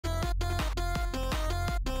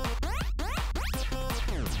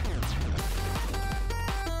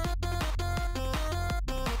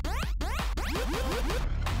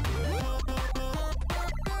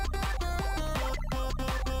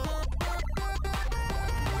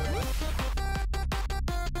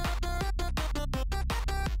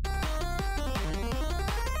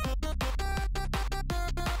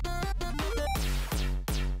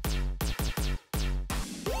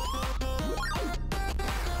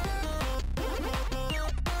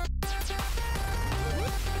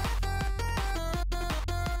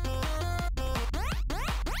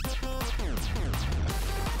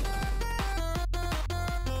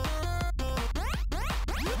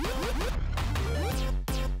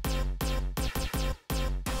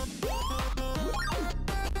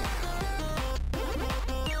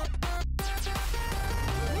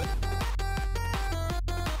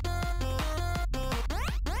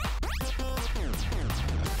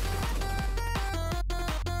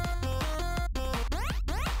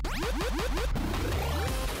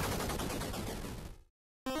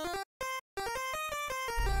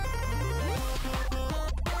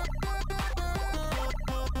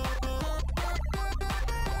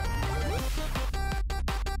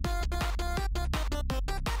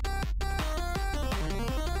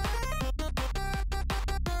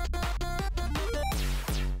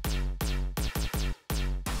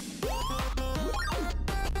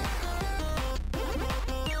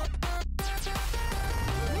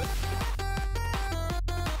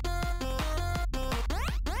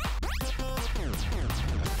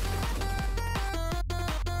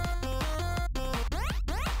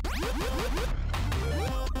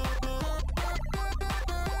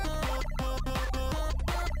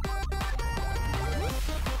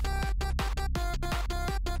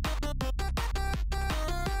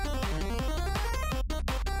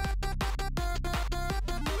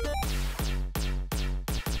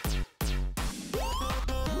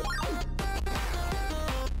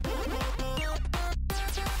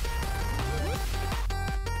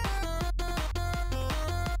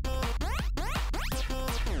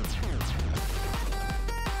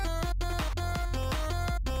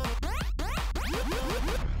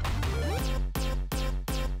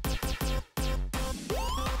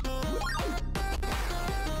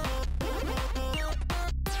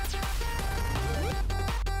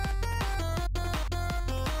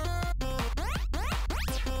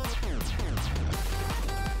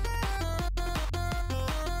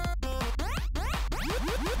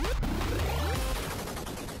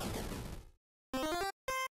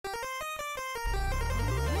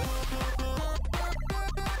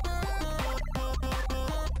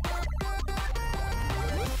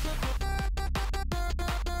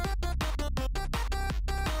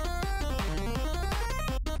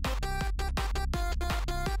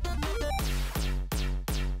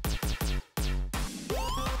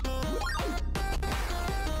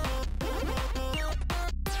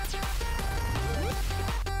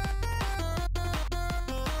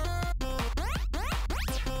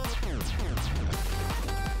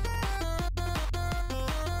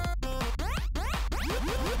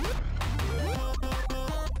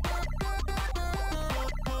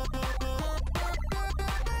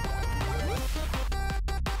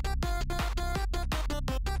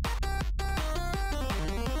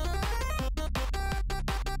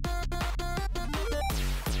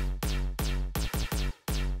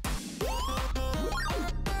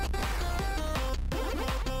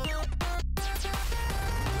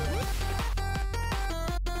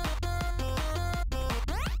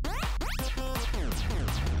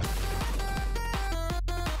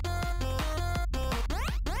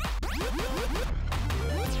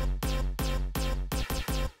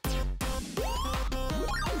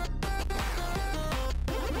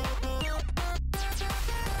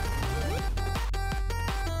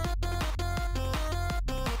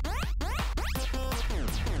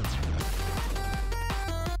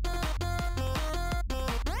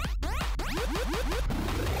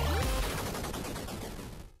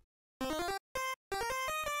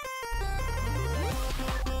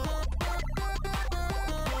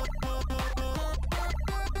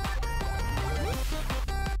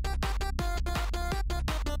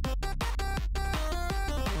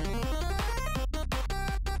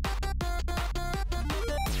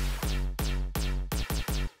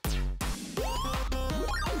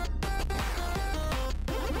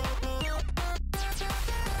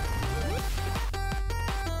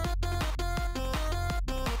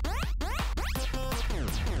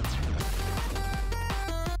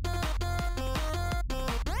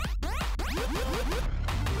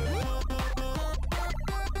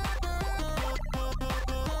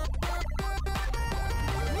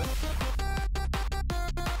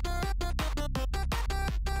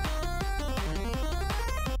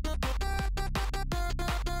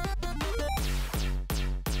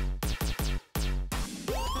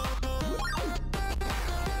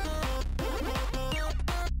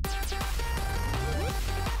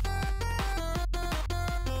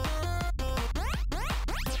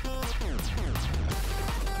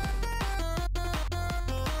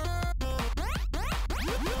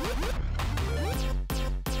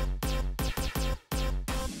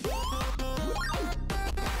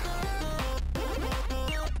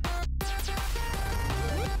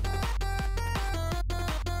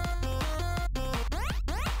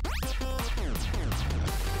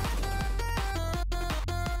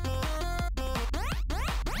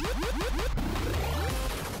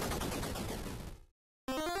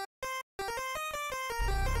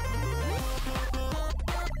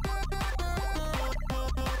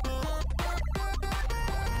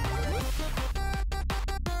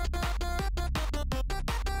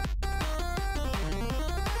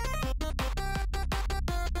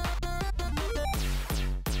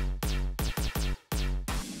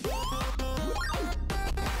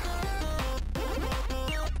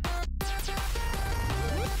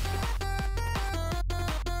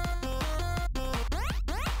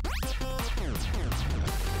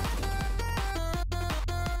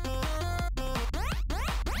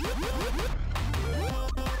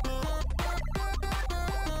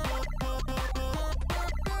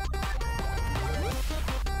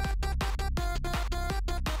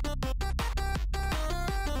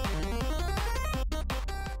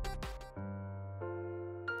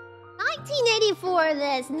1984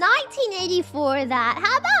 this, 1984 that.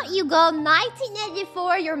 How about you go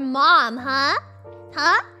 1984 your mom, huh?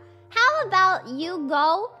 Huh? How about you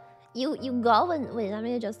go... You go and... Wait, let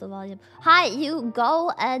me adjust the volume. Hi, you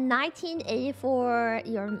go and 1984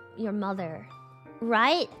 your mother.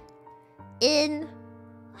 Right? In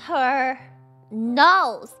her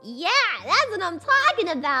nose. Yeah, that's what I'm talking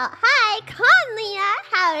about. Hi, Conlia.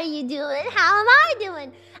 How are you doing? How am I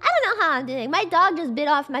doing? I don't know how I'm doing. My dog just bit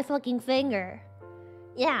off my fucking finger.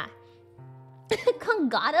 Yeah. Come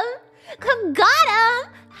got him? Come got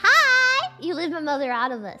him? Hi! You leave my mother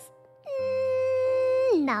out of this.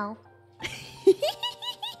 No.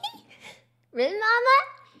 Really, Mama?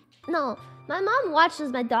 No. My mom watched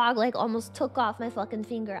as my dog like almost took off my fucking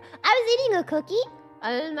finger. I was eating a cookie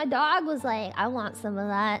and my dog was like, I want some of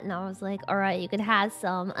that. And I was like, all right, you can have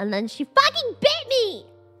some. And then she fucking bit me.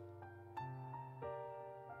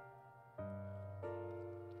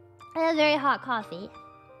 I had very hot coffee.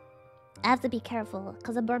 I have to be careful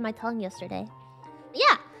because I burned my tongue yesterday.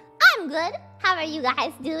 Yeah, I'm good. How are you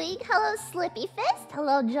guys doing? Hello, Slippy Fist.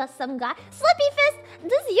 Hello, just some guy. Slippy Fist,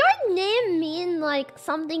 does your name mean like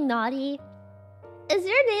something naughty? Is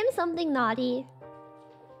your name something naughty?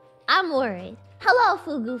 I'm worried. Hello,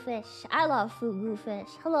 Fugu Fish. I love Fugu Fish.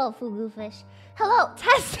 Hello, Fugu Fish. Hello,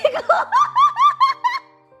 Testicle.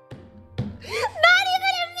 Not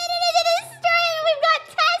even a minute into this story and we've got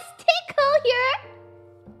Testicle here.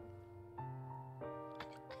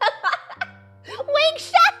 Wake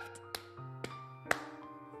shaft.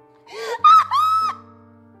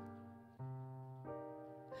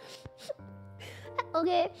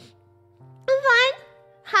 Okay. I'm fine.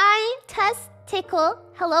 Hi, Testicle.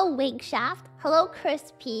 Hello, Wink Shaft. Hello,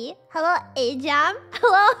 Crispy. Hello, A-Jam.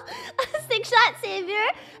 Hello, Six Shot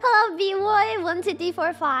Savior. Hello,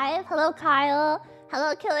 B-Boy12345. Hello, Kyle.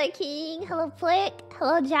 Hello, Killer King. Hello, Flick.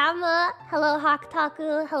 Hello, Jamma. Hello,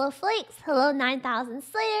 Hawktaku. Hello, Flakes. Hello, 9000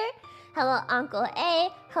 Slayer. Hello, Uncle A.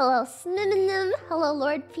 Hello, Snimminim. Hello,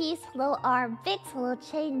 Lord Peace. Hello, R-Bix. Hello,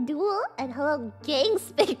 Chain Duel. And hello, Gang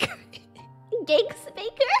Spaker. Gang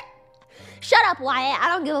Spaker? Shut up, Wyatt. I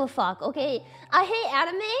don't give a fuck, okay? I hate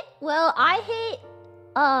anime. Well, I hate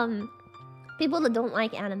people that don't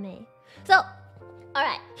like anime. So,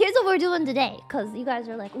 alright, here's what we're doing today. Because you guys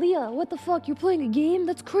are like, Leah, what the fuck? You're playing a game?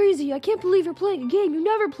 That's crazy. I can't believe you're playing a game. You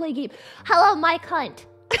never play a game. Hello, Mike Hunt.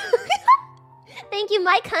 Thank you,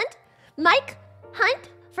 Mike Hunt. Mike Hunt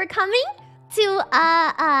for coming to,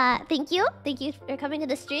 thank you. Thank you for coming to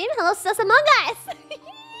the stream. Hello, Sus Among Us.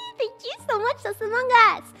 Thank you so much, Sus Among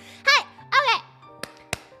Us. Hi, okay.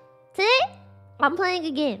 Today, I'm playing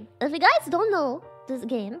a game. If you guys don't know this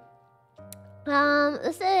game,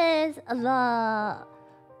 this is the,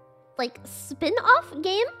 like, spin-off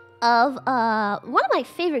game of, one of my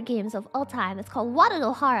favorite games of all time. It's called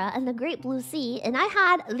Watanohara and the Great Blue Sea, and I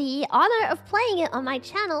had the honor of playing it on my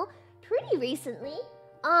channel pretty recently.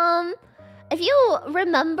 If you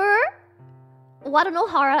remember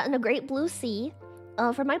Watanohara and the Great Blue Sea,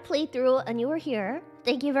 for my playthrough and you were here,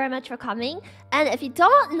 thank you very much for coming. And if you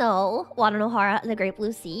don't know Watanohara and the Great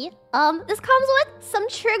Blue Sea, this comes with some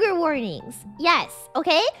trigger warnings. Yes,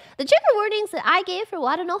 okay? The trigger warnings that I gave for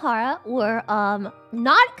Watanohara were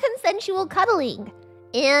not consensual cuddling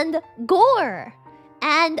and gore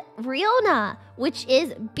and Ryona, which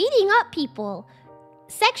is beating up people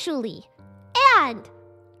sexually, and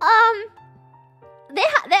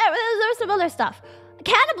there's some other stuff.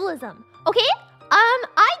 Cannibalism, okay?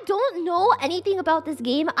 I don't know anything about this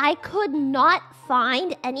game. I could not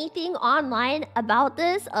find anything online about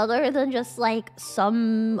this other than just like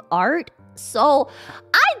some art. So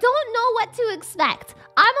I don't know what to expect.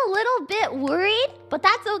 I'm a little bit worried, but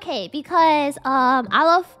that's okay because I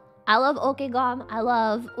love Okegom. I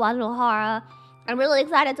love Watanohara. I'm really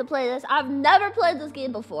excited to play this. I've never played this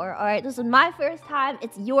game before. All right, this is my first time.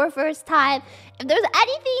 It's your first time. If there's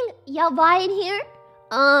anything y'all buy in here,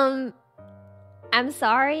 I'm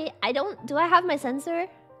sorry. Do I have my sensor?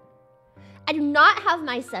 I do not have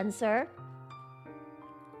my sensor.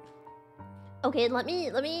 Okay, let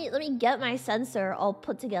me get my sensor all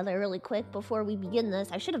put together really quick before we begin this.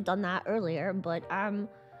 I should have done that earlier, but I'm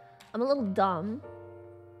a little dumb.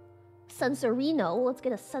 Sensorino. Let's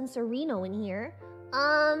get a Sensorino in here.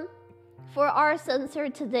 For our sensor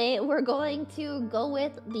today, we're going to go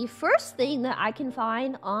with the first thing that I can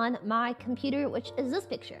find on my computer, which is this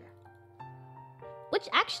picture. Which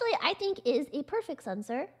actually I think is a perfect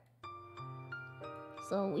sensor.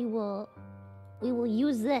 So we will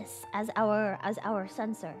use this as our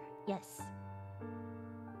sensor. Yes.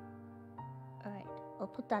 All right, I'll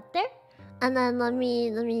put that there, and then let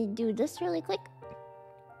me do this really quick.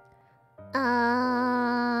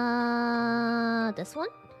 This one.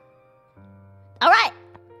 Alright!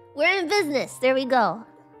 We're in business. There we go.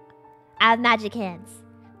 I have magic hands.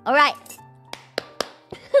 Alright.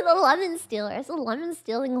 The lemon stealer. It's a lemon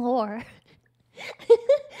stealing whore.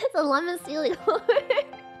 It's a lemon stealing whore.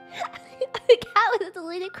 The cat with a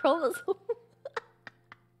deleted chromosome.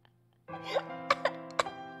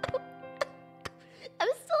 I'm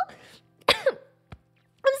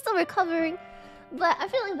still recovering, but I'm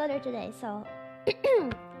feeling better today, so here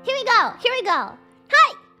we go.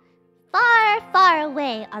 Hi! Far, far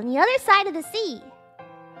away on the other side of the sea.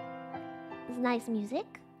 It's nice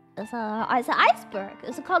music. It's an iceberg.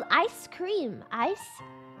 It's called Ice Cream. Ice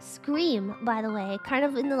Scream, by the way. Kind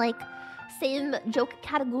of in the like same joke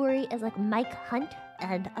category as like Mike Hunt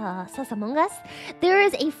and Sus Among Us. There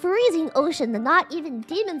is a freezing ocean that not even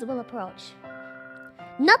demons will approach.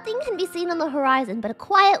 Nothing can be seen on the horizon but a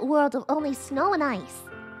quiet world of only snow and ice.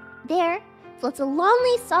 There floats a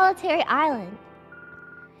lonely, solitary island.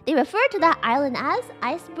 They refer to that island as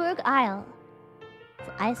Iceberg Isle. It's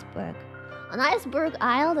an iceberg. On Iceberg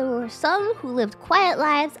Isle, there were some who lived quiet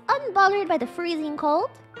lives unbothered by the freezing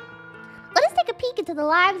cold. Let us take a peek into the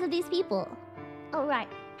lives of these people. Alright.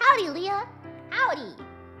 Howdy, Leah. Howdy.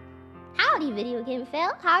 Howdy, video game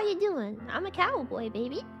fail. How are you doing? I'm a cowboy,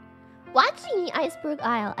 baby. Watching the Iceberg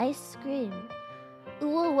Isle, ice cream.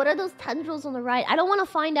 Ooh, what are those tendrils on the right? I don't want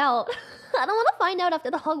to find out. I don't want to find out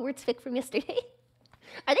after the Hogwarts fic from yesterday.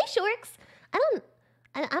 Are they sharks? I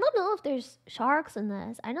don't know if there's sharks in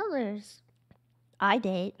this. I know there's I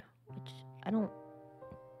date, which I don't.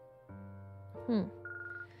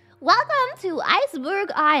 Welcome to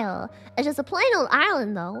Iceberg Isle. It's just a plain old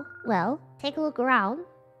island, though. Well, take a look around.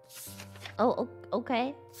 Oh,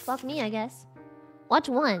 okay. Fuck me, I guess. Watch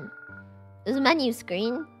 1. There's a menu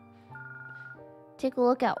screen. Take a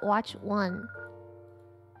look at watch 1.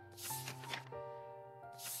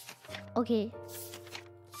 Okay.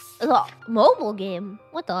 It's a mobile game.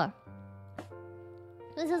 What the?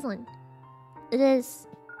 What is this one? It is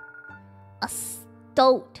a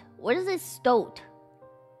stoat. What is this stoat?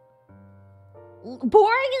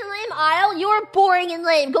 Boring and lame aisle? You're boring and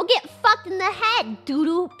lame. Go get fucked in the head,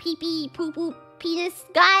 doo-doo, pee-pee, poo-poo, penis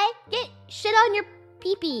guy. Get shit on your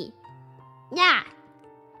pee-pee. Yeah.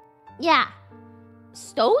 Yeah.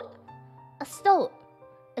 Stoat? A stoat.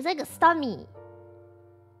 It's like a stummy.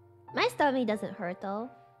 My stummy doesn't hurt, though.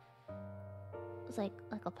 It's like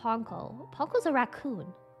a ponko. Ponko's a raccoon.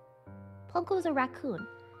 Ponko's a raccoon.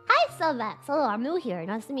 Hi, Sylvex. Hello, I'm new here.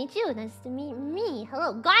 Nice to meet you. Nice to meet me.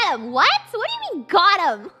 Hello. Got him. What? What do you mean, got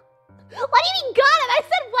him? What do you mean, got him? I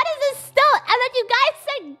said, what is this stoat? And then you guys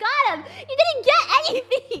said, got him. You didn't get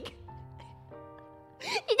anything.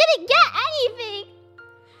 You didn't get anything.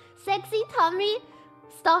 Sexy tummy,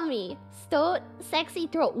 stummy, stoat, sexy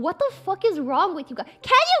throat. What the fuck is wrong with you guys?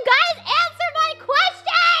 Can you guys answer my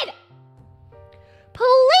question?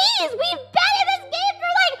 Please, we've been in this game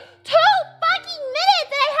for like 2 fucking minutes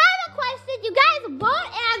and I have a question. You guys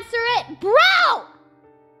won't answer it, bro!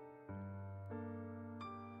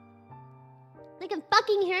 They can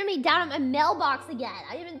fucking hear me down at my mailbox again.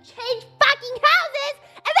 I even changed fucking houses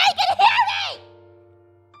and they can hear me!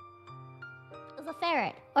 It's a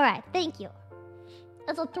ferret. Alright, thank you.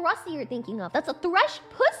 That's a thrusty you're thinking of. That's a thrush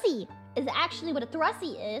pussy is actually what a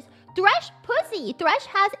thrusty is. Thrush pussy. Thrush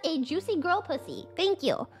has a juicy girl pussy. Thank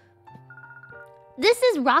you. This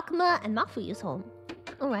is Rakma and Mafuyu's home.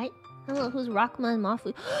 Alright. I don't know who's Rakma and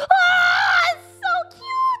Mafuyu. Ah, it's so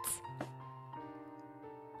cute!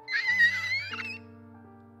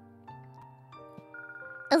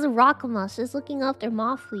 It's Rakma. She's looking after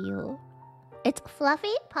Mafuyu. It's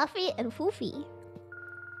Fluffy, Puffy, and Foofy.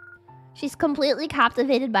 She's completely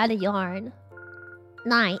captivated by the yarn.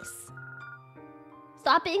 Nice.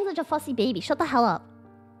 Stop being such a fussy baby. Shut the hell up.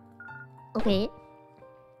 Okay.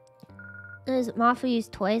 There's Mafuyu's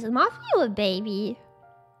toys. Is Mafuyu a baby?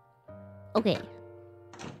 Okay.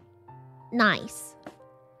 Nice.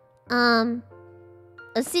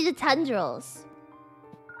 Let's see the tendrils.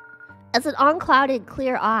 It's an unclouded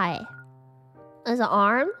clear eye. There's an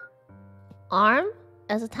arm. Arm.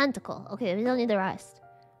 There's a tentacle. Okay, we don't need the rest.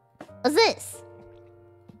 What's this?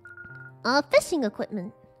 Fishing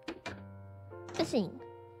equipment. Fishing.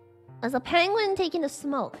 There's a penguin taking a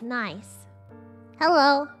smoke. Nice.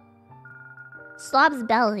 Hello. Slob's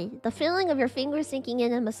belly. The feeling of your fingers sinking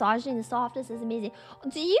in and massaging the softness is amazing.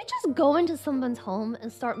 Do you just go into someone's home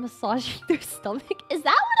and start massaging their stomach? Is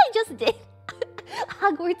that what I just did?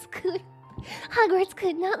 Hogwarts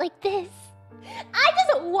could not like this. I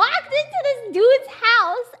just walked into this dude's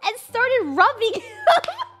house and started rubbing him.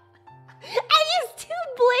 And he's too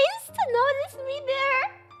blazed to notice me there.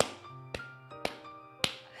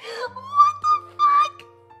 What the fuck?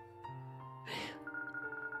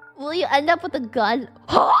 Will you end up with a gun?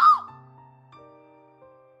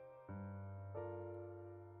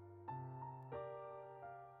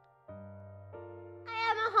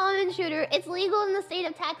 Home intruder. It's legal in the state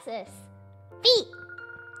of Texas. Feet.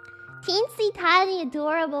 Teensy tiny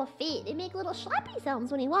adorable feet. They make little slappy sounds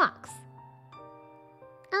when he walks.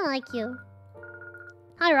 I like you.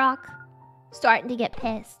 Hi, Rock. Starting to get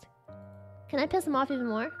pissed. Can I piss him off even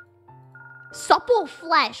more? Supple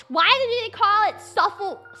flesh. Why did they call it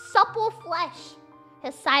supple flesh?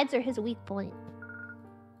 His sides are his weak point.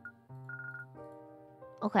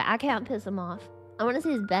 Okay, I can't piss him off. I want to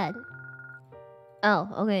see his bed. Oh,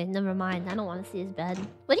 okay, never mind. I don't want to see his bed.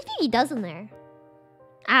 What do you think he does in there?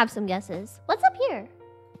 I have some guesses. What's up here?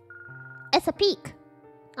 It's a peak.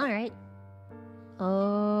 Alright.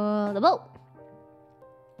 The boat.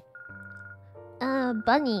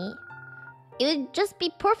 Bunny. It would just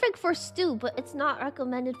be perfect for stew, but it's not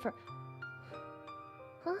recommended for...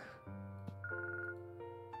 Huh?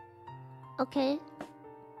 Okay.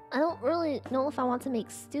 I don't really know if I want to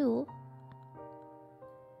make stew.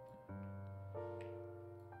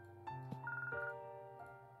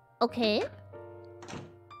 Okay.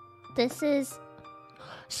 This is...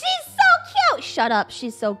 She's so cute! Shut up,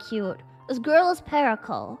 she's so cute. This girl is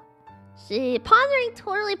Pericle. She... Pondering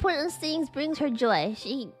totally pointless things brings her joy.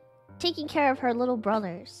 She... taking care of her little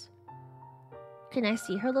brothers. Can I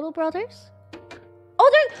see her little brothers?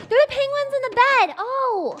 Oh, they're the penguins in the bed!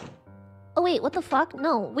 Oh! Oh, wait, what the fuck?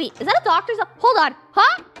 No, wait, is that a doctor's... Hold on,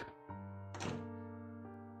 huh?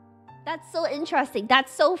 That's so interesting.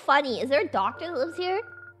 That's so funny. Is there a doctor that lives here?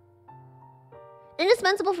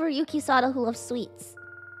 Indispensable for Yuki Sada who loves sweets.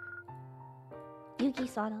 Yuki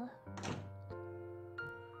Sada.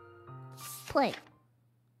 Play.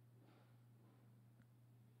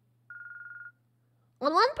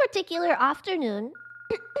 On one particular afternoon,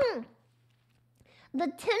 the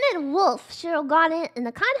timid wolf Shirogane and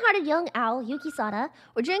the kind-hearted young owl Yuki Sada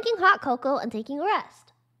were drinking hot cocoa and taking a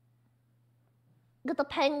rest. Got the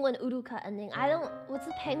penguin Uruka ending. What's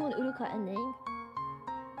the penguin Uruka ending?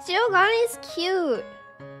 Shirogane's cute.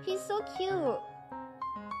 He's so cute.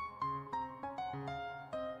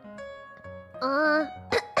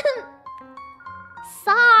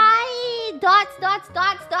 Sigh. Dots. What's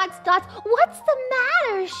the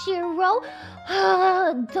matter, Shiro?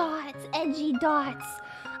 Dots. Edgy dots.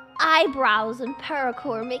 Eyebrows and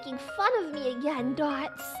Pericle are making fun of me again,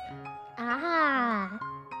 Dots. Ah.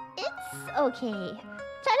 It's okay.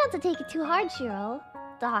 Try not to take it too hard, Shiro.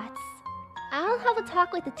 Dots. I'll have a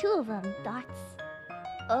talk with the two of them, Dots.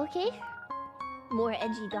 Okay? More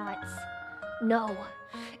edgy Dots. No.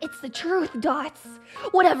 It's the truth, Dots.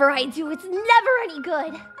 Whatever I do, it's never any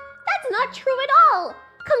good. That's not true at all.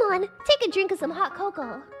 Come on, take a drink of some hot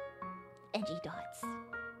cocoa. Edgy Dots.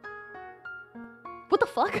 What the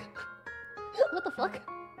fuck? What the fuck?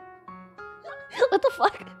 What the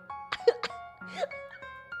fuck?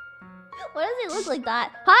 Why does he look like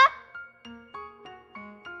that? Huh?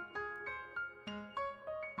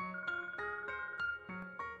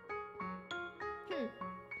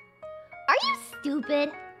 Are you stupid?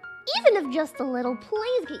 Even if just a little,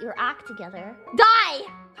 please get your act together. Die!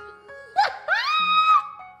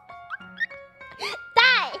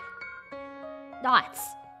 Die!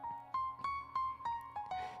 Dots.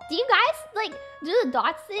 Do you guys, like, do the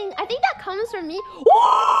dots thing? I think that comes from me.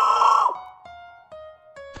 Whoa!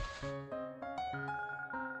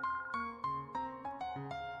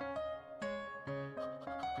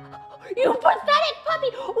 You pathetic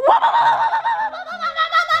puppy!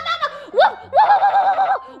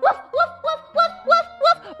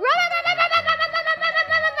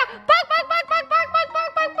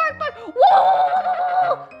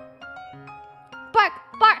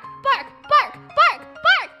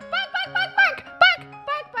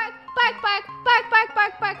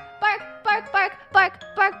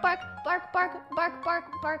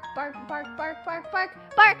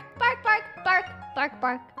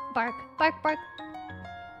 Bark.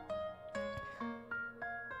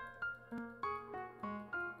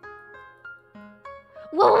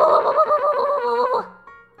 Whoa.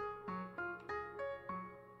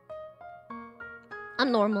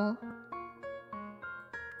 I'm normal.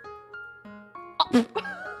 Oh.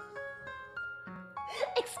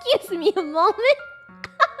 Excuse me a moment.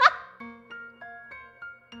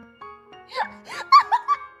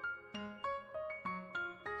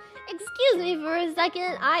 Excuse me for a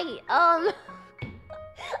second. I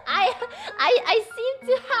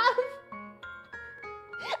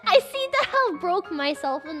seem to have broke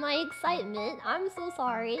myself in my excitement. I'm so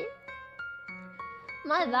sorry.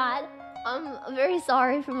 My bad. I'm very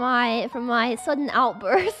sorry for my sudden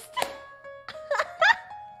outburst.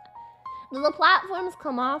 Do the platforms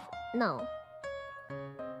come off? No.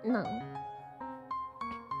 No.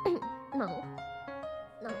 No.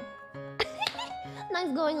 No.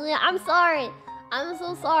 Nice going, Leah. I'm sorry. I'm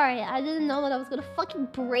so sorry. I didn't know that I was gonna fucking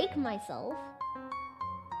break myself.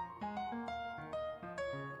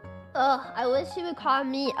 Ugh, I wish you would call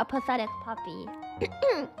me a pathetic puppy.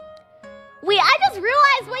 Wait, I just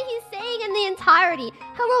realized what he's saying in the entirety.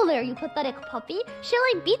 Hello there, you pathetic puppy. Shall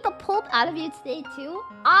I beat the pulp out of you today too?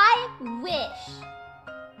 I wish.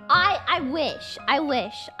 I wish.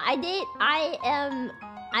 I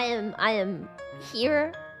am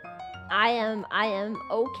here. I am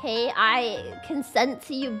okay. I consent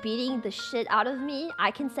to you beating the shit out of me. I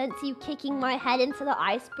consent to you kicking my head into the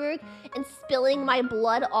iceberg and spilling my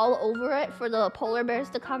blood all over it for the polar bears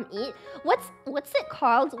to come eat. What's it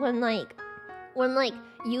called when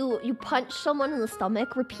you punch someone in the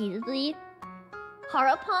stomach repeatedly?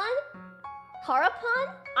 Harapon?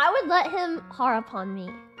 Harapon? I would let him harapon me.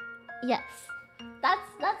 Yes. That's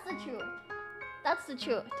the truth. That's the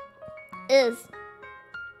truth.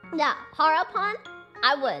 Yeah, harapon?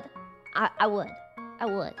 I would. I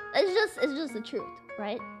would. It's just the truth,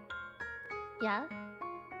 right? Yeah?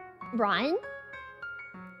 Brian?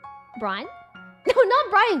 Brian? No, not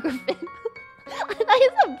Brian Griffin. I thought you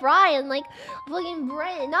said Brian, like fucking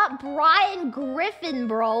Brian, not Brian Griffin,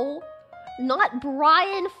 bro. Not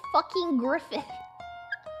Brian fucking Griffin.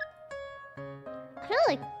 I feel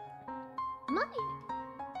like I'm not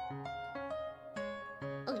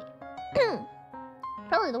even... Okay.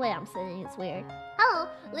 Probably the way I'm sitting is weird. Hello,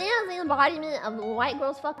 Lena is the embodiment of the white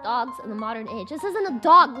girls fuck dogs in the modern age. This isn't a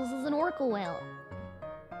dog, this is an orca whale.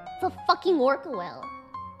 It's a fucking orca whale.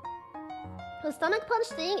 The stomach punch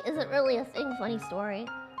thing isn't really a thing, funny story.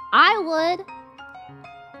 I would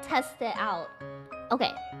test it out.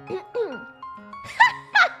 Okay.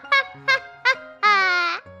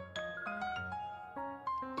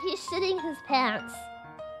 He's shitting his pants.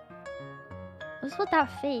 What's with that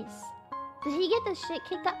face? Did he get the shit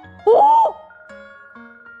kicked out? Oh!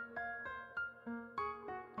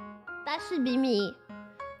 That should be me.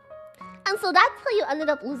 And so that's how you ended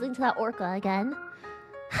up losing to that orca again.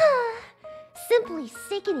 Simply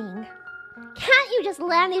sickening. Can't you just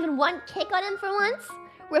land even one kick on him for once?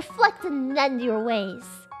 Reflect and mend your ways.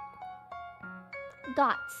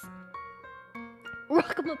 Dots.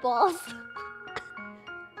 Rock'em-a-balls.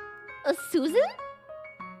 Susan?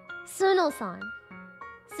 Suno-san.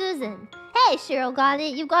 Susan. Hey,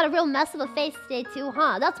 Shirogane, you've got a real mess of a face today too,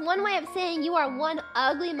 huh? That's one way of saying you are one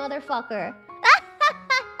ugly motherfucker.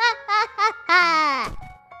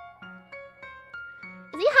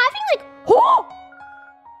 Is he having like... Oh!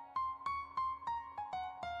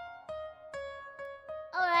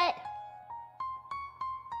 Alright.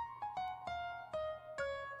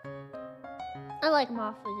 I like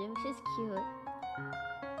Mafuju, she's cute.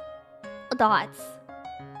 Dots.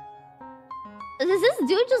 Is this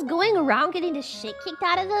dude just going around getting the shit kicked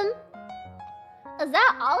out of him? Is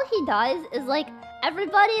that all he does? Is like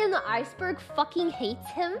everybody in the iceberg fucking hates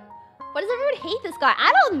him? Why does everyone hate this guy?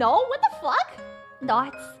 I don't know. What the fuck?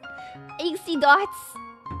 Dots. Angsty dots.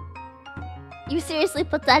 You seriously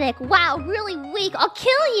pathetic. Wow, really weak. I'll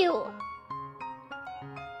kill you.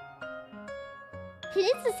 He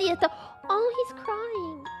needs to see it though. Oh, he's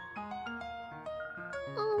crying.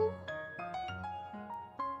 Oh.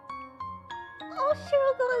 Oh,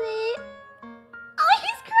 Shirogane. Oh,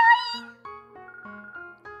 he's crying.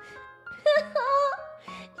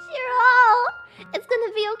 Shiro, it's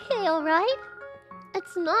gonna be okay, alright?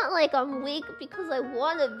 It's not like I'm weak because I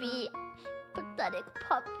wanna be pathetic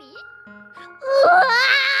puppy.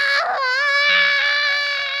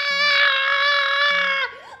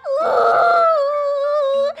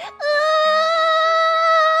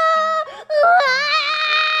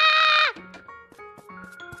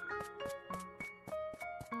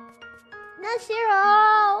 Not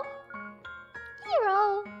Shiro!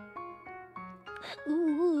 Hero!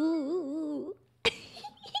 Ooh.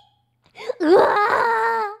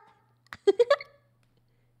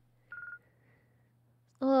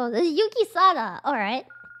 Oh, this is Yuki Sada. Alright.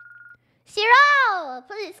 Shiro!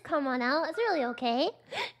 Please come on out. It's really okay.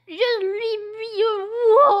 Just leave me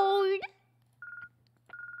alone.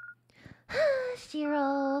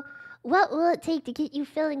 Shiro, what will it take to get you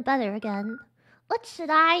feeling better again? What should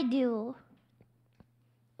I do?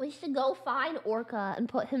 We should go find Orca and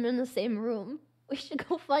put him in the same room. We should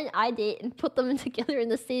go find iDate and put them together in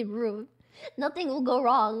the same room. Nothing will go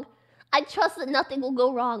wrong. I trust that nothing will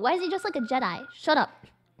go wrong. Why is he just like a Jedi? Shut up.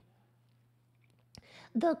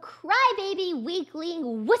 The crybaby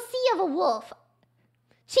weakling wussy of a wolf.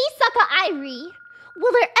 Chisaka Irie.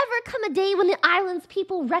 Will there ever come a day when the island's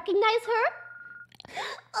people recognize her?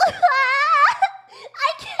 I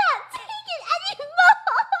can't take it anymore!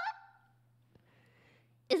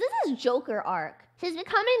 Is this his Joker arc? He's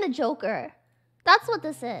becoming the Joker. That's what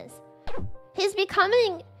this is. He's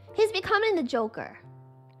becoming the Joker.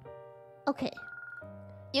 Okay.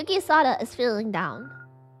 Yuki Sada is feeling down.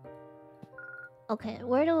 Okay,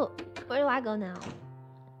 where do I go now?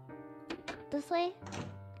 This way?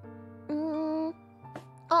 Oh,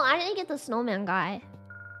 I didn't get the snowman guy.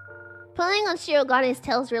 Pulling on Shirogane's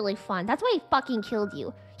tail is really fun. That's why he fucking killed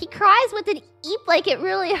you. He cries with an eep like it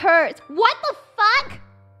really hurts. What the fuck?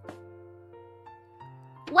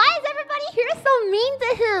 Why is everybody here so mean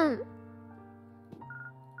to him?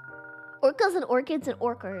 Orcas and orchids and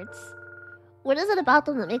orchids. What is it about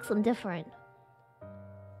them that makes them different?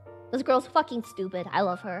 This girl's fucking stupid. I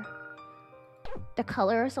love her. The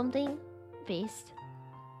color or something? Based.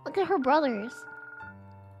 Look at her brothers.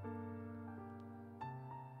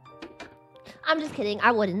 I'm just kidding.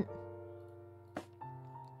 I wouldn't.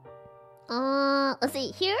 Let's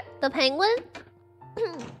see. Here, the penguin.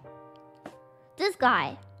 This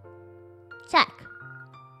guy. Check.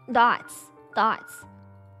 Dots.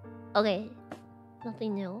 Okay.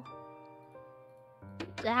 Nothing new.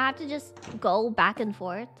 Do I have to just go back and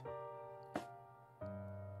forth?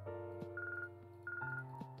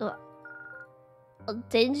 The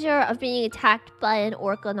danger of being attacked by an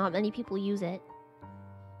orca, not many people use it.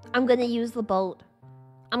 I'm gonna use the boat.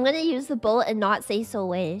 I'm gonna use the boat and not say so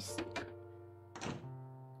ways.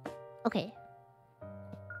 Okay.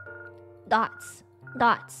 Dots.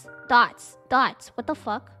 What the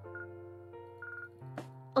fuck?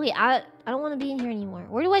 Okay, I don't want to be in here anymore.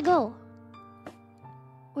 Where do I go?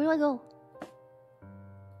 Where do I go?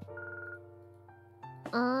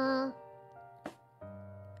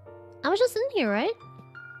 I was just in here, right?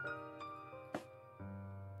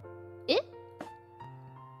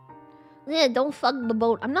 Yeah, don't fuck the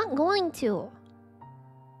boat. I'm not going to.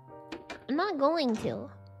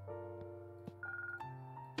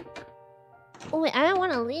 Oh wait, I don't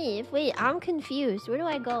want to leave. Wait, I'm confused. Where do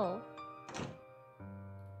I go?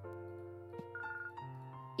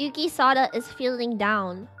 Yuki Sada is feeling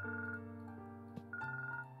down.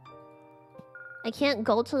 I can't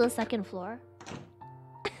go to the second floor.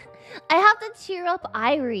 I have to cheer up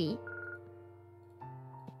Irie.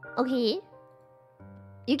 Okay.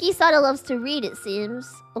 Yuki Sada loves to read, it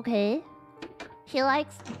seems. Okay. He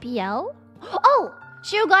likes BL? Oh!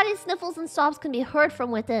 Shirogane's sniffles and sobs can be heard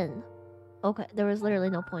from within. Okay, there was literally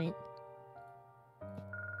no point.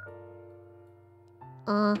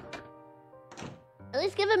 At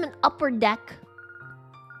least give him an upper deck.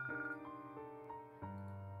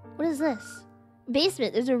 What is this?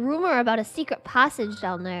 Basement. There's a rumor about a secret passage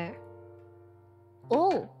down there.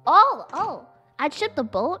 Oh. I'd ship the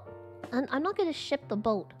boat. I'm not gonna ship the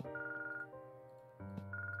boat.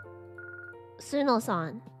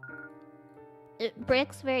 Suno-san. It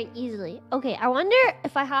breaks very easily. Okay, I wonder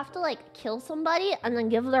if I have to like kill somebody and then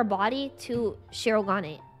give their body to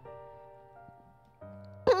Shirogane.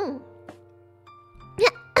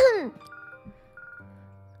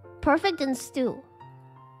 Perfect in stew.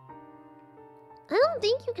 I don't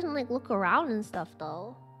think you can like look around and stuff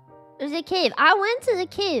though. There's a cave. I went to the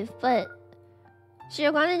cave, but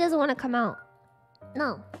Shirogane doesn't want to come out.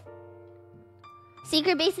 No.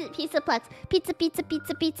 Secret basic pizzaplex. Pizza.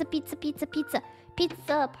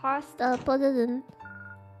 Pizza, pasta, put it in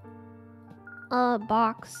a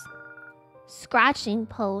box. Scratching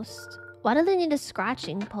post. Why do they need a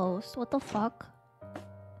scratching post? What the fuck?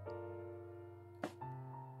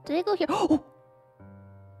 Did I go here? Oh!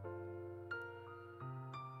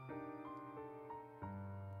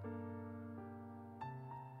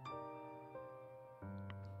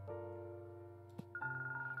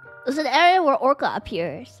 There's an area where orca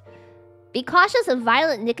appears. Be cautious of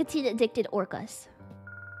violent nicotine-addicted orcas.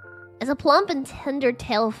 It's a plump and tender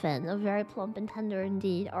tail fin. A very plump and tender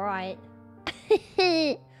indeed. Alright.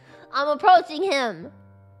 I'm approaching him.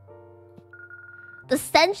 The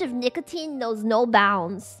stench of nicotine knows no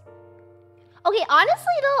bounds. Okay,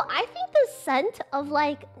 honestly though, I think the scent of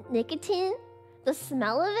like nicotine, the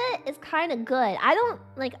smell of it is kind of good. I don't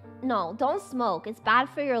like, no, don't smoke. It's bad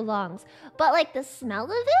for your lungs. But like the smell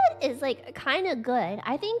of it is like kind of good.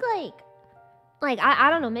 I think I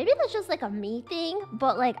don't know, maybe that's just like a me thing,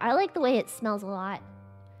 but like I like the way it smells a lot.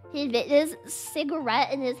 He lit his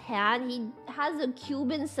cigarette in his hand. He has a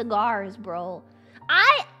Cuban cigars, bro.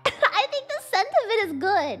 I think the scent of it is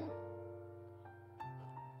good.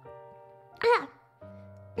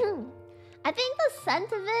 I think the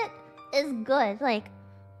scent of it is good. Like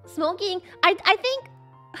smoking, I think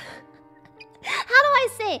How do I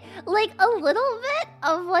say? Like, a little bit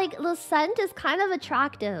of, like, the scent is kind of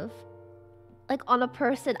attractive. Like, on a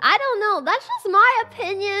person. I don't know. That's just my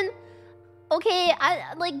opinion. Okay,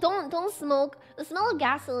 don't smoke. The smell of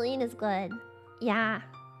gasoline is good. Yeah.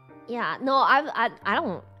 Yeah. No, I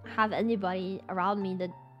don't have anybody around me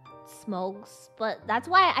that smokes. But that's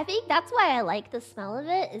why, I think that's why I like the smell of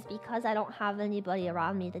it, is because I don't have anybody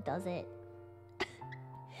around me that does it.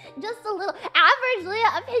 Just a little average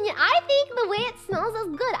Leah opinion. I think the way it smells is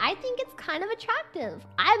good. I think it's kind of attractive.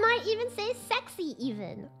 I might even say sexy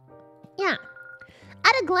even. Yeah.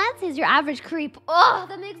 At a glance, he's your average creep. Oh,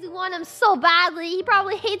 that makes me want him so badly. He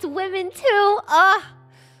probably hates women too. Ugh.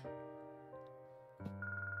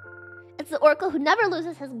 It's the orca who never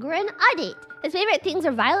loses his grin. I date. His favorite things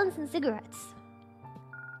are violence and cigarettes.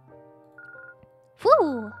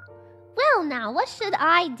 Whew. Well now, what should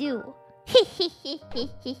I do?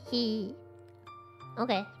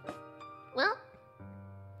 Okay. Well,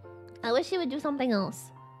 I wish he would do something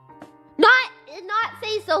else. Not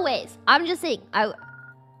say so ways. I'm just saying.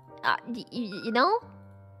 You know?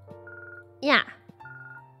 Yeah.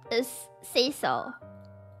 Just say so.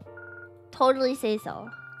 Totally say so.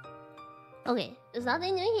 Okay, there's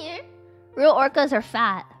nothing new here. Real orcas are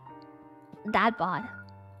fat. Dad bod.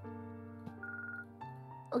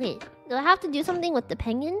 Okay, do I have to do something with the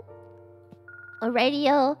penguin? A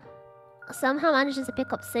radio somehow manages to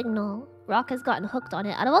pick up signal. Rock has gotten hooked on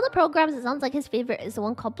it. Out of all the programs, it sounds like his favorite is the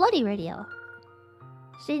one called Bloody Radio.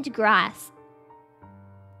 Change grass.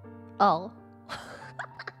 Oh.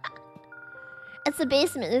 It's the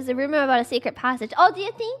basement. There's a rumor about a secret passage. Oh, do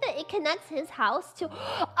you think that it connects his house to...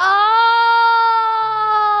 Oh!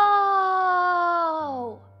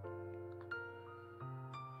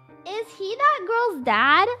 Is he that girl's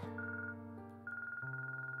dad?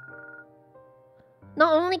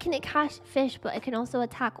 Not only can it catch fish, but it can also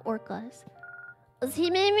attack orcas. Is he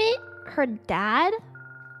maybe her dad?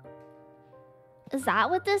 Is that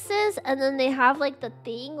what this is? And then they have like the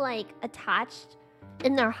thing like attached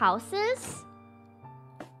in their houses?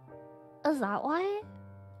 Is that why?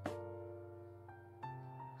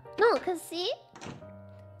 No, because see?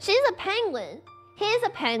 She's a penguin. He's a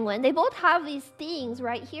penguin. They both have these things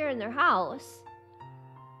right here in their house.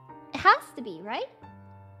 It has to be, right?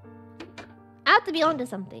 I have to be onto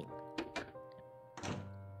something.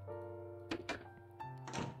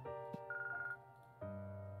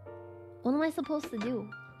 What am I supposed to do?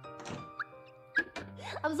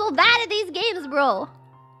 I'm so bad at these games, bro.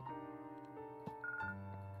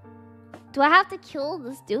 Do I have to kill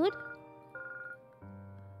this dude?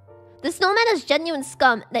 The snowman is genuine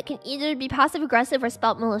scum that can either be passive-aggressive or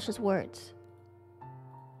spout malicious words.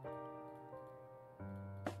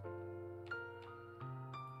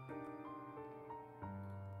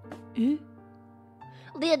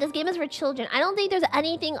 Leah, this game is for children. I don't think there's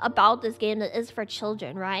anything about this game that is for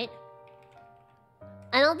children, right?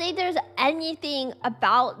 I don't think there's anything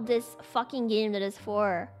about this fucking game that is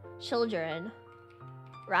for children,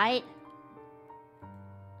 right?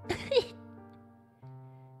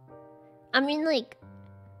 I mean, like,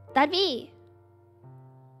 that'd be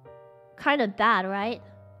kind of bad, right?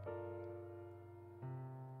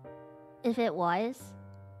 If it was.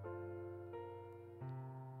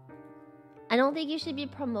 I don't think you should be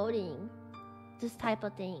promoting this type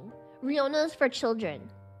of thing. Ryona is for children.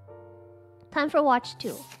 Time for watch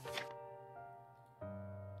 2.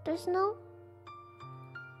 There's no...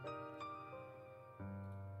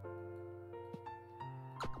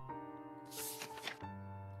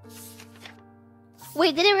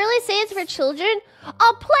 Wait, did it really say it's for children?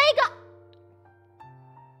 A plague!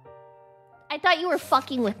 I thought you were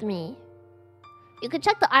fucking with me. You can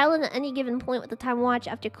check the island at any given point with the time watch.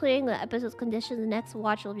 After clearing the episode's conditions, the next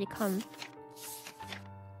watch will become...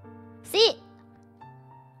 See?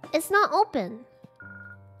 It's not open.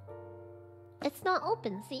 It's not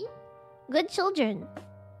open, see? Good children.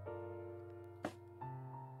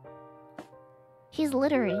 He's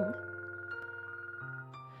littering.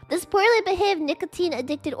 This poorly behaved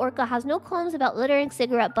nicotine-addicted orca has no qualms about littering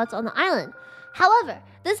cigarette butts on the island. However,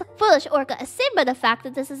 this foolish orca is saved by the fact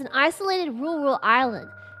that this is an isolated rural island.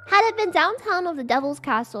 Had it been downtown of the Devil's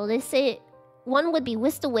Castle, they say one would be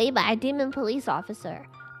whisked away by a demon police officer,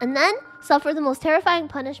 and then suffer the most terrifying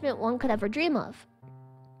punishment one could ever dream of.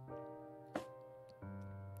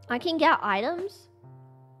 I can get items?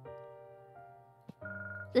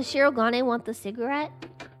 Does Shirogane want the cigarette?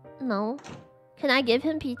 No. Can I give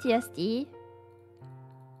him PTSD?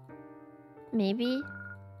 Maybe.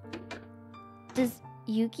 Does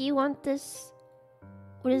Yuki want this?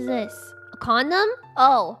 What is this? A condom?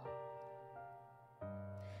 Oh.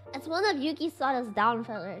 It's one of Yuki Sada's down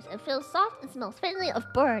feathers. It feels soft and smells faintly of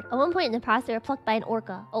bird. At one point in the past, they were plucked by an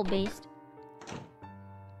orca. Oh, based.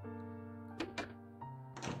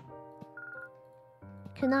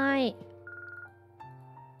 Can I...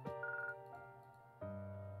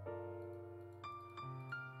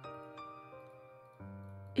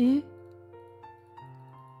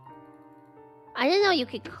 I didn't know you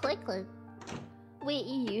could click like... Wait,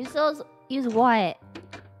 you use those? Use what?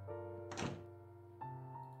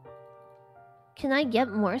 Can I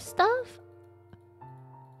get more stuff?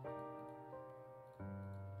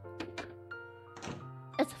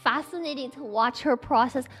 It's fascinating to watch her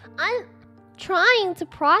process. I'm trying to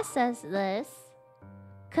process this.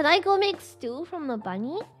 Could I go make stew from the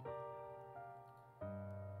bunny?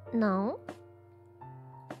 No.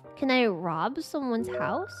 Can I rob someone's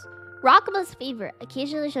house? Rakaba's favorite.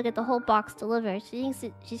 Occasionally she'll get the whole box delivered. She thinks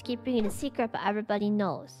she's keeping it a secret, but everybody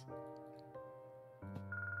knows.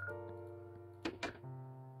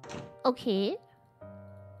 Okay.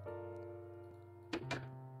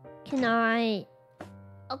 Can I...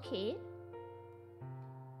 Okay.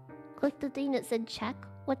 Click the thing that said check.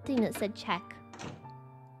 What thing that said check?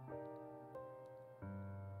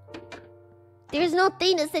 There's no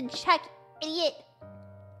thing that said check, idiot!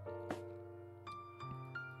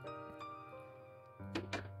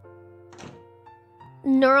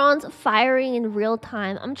 Neurons firing in real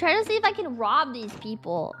time. I'm trying to see if I can rob these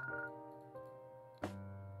people.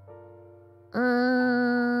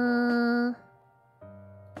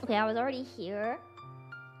 Okay, I was already here.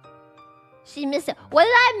 She missed it. What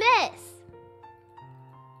did I miss?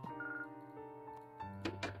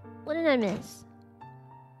 What did I miss?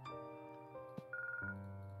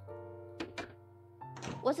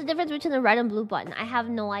 What's the difference between the red and blue button? I have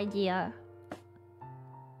no idea.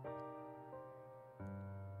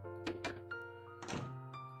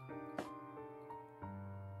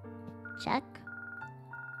 Check.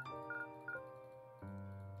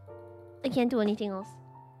 I can't do anything else.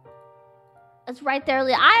 It's right there. I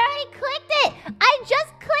already clicked it! I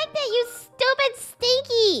just clicked it, you stupid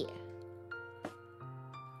stinky!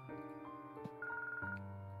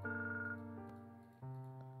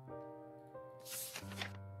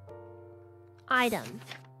 Item.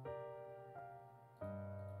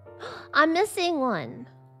 I'm missing one.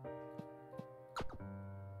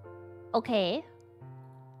 Okay.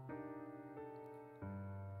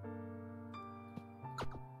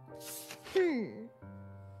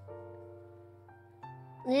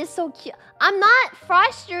 This is so cute. I'm not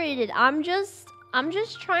frustrated. I'm just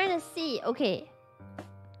trying to see. Okay.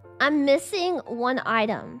 I'm missing one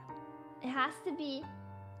item. It has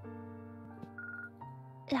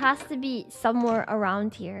to be somewhere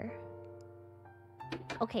around here.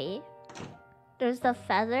 Okay. There's the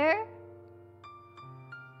feather.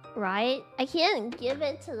 Right? I can't give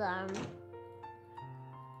it to them.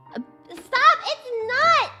 Stop! It's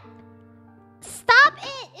not! Stop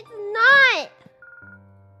it! It's not!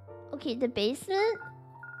 Okay, the basement?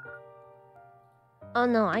 Oh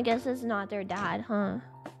no, I guess it's not their dad, huh?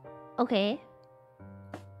 Okay.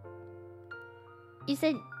 You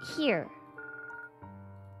said here.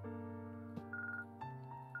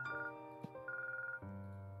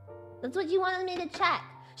 That's what you wanted me to check.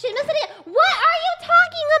 She missed it again. What are you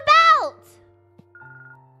talking about?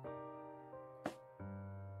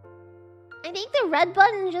 I think the red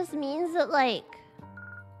button just means that like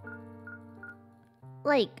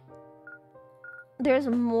there's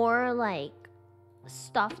more like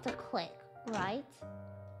stuff to click, right?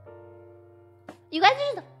 You guys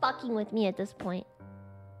are just fucking with me at this point.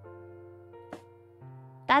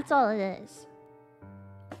 That's all it is.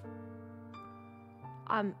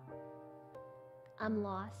 I'm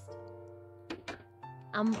lost.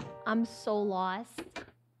 I'm so lost.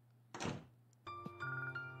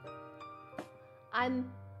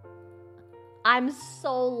 I'm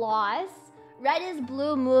so lost. Red is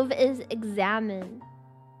blue, move is examine.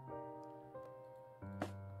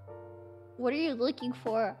 What are you looking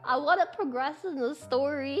for? I want to progress in the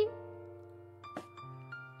story.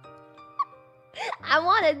 I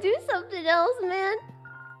want to do something else, man.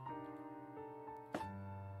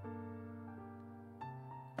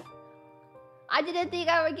 I didn't think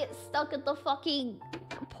I would get stuck at the fucking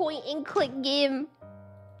point and click game.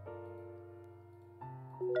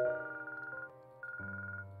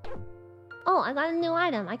 Oh, I got a new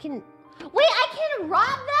item. I can... Wait, I can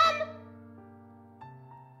rob them?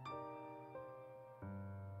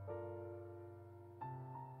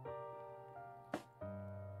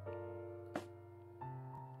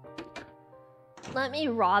 Let me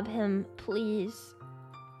rob him, please.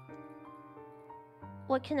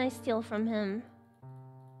 What can I steal from him?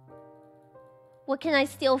 What can I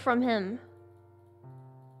steal from him?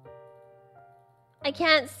 I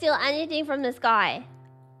can't steal anything from this guy.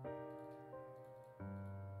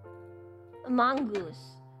 A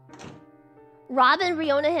mongoose. Rob and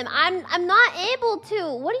Ryona him. I'm not able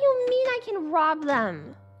to. What do you mean I can rob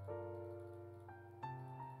them?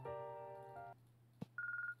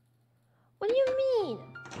 What do you mean?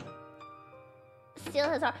 Steal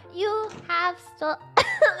his heart. You have stolen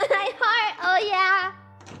my heart. Oh yeah.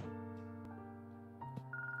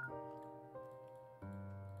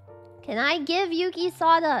 Can I give Yuki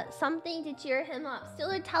Sada something to cheer him up? Steal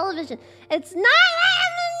their television. It's not.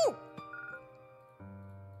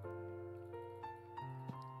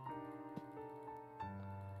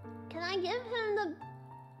 Can I give him the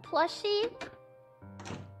plushie?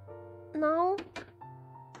 No.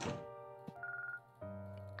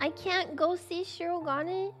 I can't go see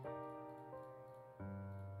Shirogane?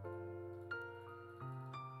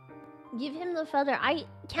 Give him the feather. I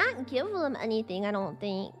can't give him anything, I don't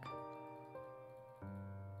think.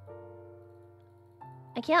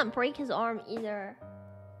 I can't break his arm either.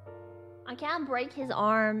 I can't break his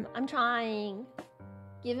arm. I'm trying.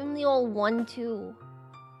 Give him the old 1-2.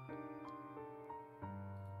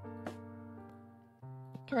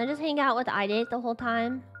 Can I just hang out with Idate the whole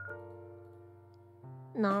time?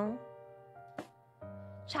 No.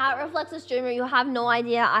 Chat reflects a streamer. You have no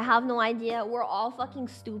idea. I have no idea. We're all fucking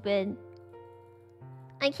stupid.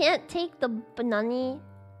 I can't take the banani.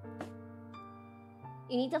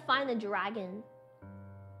 You need to find the dragon.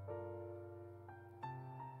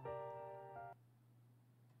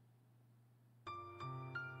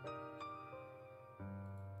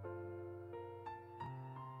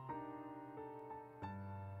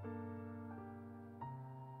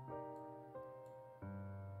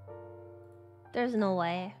 There's no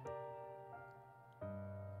way.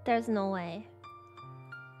 There's no way.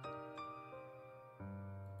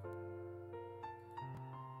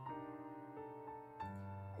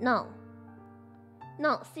 No.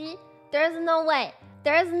 No, see? There's no way.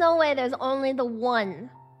 There's no way. There's only the one,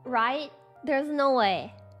 right? There's no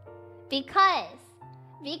way. Because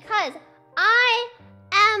I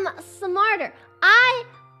am smarter. I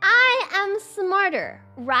am smarter,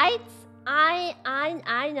 right? I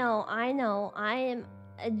know. I am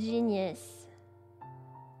a genius.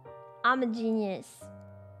 I'm a genius.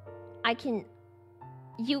 I can...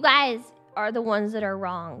 You guys are the ones that are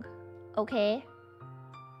wrong, okay?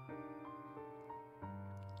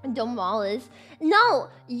 Domalis. No,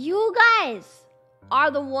 you guys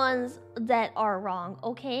are the ones that are wrong,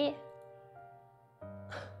 okay?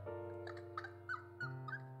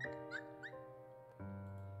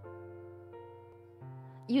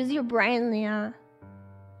 Use your brain, Leah.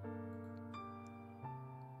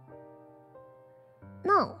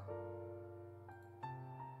 No.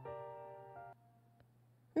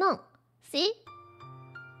 No. See?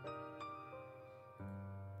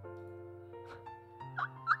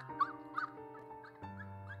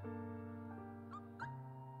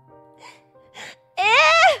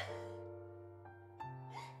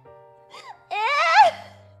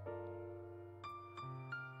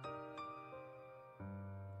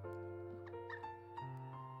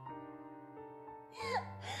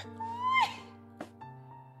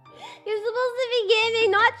 You're supposed to be gaming,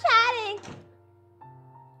 not chatting.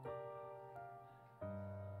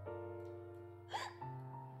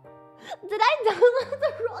 Did I download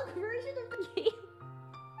the wrong version of the game?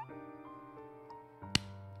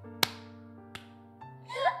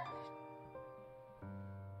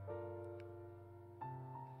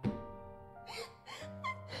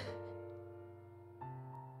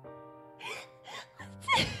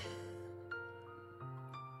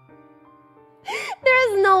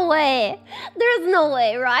 There's no way. There's no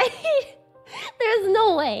way, right? There's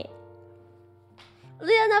no way.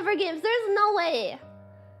 Leah never games. There's no way.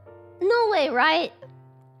 No way, right?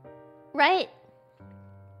 Right?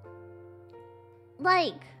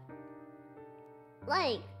 Like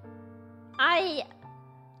I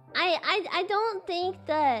don't think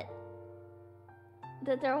that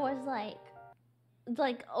there was like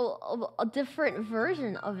a different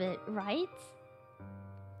version of it, right?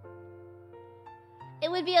 It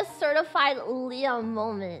would be a certified Leah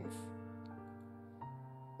moment.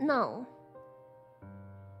 No.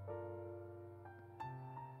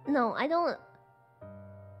 No, I don't...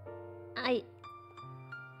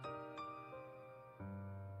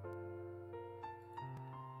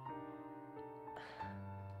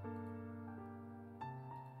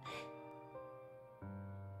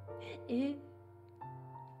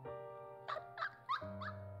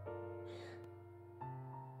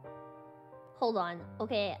 Hold on,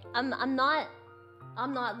 okay. I'm not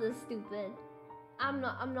this stupid. I'm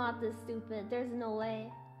not this stupid. There's no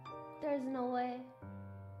way. There's no way.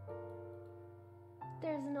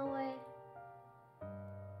 There's no way.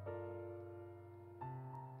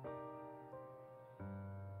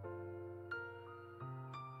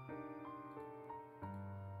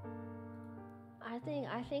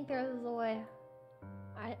 I think there's a way.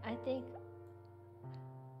 I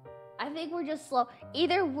think we're just slow.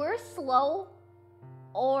 Either we're slow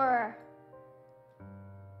or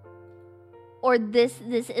this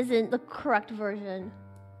isn't the correct version.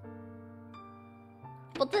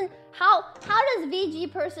 But then how does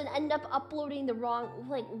VG person end up uploading the wrong,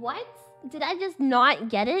 like, what? Did I just not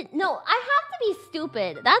get it? No, I have to be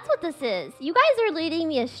stupid. That's what this is. You guys are leading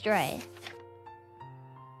me astray.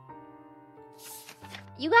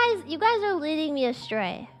 You guys are leading me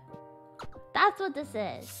astray. That's what this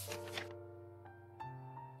is.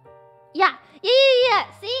 Yeah.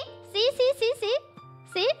 See?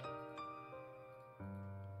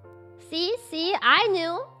 See? I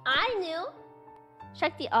knew.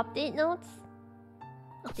 Check the update notes.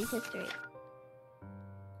 Update history.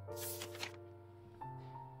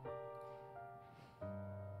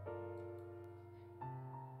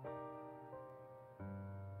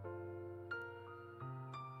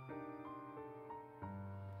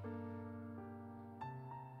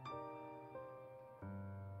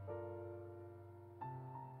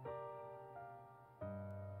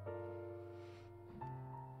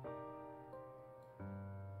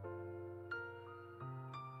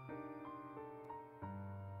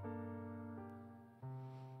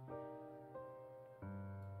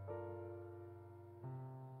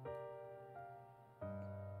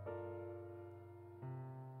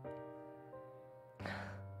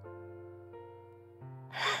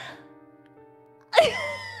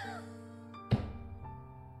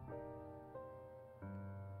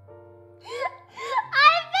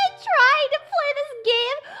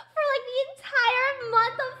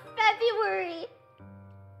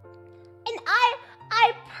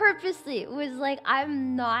 Was like,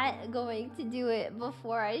 I'm not going to do it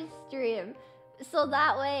before I stream, so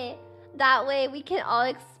that way we can all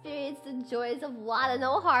experience the joys of Wada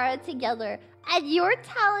no Hara together. And you're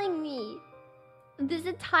telling me this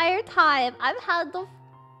entire time I've had the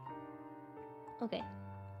okay,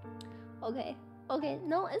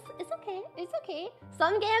 no, it's okay.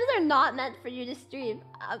 Some games are not meant for you to stream.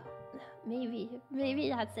 Maybe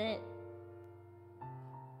that's it.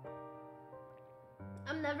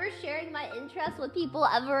 I'm never sharing my interests with people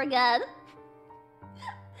ever again.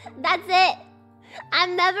 That's it.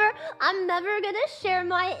 I'm never gonna share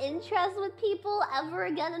my interests with people ever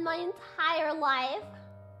again in my entire life.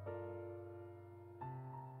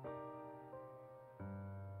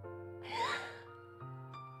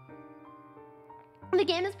 The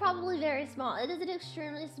game is probably very small. It is an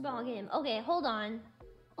extremely small game. Okay, hold on.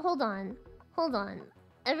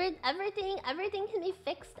 Everything can be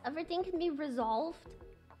fixed. Everything can be resolved.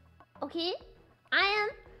 Okay?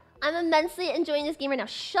 I'm immensely enjoying this game right now.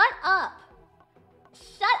 Shut up,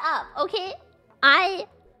 okay? I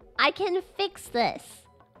can fix this.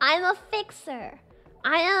 I'm a fixer.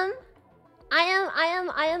 I am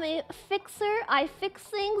a fixer. I fix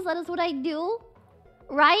things. That is what I do.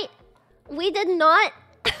 Right? We did not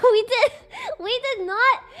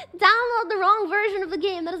download the wrong version of the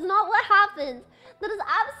game. That is not what happened. That is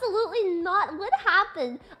absolutely not what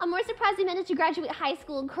happened. I'm more surprised you managed to graduate high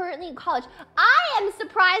school and currently in college. I am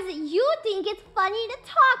surprised that you think it's funny to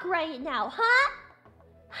talk right now, huh?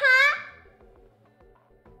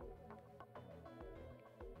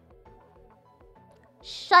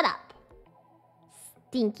 Shut up,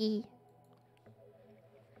 stinky.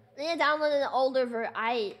 I downloaded an older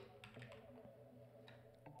I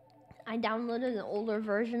downloaded an older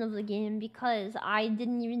version of the game because I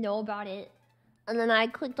didn't even know about it. And then I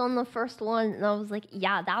clicked on the first one and I was like,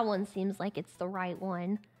 yeah, that one seems like it's the right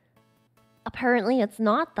one. Apparently it's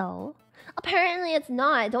not, though. Apparently it's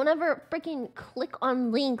not. Don't ever freaking click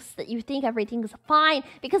on links that you think everything's fine,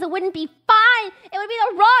 because it wouldn't be fine. It would be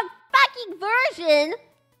the wrong fucking version.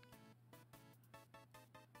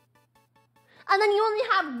 And then you only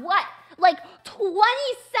have what? Like 20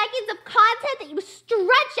 seconds of content that you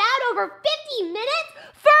stretch out over 50 minutes?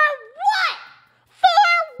 For what?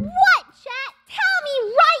 For what, chat? Tell me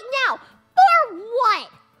right now. For what?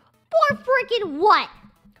 For freaking what?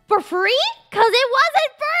 For free? Because it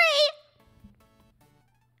wasn't free.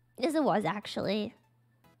 Yes, it was, actually.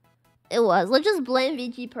 It was. Let's just blame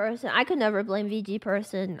VG person. I could never blame VG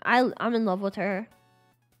person. I'm in love with her.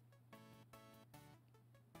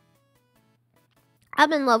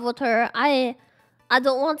 I'm in love with her. I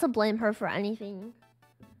don't want to blame her for anything.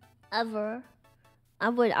 Ever. I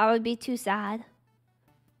would be too sad.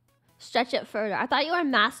 Stretch it further. I thought you were a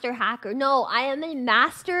master hacker. No, I am a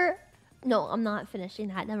master. No, I'm not finishing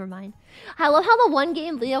that. Never mind. I love how the one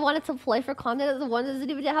game Leah wanted to play for content is the one that doesn't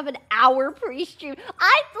even have an hour pre-stream.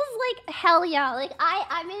 I was like, hell yeah. Like,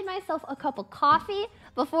 I made myself a cup of coffee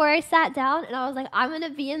before I sat down, and I was like, I'm going to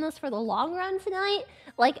be in this for the long run tonight.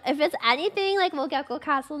 Like, if it's anything like Mogeko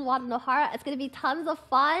Castle and Wadanohara, it's going to be tons of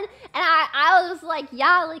fun. And I was like,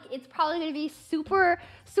 yeah, like, it's probably going to be super,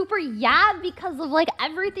 super yab because of, like,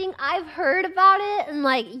 everything I've heard about it. And,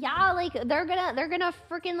 like, yeah, like, they're gonna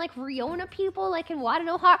freaking, like, Ryona people, like, in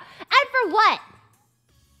Wadanohara. And for what?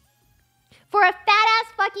 For a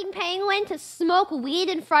fat-ass fucking penguin to smoke weed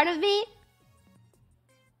in front of me?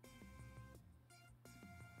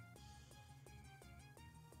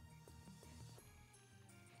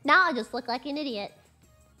 Now I just look like an idiot.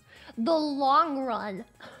 The long run.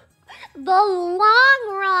 The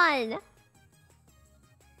long run.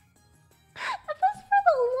 That was for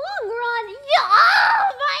the long run. Oh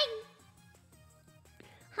my.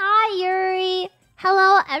 Hi, Yuri.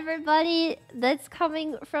 Hello, everybody that's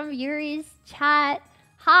coming from Yuri's chat.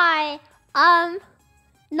 Hi.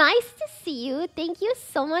 Nice to see you. Thank you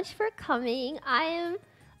so much for coming. I am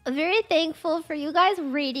very thankful for you guys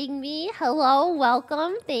rating me. Hello,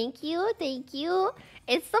 welcome. Thank you, thank you.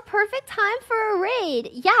 It's the perfect time for a raid.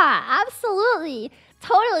 Yeah, absolutely.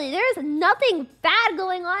 Totally. There's nothing bad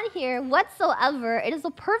going on here whatsoever. It is the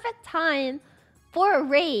perfect time for a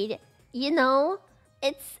raid. You know?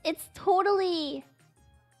 It's totally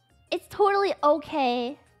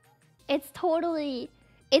okay. It's totally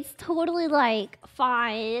like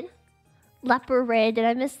fine. Leper raid. Did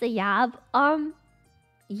I miss the yab?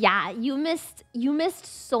 Yeah, you missed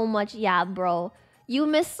so much yab, bro. You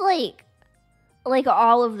missed like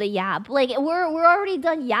all of the yab. Like we're already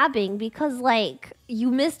done yabbing because like you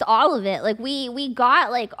missed all of it. Like we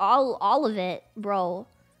got like all of it, bro.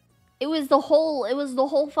 It was the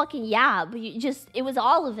whole fucking yab. It was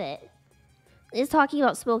all of it. It's talking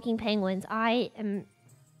about smoking penguins. I am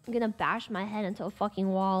gonna bash my head into a fucking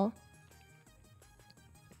wall.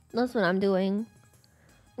 That's what I'm doing.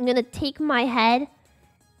 I'm gonna take my head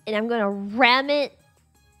and I'm gonna ram it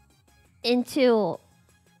into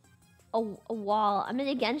a wall. I'm in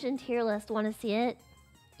a Genshin tier list. Want to see it?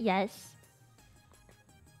 Yes.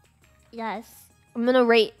 Yes. I'm gonna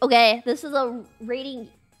rate. Okay, this is a rating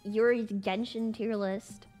Yuri's Genshin tier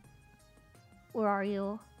list. Where are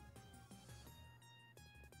you?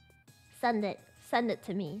 Send it. Send it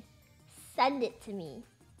to me. Send it to me.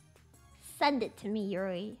 Send it to me,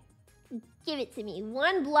 Yuri. Give it to me.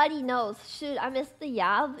 One bloody nose. Shoot, I missed the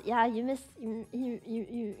yab. Yeah, you missed. You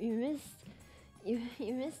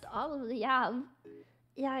missed all of the yab.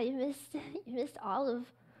 Yeah, you missed all of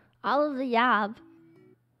the yab.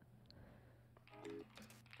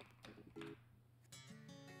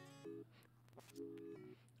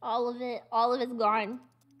 All of it's gone.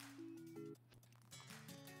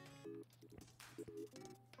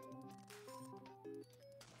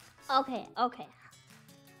 Okay.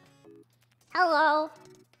 Hello.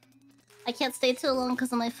 I can't stay too long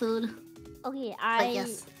because of my food. Okay, I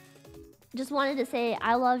just wanted to say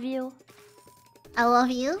I love you. I love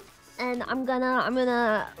you. And I'm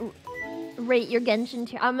gonna rate your Genshin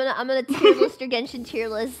tier. I'm gonna tier list your Genshin tier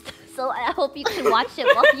list. So I hope you can watch it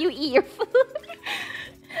while you eat your food.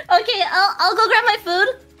 Okay, I'll go grab my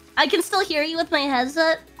food. I can still hear you with my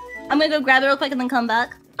headset. I'm gonna go grab it real quick and then come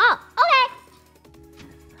back. Oh, okay.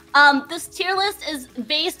 This tier list is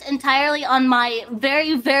based entirely on my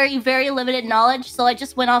very, very, very limited knowledge, so I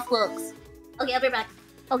just went off looks. Okay, I'll be back.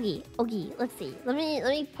 Okay, let's see. Let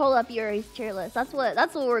me pull up Yuri's tier list. That's what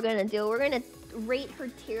we're gonna do. We're gonna rate her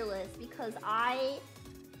tier list because I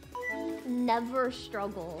never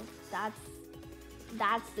struggle.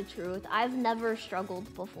 That's the truth. I've never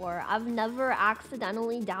struggled before. I've never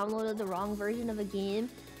accidentally downloaded the wrong version of a game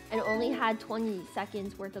and only had 20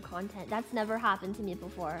 seconds worth of content. That's never happened to me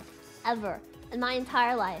before. Ever. In my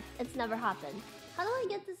entire life. It's never happened. How do I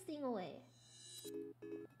get this thing away?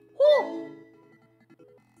 Whoo!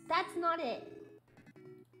 That's not it.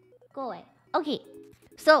 Go away. Okay.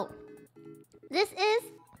 So, this is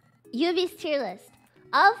Yubi's tier list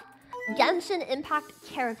of Genshin Impact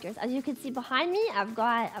characters. As you can see behind me, I've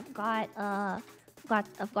got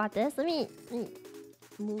this. Let me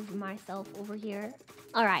move myself over here.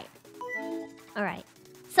 All right.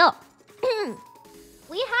 So,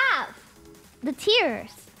 we have the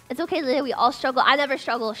tiers. It's okay, Lydia. We all struggle. I never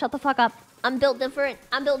struggle. Shut the fuck up. I'm built different.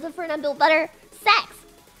 I'm built better. Sex.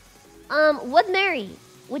 Would marry.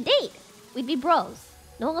 Would date. We'd be bros.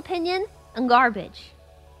 No opinion and garbage.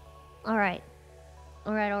 All right.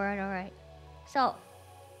 So,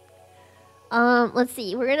 Let's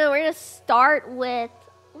see. We're gonna start with.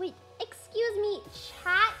 Wait, excuse me,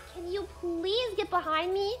 chat. Can you please get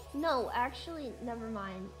behind me? No, actually, never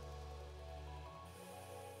mind.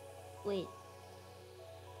 Wait.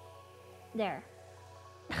 There.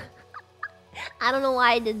 I don't know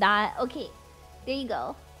why I did that. Okay, there you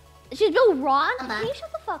go. She's Bill Ron. Can you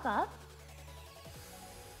shut the fuck up?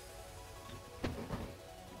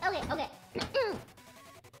 Okay.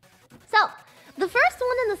 So, the first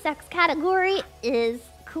one in the sex category is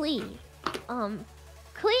Klee.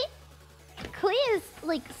 Klee is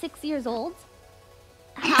like 6 years old.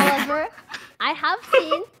 However, I have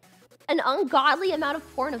seen an ungodly amount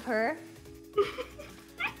of porn of her.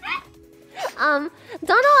 Don't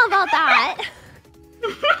know about that.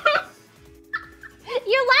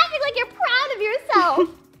 You're laughing like you're proud of yourself.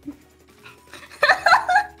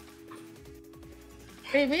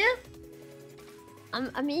 Baby?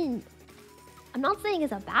 I mean, I'm not saying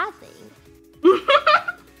it's a bad thing.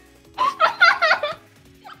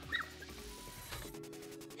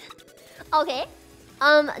 Okay.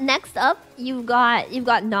 Next up, you've got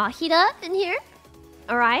Nahida in here.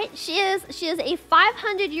 All right. She is a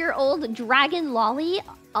 500-year-old dragon lolly,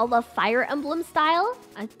 a la Fire Emblem style.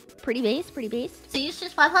 Pretty based. See,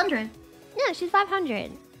 she's 500. Yeah, she's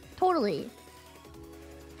 500. Totally.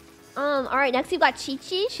 All right. Next, you've got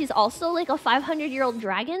Chi-Chi. She's also like a 500-year-old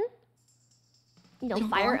dragon. You know,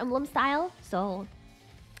 Fire Emblem style. So,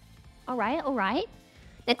 all right.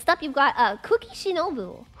 Next up, you've got Cookie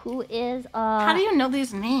Shinobu, who is How do you know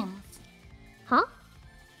these names? Huh?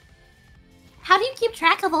 How do you keep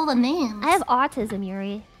track of all the names? I have autism,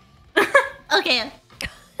 Yuri. Okay.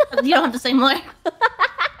 You don't have to say more.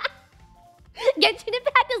 Genshin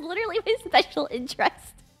Impact is literally my special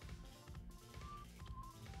interest.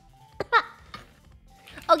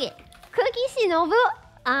 Okay, Cookie Shinobu.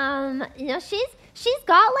 You know, she's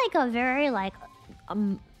got like a very like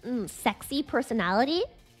sexy personality.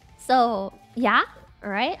 So yeah, all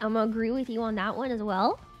right, I'm gonna agree with you on that one as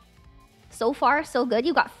well. So far, so good.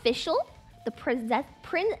 You got Fischl, the Prinzessin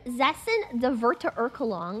de Verta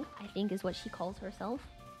Urkelong, I think is what she calls herself.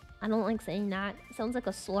 I don't like saying that. It sounds like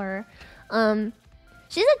a slur.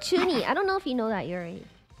 She's a chuny. I don't know if you know that, Yuri.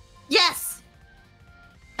 Yes!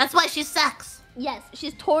 That's why she's sex. Yes,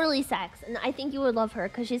 she's totally sex. And I think you would love her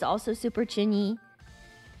because she's also super chuny.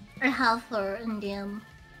 Or half or Indian.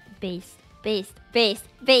 Based.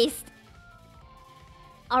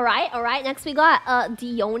 Alright. Next we got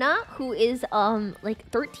Diona, who is like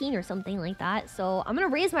 13 or something like that. So I'm gonna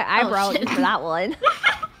raise my eyebrow for that one.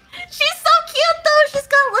 She's so cute though. She's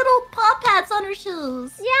got little paw pads on her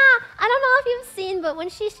shoes. Yeah, I don't know if you've seen, but when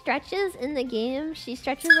she stretches in the game, she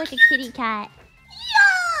stretches like a kitty cat.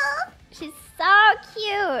 Yeah. She's so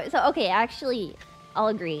cute. So okay, actually, I'll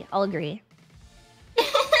agree.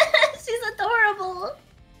 She's adorable.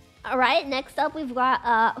 All right, next up we've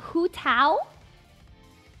got Hu Tao.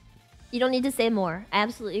 You don't need to say more. I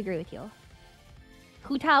absolutely agree with you.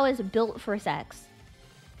 Hu Tao is built for sex.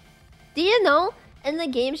 Do you know in the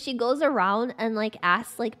game she goes around and like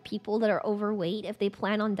asks like people that are overweight if they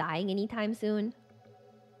plan on dying anytime soon?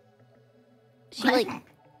 She like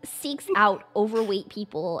seeks out overweight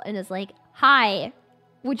people and is like, "Hi,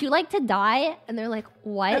 would you like to die?" And they're like,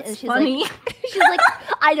 "What?" That's and she's funny. like,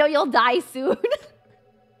 "I know you'll die soon."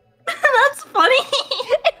 That's funny.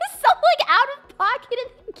 It was so like out of pocket in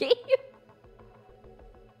the game.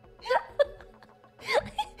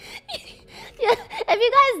 Yeah, if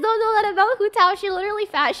you guys don't know that about Hu Tao, she literally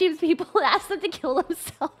fat shames people and asks them to kill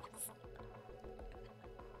themselves.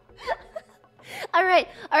 All right.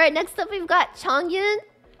 Next up, we've got Changyun.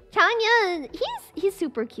 He's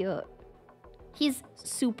super cute. He's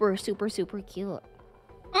super cute.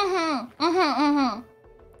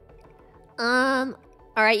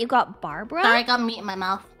 All right, you got Barbara. Sorry, I got meat in my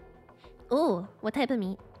mouth. Ooh, what type of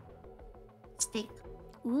meat? Steak.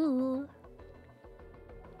 Ooh.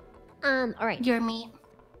 All right. Your meat.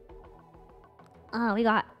 We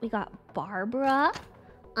got Barbara.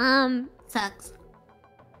 Sex.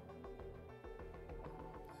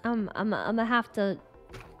 I'm gonna have to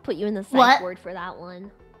put you in the psych ward for that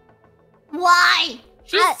one. Why?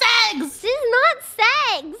 She's sex. She's not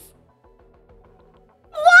sex.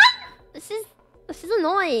 What? This is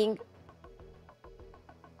annoying.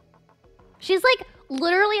 She's like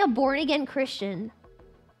literally a born again Christian.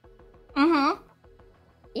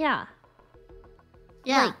 Yeah.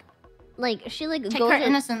 Yeah. Like she like Take goes her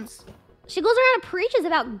innocence. She goes around and preaches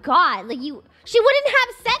about God. Like she wouldn't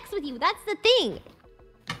have sex with you. That's the thing.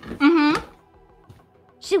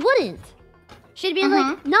 She wouldn't. She'd be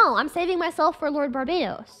like, "No, I'm saving myself for Lord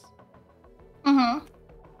Barbados." A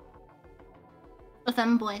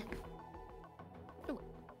femboy.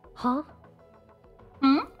 Huh?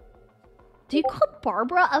 Hmm? Do you call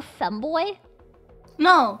Barbara a femboy?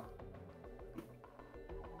 No.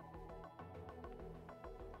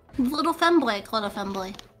 Little femboy, I call it a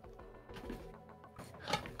femboy.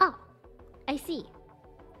 Oh, I see.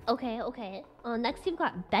 Okay, okay. Next you've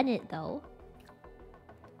got Bennett, though.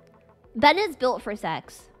 Bennett's built for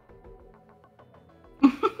sex.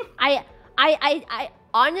 I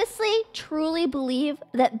honestly, truly believe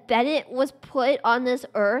that Bennett was put on this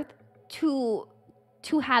earth to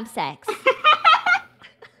have sex.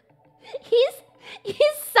 He's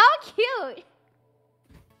so cute.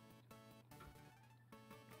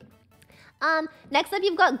 Next up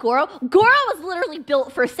you've got Goro. Goro was literally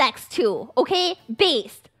built for sex too, okay?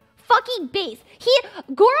 Based. Fucking based.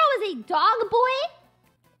 Goro is a dog boy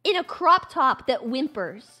in a crop top that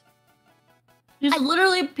whimpers. He's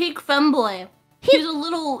literally peak femboy. He's a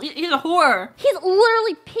whore. He's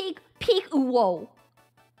literally peak uwo.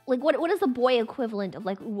 Like what is the boy equivalent of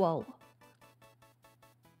like uwo?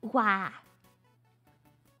 Wow.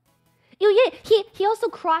 Yeah, he also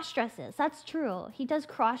cross dresses. That's true. He does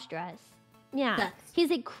cross dress. Yeah. Yes. He's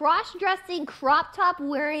a cross dressing, crop top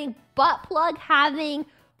wearing, butt plug having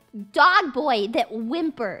dog boy that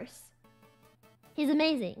whimpers. He's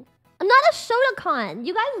amazing. I'm not a Shotokan.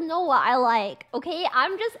 You guys know what I like, okay? I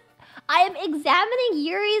am examining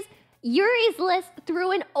Yuri's list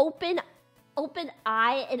through an open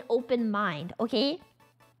eye and open mind, okay?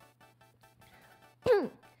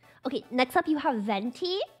 Okay, next up you have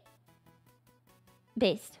Venti.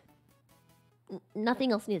 Based.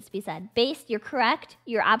 Nothing else needs to be said. Based, you're correct.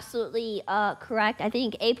 You're absolutely correct. I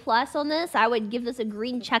think A+ on this. I would give this a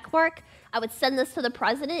green check mark. I would send this to the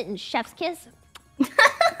president in chef's kiss.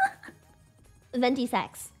 Venti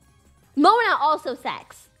sex. Mona also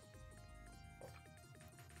sex.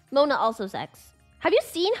 Mona also sex. Have you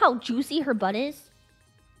seen how juicy her butt is?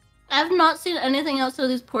 I've not seen anything else of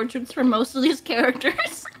these portraits for most of these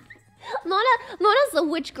characters. Mona's the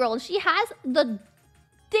witch girl. She has the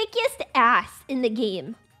thickest ass in the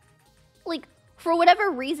game. Like, for whatever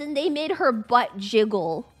reason, they made her butt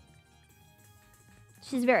jiggle.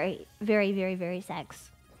 She's very, very, very, very sex.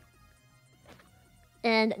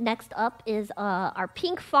 And next up is our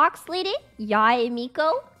pink fox lady, Yae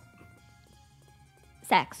Miko.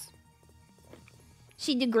 Sex.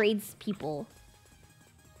 She degrades people.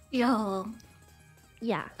 Yo.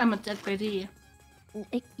 Yeah. I'm a degradee.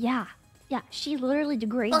 Yeah. Yeah, she literally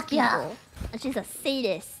degrades people. Yeah. And she's a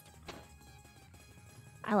sadist.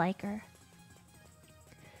 I like her.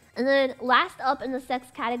 And then last up in the sex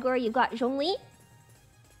category, you've got Zhongli.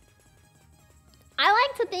 I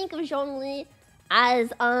like to think of Zhongli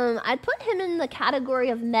as, I'd put him in the category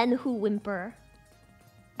of men who whimper.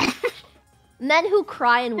 Men who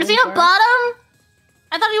cry and whimper. Is he a bottom?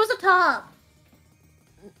 I thought he was a top.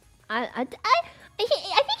 I think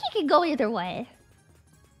he could go either way.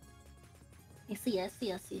 I see.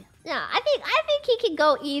 Yeah, I think he could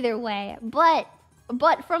go either way. But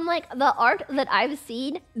from like the art that I've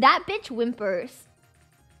seen, that bitch whimpers.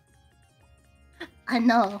 I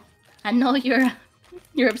know you're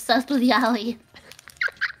obsessed with Yali.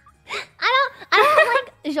 I don't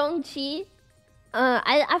like Zhongqi.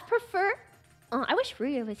 I prefer. I wish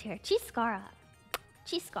Ruya was here. Chiskara.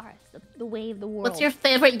 Chiskara is the way of the world. What's your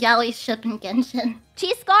favorite Yali ship in Genshin?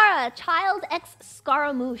 Chiskara, child X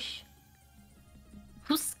Scaramouche.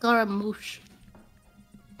 Who's Scaramouche?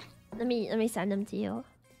 Let me send them to you.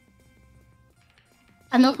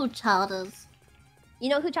 I know who Child is. You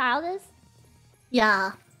know who Child is?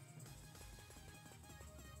 Yeah.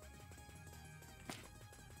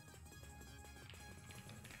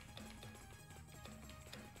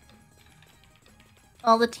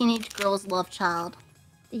 All the teenage girls love Child.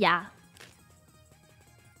 Yeah.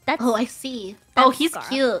 That's I see. That's He's Scar.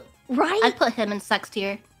 cute. Right? I'd put him in sex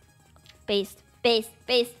tier. Based.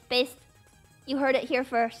 You heard it here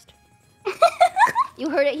first. You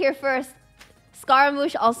heard it here first.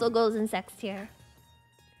 Scaramouche also goes in sex tier.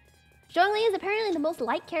 Zhongli is apparently the most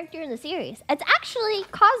liked character in the series. It's actually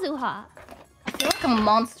Kazuha. I feel like a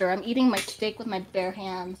monster. I'm eating my steak with my bare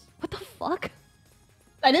hands. What the fuck?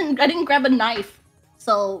 I didn't grab a knife.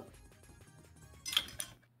 So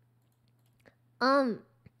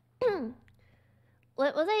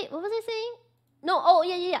what was I saying? No, oh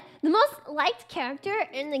yeah. The most liked character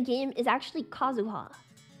in the game is actually Kazuha.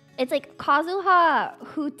 It's like Kazuha,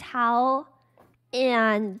 Hu Tao,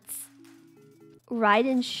 and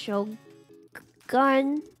Raiden Shogun.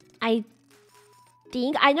 I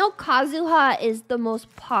think I know Kazuha is the most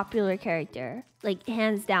popular character, like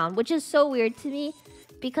hands down, which is so weird to me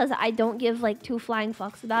because I don't give like two flying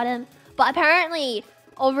fucks about him. But apparently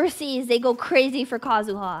overseas, they go crazy for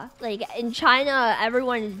Kazuha. Like in China,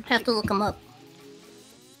 everyone I have to look him up.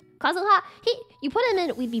 Kazuha, you put him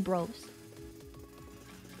in, we'd be bros.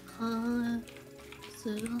 Kazuha.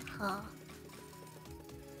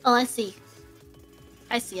 Oh, I see.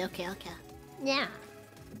 Okay. Yeah.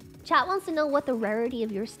 Chat wants to know what the rarity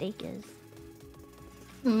of your steak is.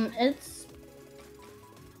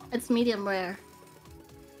 It's medium rare.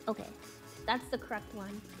 Okay, that's the correct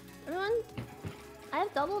one. Everyone, I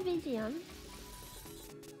have double VGM.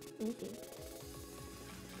 Let me see.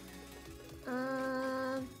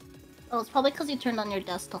 Oh, it's probably because you turned on your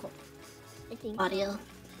desktop I think audio. So.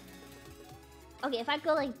 Okay, if I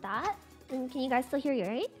go like that, then can you guys still hear you,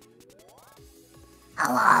 right?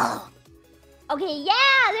 Hello. Okay,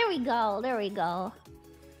 yeah, there we go.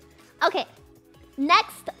 Okay,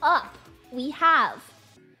 next up, we have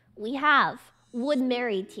would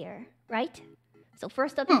marry tier, right? So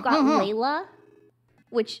first up, you've got Layla,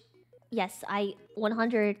 which, yes, I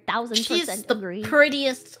 100,000% agree. She's the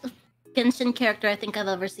prettiest Genshin character I think I've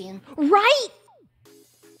ever seen. Right?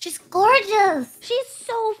 She's gorgeous. She's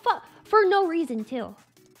so for no reason too.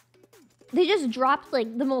 They just dropped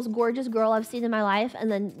like the most gorgeous girl I've seen in my life, and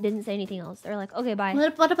then didn't say anything else. They're like, okay, bye.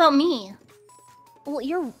 What about me? Well,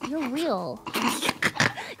 you're real.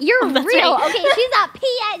 You're real. Right. Okay, she's a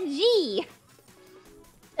PNG.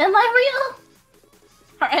 Am I real?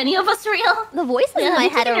 Are any of us real? The voices in my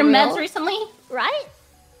head are your real. meds recently? Right?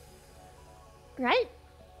 Right?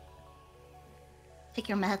 Take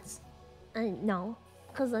your meds. No,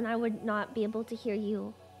 because then I would not be able to hear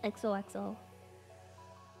you. XOXO.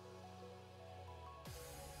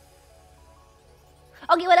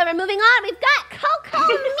 Okay, whatever. Moving on. We've got Coco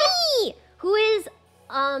Me, who is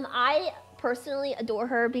I personally adore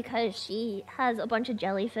her because she has a bunch of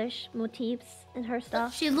jellyfish motifs in her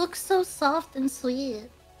stuff. She looks so soft and sweet.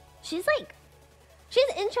 She's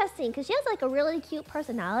interesting because she has like a really cute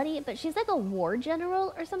personality, but she's like a war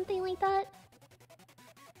general or something like that.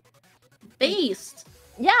 Based.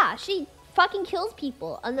 Yeah, she fucking kills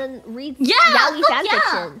people and then reads yaoi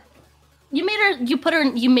fanfiction.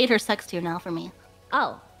 You made her sex tier now for me.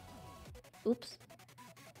 Oh. Oops.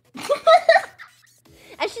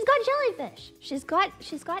 And she's got jellyfish. She's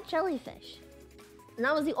got jellyfish. And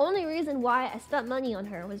that was the only reason why I spent money on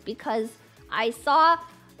her, was because I saw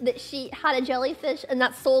that she had a jellyfish and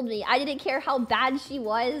that sold me. I didn't care how bad she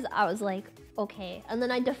was. I was like, okay. And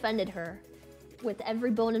then I defended her with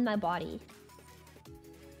every bone in my body.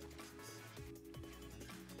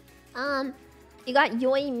 You got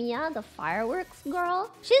Yoimiya, the fireworks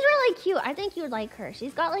girl. She's really cute. I think you would like her.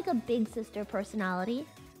 She's got like a big sister personality.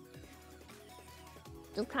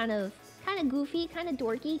 Just kind of goofy, kind of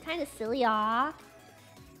dorky, kind of silly. And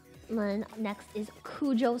then next is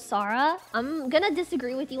Kujo Sara. I'm gonna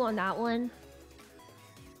disagree with you on that one,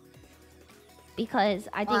 because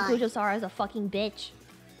I think Kujo Sara is a fucking bitch.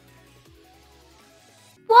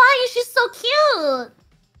 Why? She's so cute.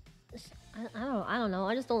 I don't know.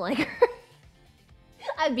 I just don't like her.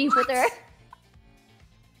 I have beef with her.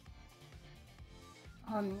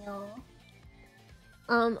 Oh no.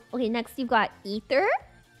 Okay, next you've got Ether.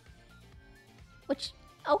 Which,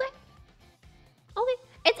 okay.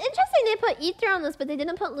 It's interesting they put Ether on this, but they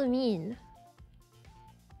didn't put Lumine.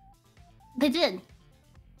 They did.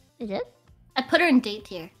 They did? I put her in date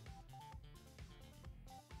tier.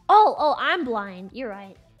 Oh, I'm blind. You're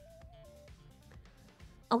right.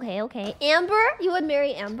 Okay. Amber? You would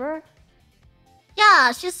marry Amber?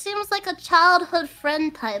 Yeah, she seems like a childhood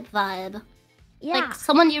friend type vibe. Yeah. Like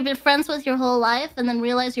someone you've been friends with your whole life and then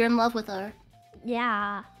realize you're in love with her.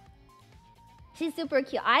 Yeah. She's super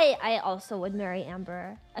cute. I also would marry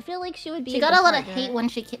Amber. I feel like she would be. She got a lot of hate when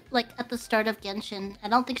she came, like at the start of Genshin. I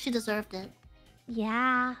don't think she deserved it.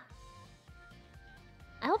 Yeah.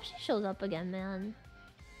 I hope she shows up again, man.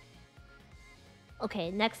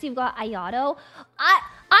 Okay, next you've got Ayato.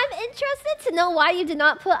 I'm interested to know why you did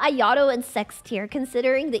not put Ayato in sex tier,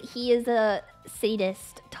 considering that he is a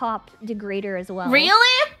sadist top degrader as well.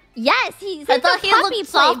 Really? Yes, he's. I thought he looked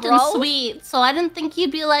soft bro. and sweet, so I didn't think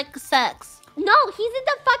he'd be like sex. No, he's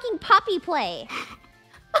into fucking puppy play.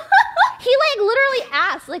 He like literally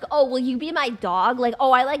asked, like, "Oh, will you be my dog?" Like,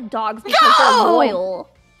 "Oh, I like dogs because they're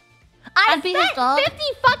loyal." I I'd be his spent dog. $50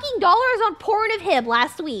 fucking on porn of him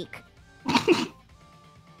last week.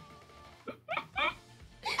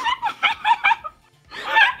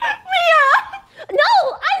 No,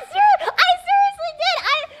 I seriously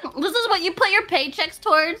did. This is what you put your paychecks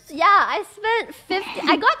towards? Yeah, I spent 50.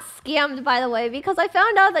 I got scammed, by the way, because I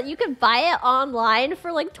found out that you could buy it online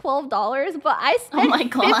for like $12, but I spent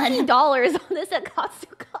 $50 on this at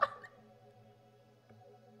Katsucon.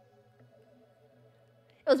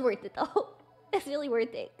 was worth it though. It's really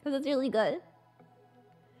worth it because it's really good.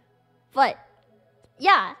 But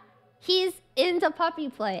yeah, he's into puppy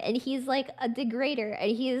play and he's like a degrader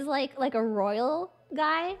and he's like a royal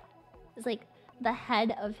guy. He's like the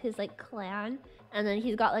head of his like clan, and then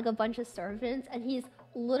he's got like a bunch of servants, and he's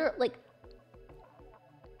literally like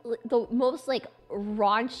the most like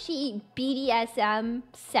raunchy BDSM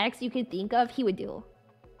sex you could think of. He would do.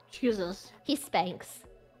 Jesus. He spanks.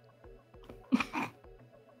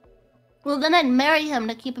 Well, then I'd marry him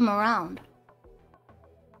to keep him around.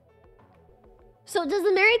 So does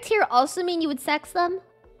the married tier also mean you would sex them?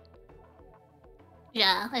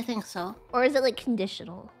 Yeah, I think so. Or is it like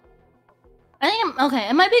conditional? I think okay.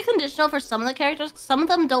 It might be conditional for some of the characters. Some of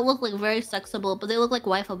them don't look like very sexable, but they look like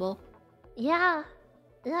wifeable. Yeah,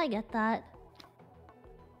 I get that.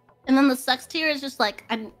 And then the sex tier is just like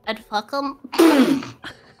I'd fuck them,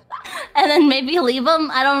 and then maybe leave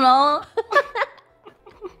them. I don't know.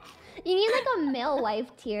 You need like a male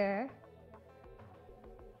wife tier.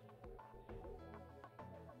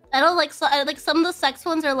 I don't like like some of the sex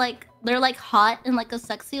ones are like they're like hot in like a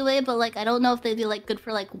sexy way, but like I don't know if they'd be like good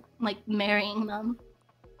for like marrying them.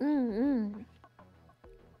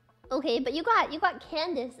 Okay, but you got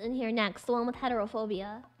Candace in here next, the one with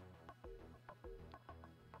heterophobia.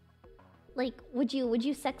 Like, would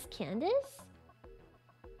you sex Candace?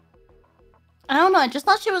 I don't know. I just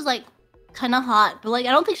thought she was like kind of hot, but like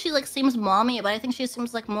I don't think she like seems mommy, but I think she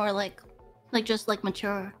seems like more like just like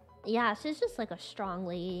mature. Yeah, she's just like a strong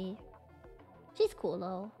lady. She's cool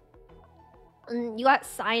though. And you got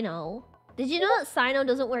Sino. Did you know that Sino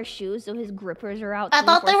doesn't wear shoes, so his grippers are out? I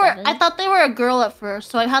thought they were a girl at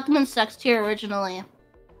first, so I had them in sex tier originally.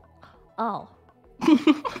 Oh.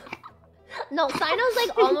 No, Sino's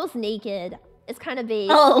like almost naked. It's kind of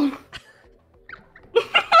beige. Oh.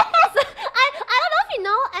 I don't know if you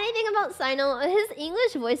know anything about Sino. His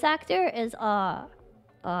English voice actor is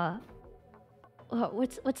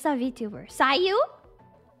what's that VTuber? Sayu?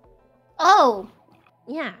 Oh.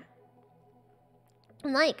 Yeah.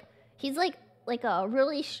 And like he's like a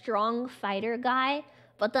really strong fighter guy,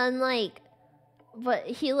 but then but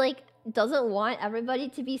he like doesn't want everybody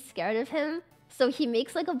to be scared of him. So he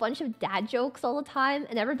makes like a bunch of dad jokes all the time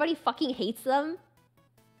and everybody fucking hates them.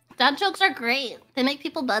 Dad jokes are great. They make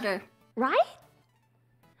people better. Right?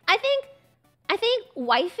 I think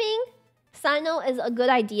wifing Sino is a good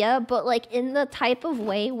idea, but like in the type of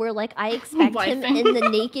way where like I expect him in the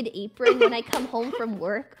naked apron when I come home from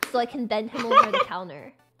work so I can bend him over the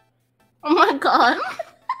counter. Oh my god.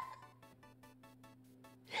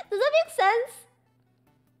 Does that make sense?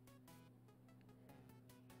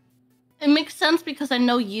 It makes sense because I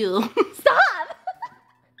know you. Stop!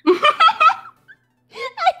 I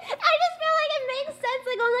just feel like it makes sense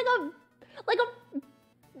like on like a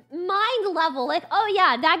mind level. Like, oh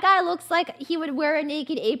yeah, that guy looks like he would wear a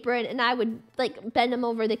naked apron and I would like bend him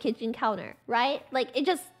over the kitchen counter, right? Like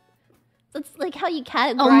it's like how you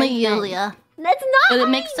categorize only you, Leah. That's not But it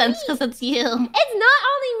only makes sense because it's you. It's not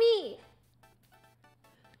only me.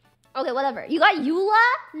 Okay, whatever. You got Eula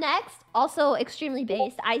next. Also extremely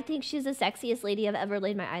based. I think she's the sexiest lady I've ever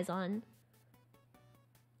laid my eyes on.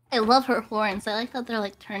 I love her horns. I like that they're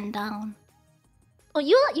like turned down. Oh,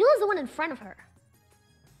 Eula's the one in front of her.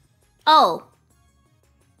 Oh.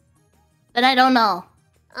 But I don't know.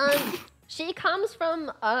 She comes from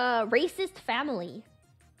a racist family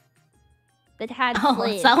that had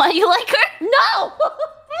slaves. Is that why you like her? No!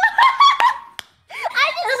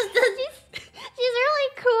 She's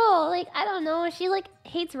really cool. Like, I don't know. She like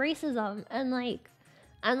hates racism and like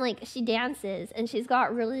she dances and she's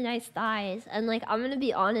got really nice thighs. And like, I'm gonna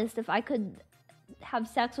be honest, if I could have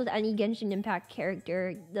sex with any Genshin Impact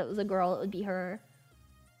character that was a girl, it would be her.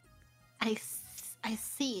 I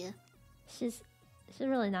see. She's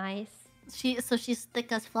really nice. So she's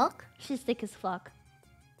thick as fuck? She's thick as fuck.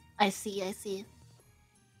 I see. And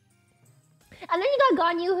then you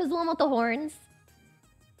got Ganyu, who's the one with the horns.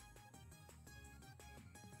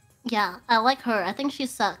 Yeah, I like her. I think she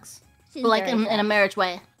sucks. She's but like in a marriage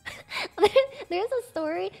way. There's a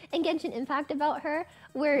story in Genshin Impact about her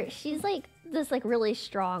where she's like this like really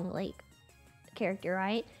strong like character,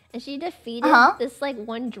 right? And she defeated this like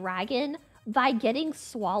one dragon by getting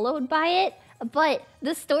swallowed by it. But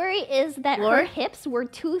the story is that her hips were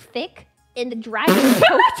too thick and the dragon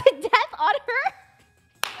choked to death on her.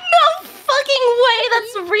 No fucking way!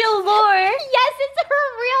 That's real lore. Yes, it's her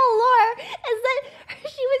real lore. Is that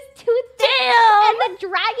she was too thick and the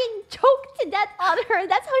dragon choked to death on her.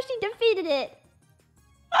 That's how she defeated it.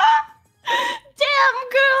 Damn,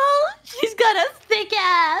 girl! She's got a thick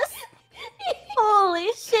ass. Holy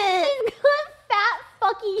shit! She's got fat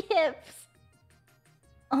fucking hips.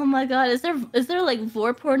 Oh my god, is there like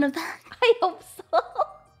vor porn of that? I hope so.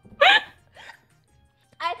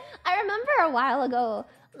 I remember a while ago.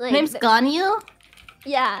 Like, Name's Ganyu?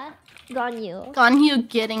 Yeah, Ganyu. Ganyu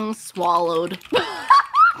getting swallowed.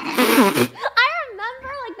 I remember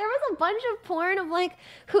like there was a bunch of porn of like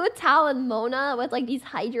Hu Tao and Mona with like these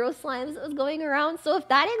hydro slimes that was going around. So if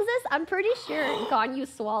that exists, I'm pretty sure Ganyu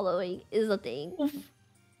swallowing is a thing.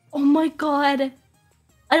 Oh my god.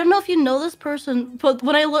 I don't know if you know this person, but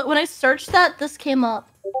when I searched that, this came up.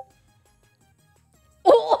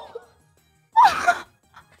 Oh!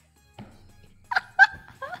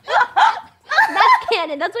 That's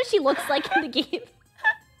canon. That's what she looks like in the game.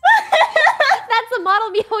 That's the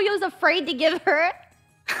model MiHoYo's afraid to give her.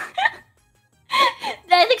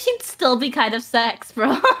 I think she'd still be kind of sex, bro.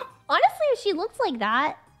 Honestly, if she looks like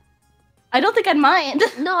that, I don't think I'd mind.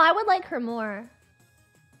 no, I would like her more.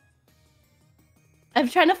 I'm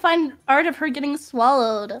trying to find art of her getting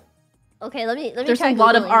swallowed. Okay, let me There's try a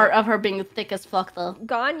lot of Googling art it. of her being thick as fuck, though.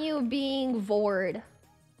 Ganyu being vored.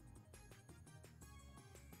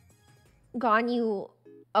 Ganyu.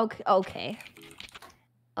 Okay.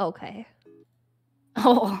 Okay.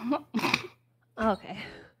 Oh. Okay.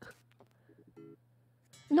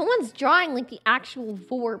 No one's drawing like the actual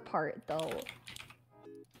vor part though.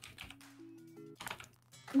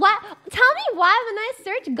 What? Tell me why when I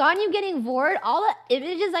search Ganyu getting vored, all the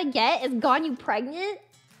images I get is Ganyu pregnant?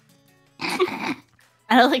 I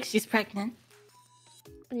don't think she's pregnant.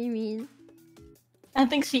 What do you mean? I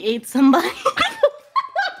think she ate somebody.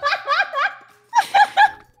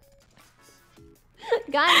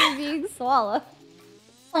 Ganyu being swallowed.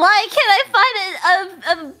 Why can't I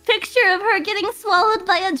find a picture of her getting swallowed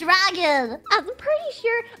by a dragon? I'm pretty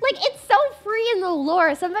sure, like, it's so free in the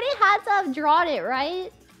lore. Somebody had to have drawn it, right?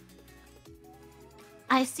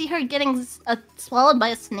 I see her getting swallowed by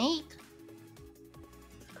a snake.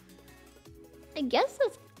 I guess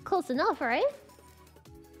that's close enough, right?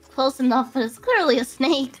 Close enough, but it's clearly a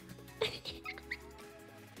snake.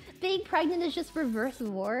 Being pregnant is just reverse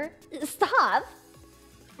war. Stop.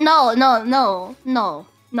 No,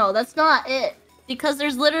 that's not it. Because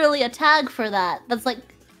there's literally a tag for that. That's like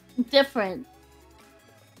different.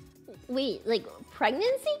 Wait, like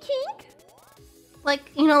pregnancy kink? Like,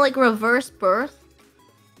 you know, like reverse birth.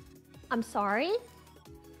 I'm sorry?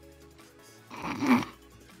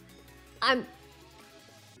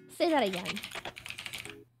 Say that again.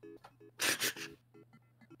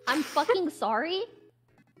 I'm fucking sorry?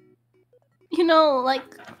 You know, like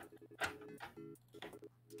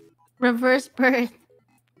reverse birth.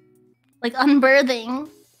 Like unbirthing.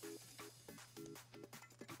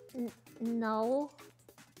 No.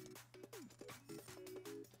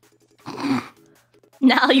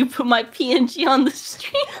 Now you put my PNG on the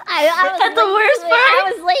stream. I was That's the worst part.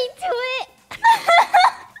 I was late to it.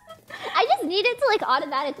 I just need it to like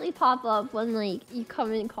automatically pop up when like you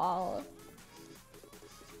come and call.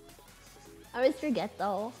 I always forget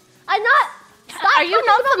though. I'm not. Stop. Are you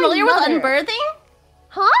not familiar with unbirthing?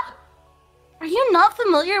 Huh? Are you not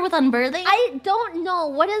familiar with unbirthing? I don't know.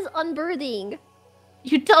 What is unbirthing?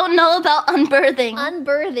 You don't know about unbirthing.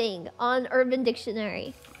 Unbirthing on Urban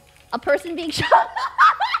Dictionary. A person being shot.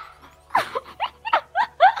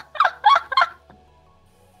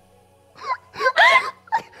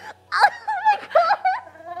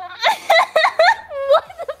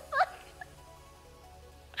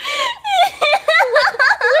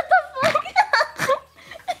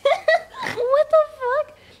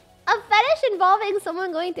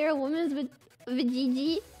 Someone going through a woman's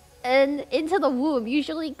vajiji and into the womb,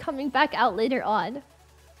 usually coming back out later on.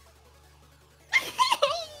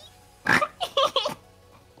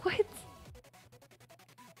 What?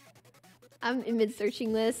 I'm image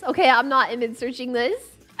searching this. Okay, I'm not image searching this.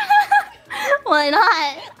 Why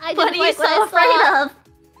not? What are you so afraid of?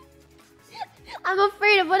 I'm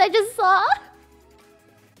afraid of what I just saw.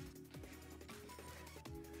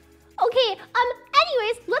 Okay,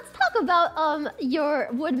 anyways, let's talk about your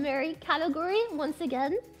would marry category once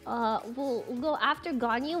again. We'll go after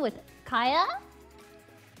Ganyu with Kaya.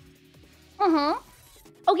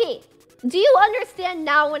 Okay, do you understand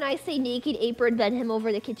now when I say naked apron bend him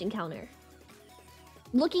over the kitchen counter?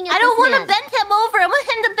 Looking at I don't want to bend him over. I want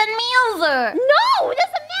him to bend me over. No,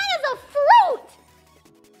 this man is a fruit.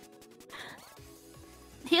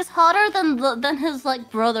 He's hotter than his like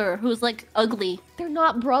brother, who's like ugly. They're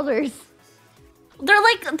not brothers. They're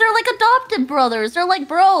like adopted brothers. They're like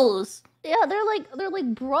bros. Yeah, they're like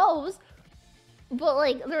bros, but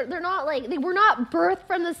like they're not like they were not birthed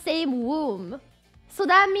from the same womb. So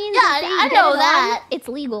that means I know that it's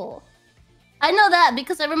legal. I know that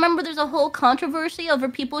because I remember there's a whole controversy over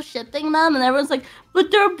people shipping them, and everyone's like,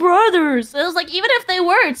 "But they're brothers." It was like, even if they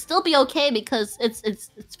were, it'd still be okay because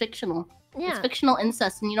it's fictional. Yeah. It's fictional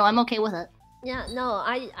incest, and you know I'm okay with it. Yeah, no,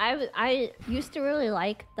 I used to really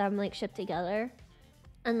like them like shipped together,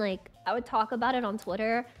 and like I would talk about it on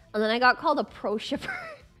Twitter, and then I got called a pro shipper.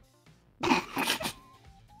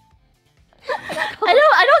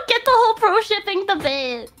 I don't get the whole pro shipping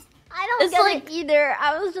debate. I don't get it either.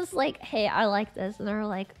 I was just like, hey, I like this, and they were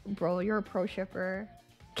like, bro, you're a pro shipper.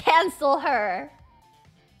 Cancel her.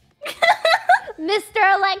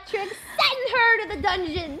 Mr. Electric, send her to the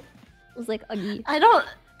dungeon. I was like, Uggy. I don't.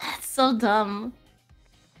 It's so dumb.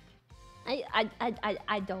 I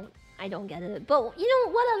don't get it. But you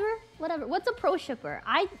know, whatever. What's a pro shipper?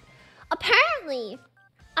 Apparently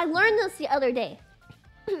I learned this the other day.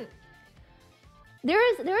 There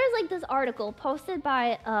is like this article posted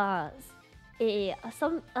by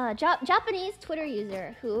some Japanese Twitter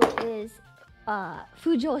user who is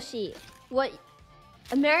Fujoshi, what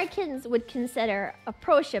Americans would consider a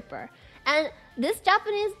pro shipper. And this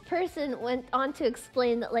Japanese person went on to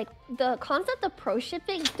explain that like the concept of pro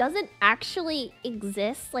shipping doesn't actually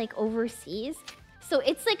exist like overseas. So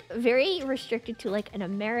it's like very restricted to like an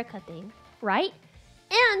America thing, right?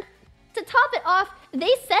 And to top it off,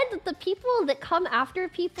 they said that the people that come after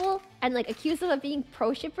people and like accuse them of being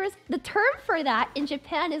pro shippers, the term for that in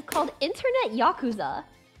Japan is called internet yakuza.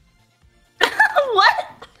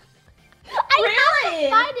 What? I have to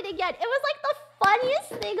find it again. It was like the funniest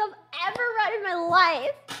thing I've ever read in my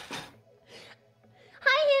life.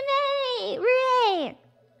 Hi, Yume!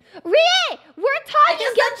 Rie! We're talking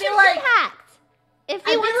Genshin Impact! If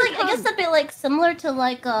you want to I guess that'd be like similar to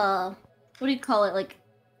like what do you call it? Like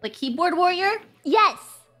keyboard warrior? Yes.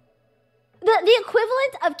 The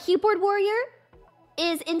equivalent of keyboard warrior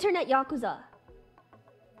is internet yakuza.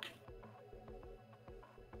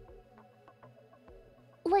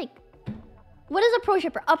 Like, what is a pro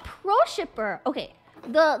shipper? A pro shipper, okay,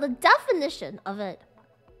 the definition of it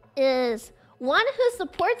is one who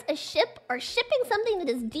supports a ship or shipping something that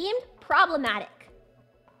is deemed problematic.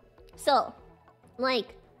 So,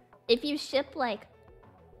 like, if you ship like,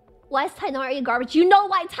 why is Tainari in garbage? You know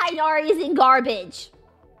why Tainari is in garbage.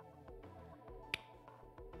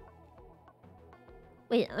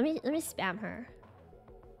 Wait, let me spam her.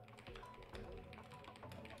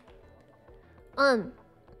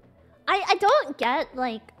 I don't get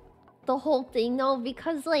like the whole thing though,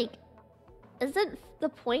 because like, isn't the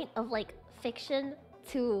point of like fiction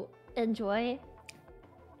to enjoy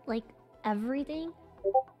like everything,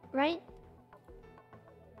 right?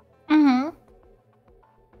 Mm-hmm.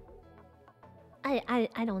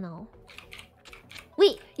 I don't know.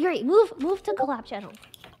 Wait, Yuri, move to collab channel.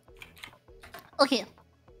 Okay.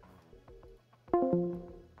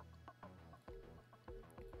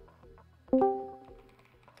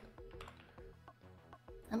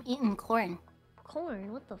 I'm eating corn.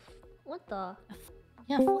 Corn? What the?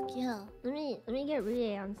 Yeah, fuck yeah. Let me get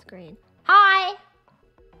Rie on screen. Hi.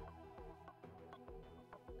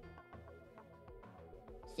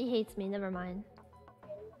 She hates me. Never mind.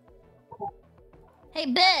 Hey,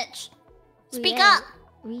 bitch! Speak Rie. up!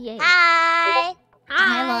 Rie. Hi!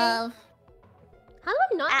 Hi, love. How do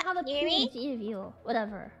I not have a Yuri? PNG of you?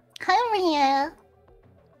 Whatever. Hi, Ria.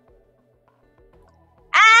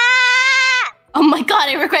 Ah! Oh my god,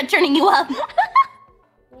 I regret turning you up.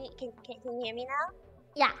 Wait, can you hear me now?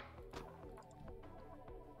 Yeah.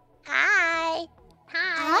 Hi!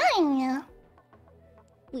 Hi.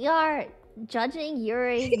 We are judging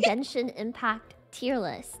Yuri's Genshin Impact tier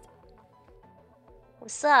list.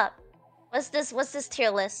 What's up? What's this tier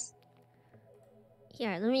list?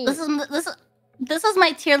 Here, let me. This is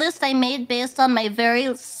my tier list I made based on my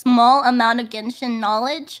very small amount of Genshin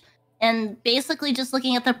knowledge, and basically just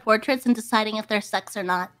looking at their portraits and deciding if they're sex or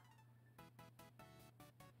not.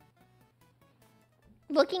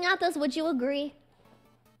 Looking at this, would you agree?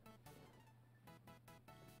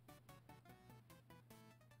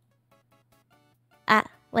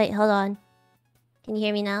 Wait, hold on. Can you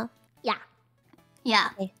hear me now? Yeah.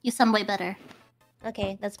 Yeah, Okay. you sound way better.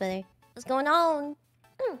 Okay, that's better. What's going on?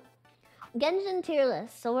 Genshin tier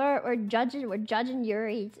list. So we're judging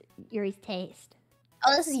Yuri's taste.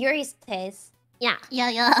 Oh, this is Yuri's taste. Yeah.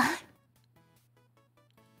 Yeah.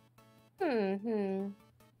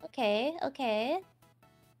 Okay.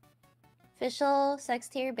 Official sex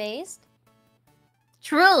tier based?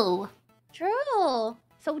 True. True.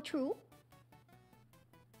 So true.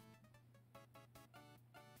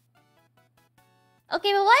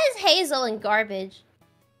 Okay, but why is Hazel in garbage?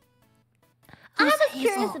 I Who's was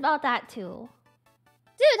curious Hazel? about that too.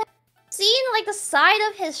 Dude, seen like the side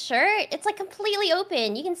of his shirt? It's like completely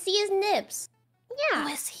open. You can see his nips. Who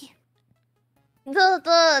is he?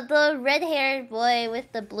 The red-haired boy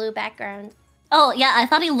with the blue background. Oh yeah, I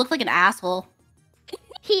thought he looked like an asshole.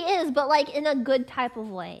 He is, but like in a good type of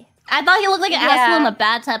way. I thought he looked like an asshole in a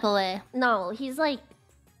bad type of way. No, he's like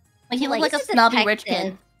He looked like a he's a snobby rich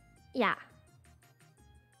detective. kid. yeah.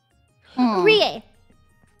 Hmm. Rie,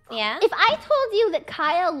 Yeah? if I told you that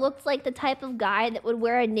Kaya looks like the type of guy that would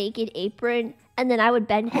wear a naked apron and then I would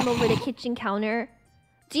bend him over the kitchen counter,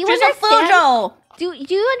 do you She's a understand? Fujo! Do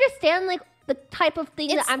you understand like the type of thing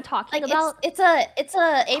that I'm talking about? It's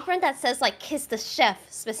a apron that says like "kiss the chef"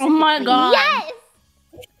 specifically. Oh my god. Yes!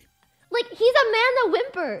 Like, he's a man that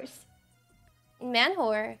whimpers. Man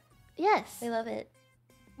whore. Yes. They love it.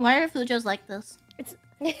 Why are Fujos like this?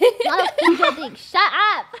 Not a Fujo thing. Shut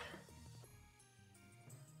up!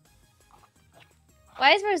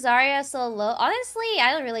 Why is Rosaria so low? Honestly,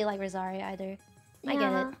 I don't really like Rosaria either. I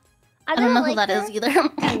get it. I don't know who like that is her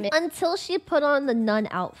either. until she put on the nun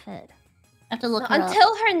outfit. I have to look her up.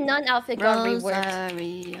 Until her nun outfit got reworked.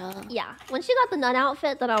 Rosaria. Yeah, when she got the nun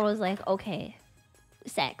outfit, then I was like, okay,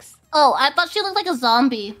 sex. Oh, I thought she looked like a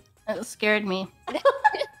zombie. It scared me.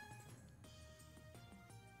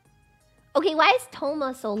 Okay, why is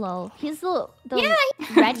Toma so low? He's the Yeah,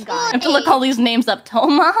 red guy. I have to look all these names up.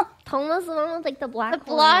 Toma? Toma's the one with like the black The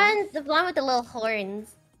blonde with the little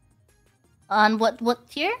horns. On what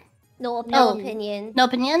tier? No No opinion. opinion. No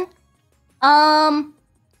opinion? Why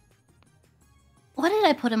did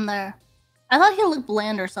I put him there? I thought he looked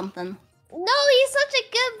bland or something. No, he's such a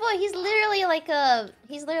good boy. He's literally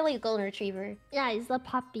a golden retriever. Yeah, he's the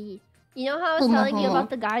puppy. You know how I was telling you about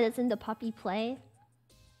the guy that's into puppy play?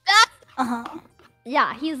 Uh-huh.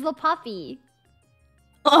 Yeah, he's the puppy.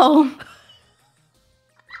 Oh.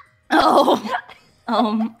 Oh.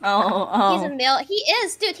 He's a male. He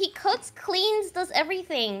is, dude. He cooks, cleans, does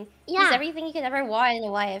everything. Yeah. He's everything you could ever want in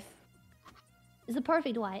a wife. He's the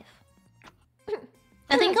perfect wife.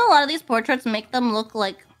 I think a lot of these portraits make them look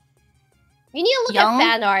like You need to look young? at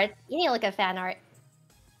fan art. You need to look at fan art.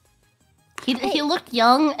 he looked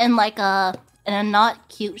young and like in a not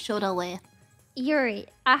cute Shota way. Yuri,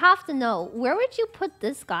 I have to know, where would you put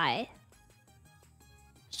this guy?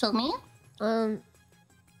 Show me? I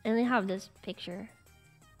only have this picture.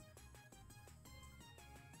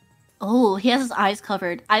 Oh, he has his eyes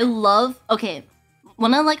covered. I love. Okay,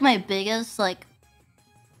 one of like my biggest like.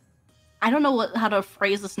 I don't know how to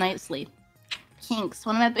phrase this nicely. Kinks.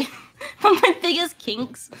 One of my biggest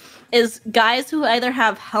kinks is guys who either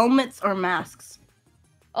have helmets or masks.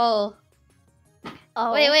 Oh.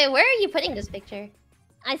 Oh, Wait, where are you putting this picture?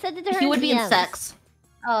 I said it to her. He would be in DMs. sex.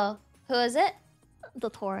 Oh. Who is it? The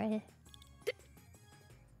Torre.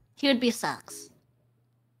 He would be sex.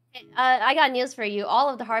 I got news for you. All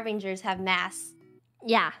of the Harbingers have masks.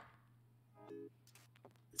 Yeah.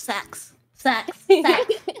 Sex.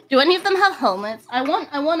 Do any of them have helmets? I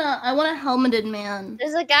want a helmeted man.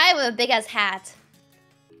 There's a guy with a big ass hat.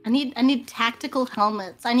 I need tactical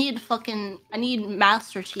helmets. I need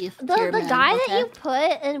Master Chief. The tier man, guy that okay? you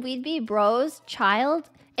put in We'd Be Bros Child,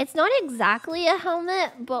 it's not exactly a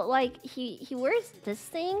helmet, but like he wears this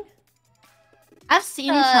thing. I've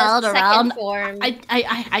seen Child around. Form.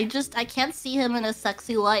 I can't see him in a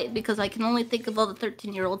sexy light because I can only think of all the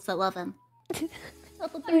 13-year-olds that love him.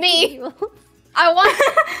 Me.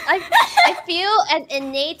 I feel an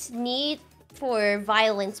innate need for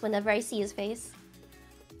violence whenever I see his face.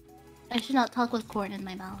 I should not talk with corn in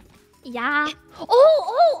my mouth. Yeah.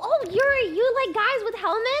 Oh, Yuri, you like guys with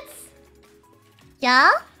helmets? Yeah?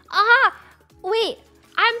 Wait,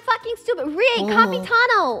 I'm fucking stupid. Rie, Oh.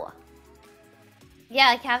 Capitano.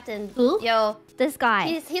 Yeah, Captain. Who? Yo, This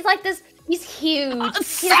guy. he's like this. He's huge.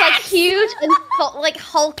 He's like huge and like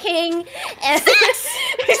hulking. And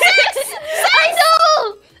I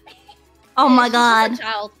know. Oh my He's just god. like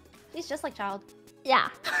Child. He's just like Child. Yeah.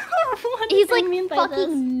 What do He's you like mean by fucking this?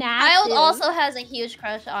 massive. Child also has a huge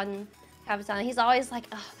crush on Capitano. He's always like,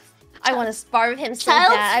 "Ugh, I want to spar with him so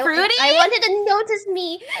Child's bad. fruity? I wanted to notice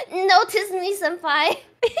me, senpai."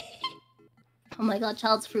 Oh my god,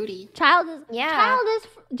 Child's fruity. Child is. Yeah. Child is.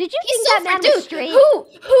 Did you He's think so that man dude, was straight?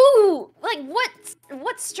 Who? Like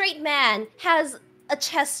what straight man has a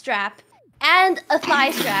chest strap and a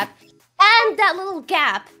thigh strap and that little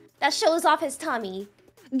gap that shows off his tummy?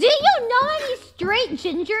 Do you know any straight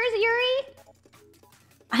gingers, Yuri?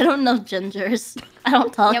 I don't know gingers. I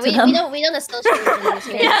don't talk Yeah, to we them. don't associate with gingers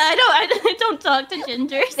here. Yeah, I don't talk to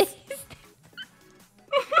gingers.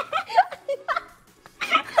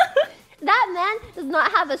 That man does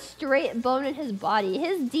not have a straight bone in his body.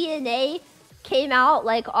 His DNA came out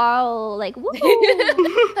like all like woo. His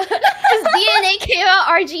DNA came out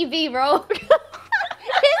RGB, bro.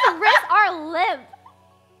 His wrists are limp.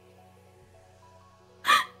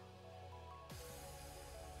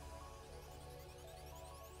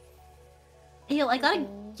 Yo, I got a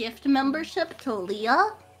gift membership to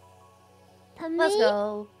Leah. To me, Let's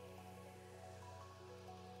go.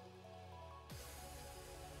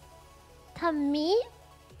 to me,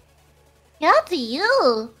 Yeah, to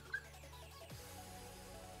you.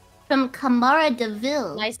 From Kamara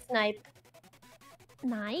DeVille. Nice snipe.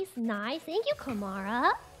 nice, nice. Thank you,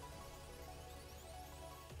 Kamara.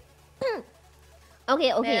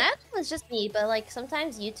 Okay, okay. Man, that was just me, but like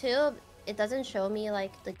sometimes YouTube, it doesn't show me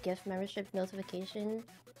like the gift membership notification.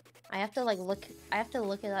 I have to look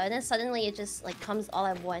it up, and then suddenly it just like comes all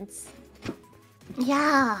at once.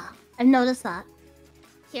 Yeah, I've noticed that.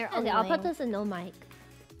 Here, okay, I'll put this in no mic.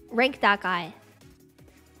 Rank that guy.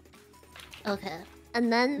 Okay,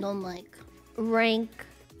 And then no mic. rank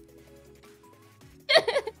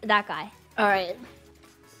that guy. All right.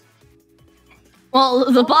 Well,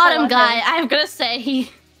 the bottom guy, I'm gonna say he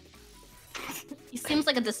seems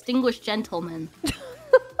like a distinguished gentleman.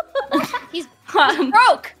 He's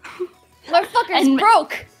broke. Motherfucker's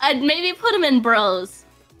broke. I'd maybe put him in bros.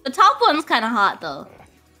 The top one's kind of hot though.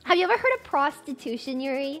 Have you ever heard of prostitution,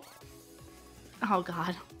 Yuri? Oh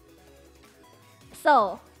god.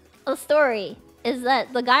 So, a story is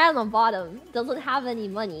that the guy on the bottom doesn't have any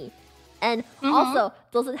money and also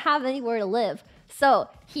doesn't have anywhere to live. So,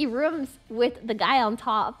 he rooms with the guy on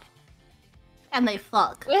top. And they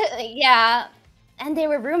fuck. Yeah, and they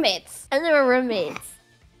were roommates. And they were roommates.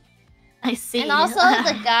 I see. And also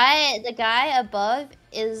the guy above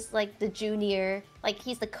is like the junior, like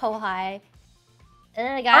he's the kohai. And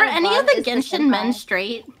then the guy Are any of above the is Genshin men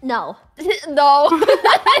straight? No. No.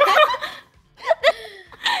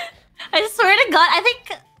 I swear to God,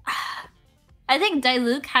 I think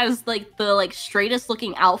Dailuk has like the straightest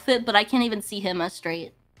looking outfit, but I can't even see him as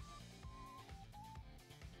straight.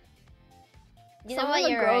 You know Some what? of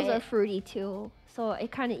the You're girls right. are fruity too, so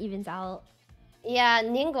it kind of evens out. Yeah,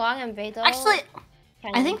 Ningguang and Beidou. Actually,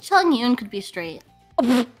 I think Chung Yoon could be straight.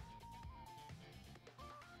 No.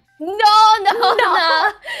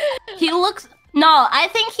 He looks. No, I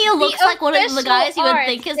think he looks like one of the official guys you would art,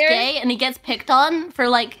 think is there's- gay, and he gets picked on for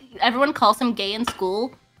everyone calls him gay in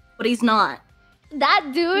school, but he's not.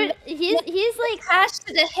 That dude, he's like Attached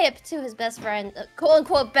to the hip to his best friend, quote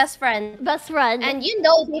unquote best friend. best friend. And you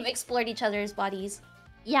know they've explored each other's bodies.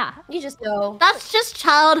 yeah. You just know. That's just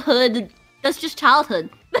childhood. That's just childhood.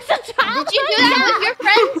 Did Did you do that with your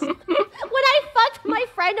friends? When I fucked my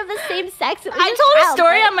friend of the same sex, it was I just told a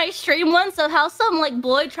story childhood. on my stream once of how some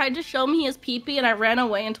boy tried to show me his pee-pee, and I ran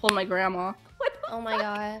away and told my grandma. What the, Oh my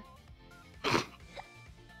god.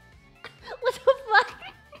 what the fuck?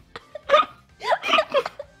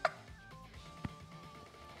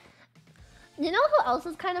 You know who else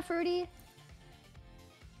is kind of fruity?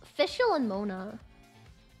 Fischl and Mona.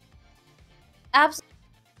 Absolutely.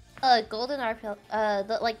 Golden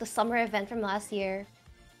RPL, the summer event from last year.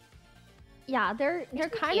 Yeah, they're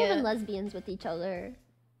kind of cute. in lesbians with each other.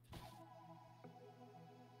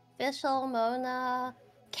 Fischl, Mona,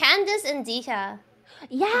 Candice, and Dita.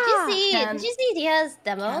 Yeah. Did you see Dita's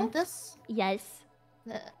demo? Candice? Yes.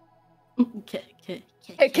 Candice.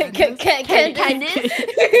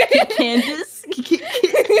 Candice?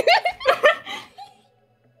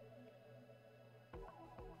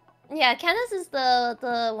 Yeah, Candice is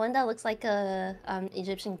the one that looks like a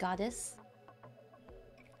Egyptian goddess.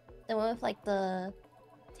 The one with like the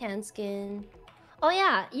tan skin. Oh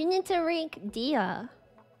yeah, you need to rank Dia.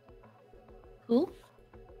 Who?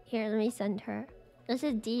 Here, let me send her. This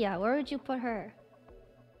is Dia. Where would you put her?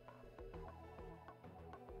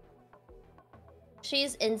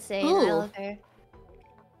 She's insane. I Ooh. love her.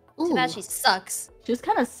 Ooh, Too bad she sucks. she's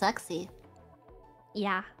kind of sexy.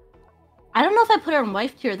 Yeah. I don't know if I put her in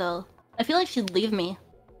wife tier though. I feel like she'd leave me.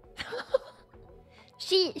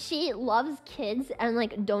 She loves kids and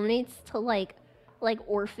donates to like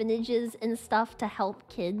orphanages and stuff to help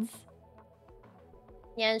kids.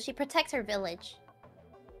 Yeah, and she protects her village.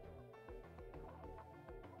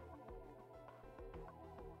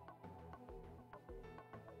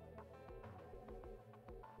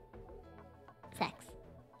 Sex.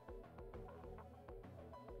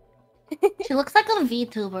 She looks like a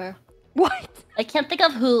VTuber. What? I can't think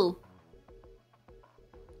of who.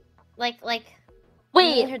 Like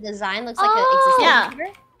Wait, her design looks like Oh! Yeah. an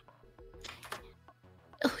existing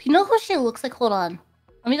YouTuber. you know who she looks like? Hold on.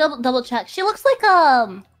 Let me double check. She looks like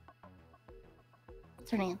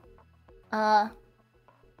what's her name?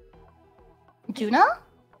 Juna?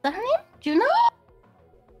 Is that her name? Juna?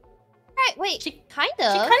 Right, wait, kind She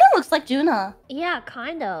of. kind of looks like Juna. Yeah,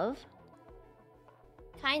 kind of.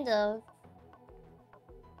 Kind of.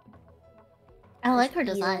 I like her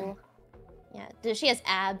design. Ew. Yeah, dude, she has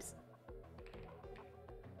abs.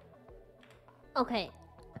 Okay.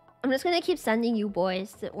 I'm just gonna keep sending you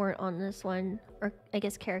boys that weren't on this one. Or, I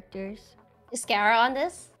guess, characters. Is Scara on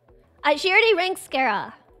this? She already ranked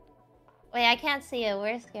Scara. Wait, I can't see it.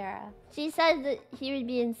 Where's Scara? She said that he would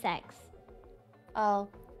be in sex. Oh.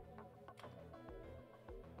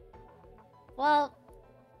 Well,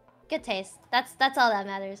 good taste. That's all that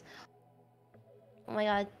matters. Oh my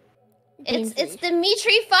god. It's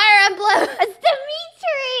Dimitri Fire Emblem! It's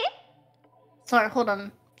Dimitri! Sorry, hold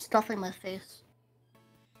on. Stuffing my face.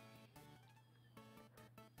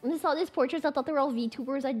 When I saw these portraits, I thought they were all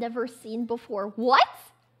VTubers I'd never seen before. What?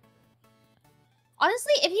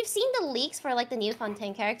 Honestly, if you've seen the leaks for like the new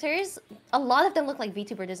Fontaine characters, a lot of them look like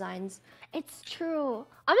VTuber designs. It's true.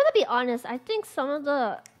 I'm gonna be honest, I think some of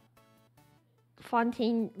the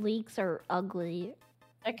Fontaine leaks are ugly.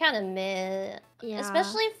 They're kind of meh. Yeah.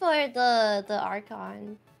 Especially for the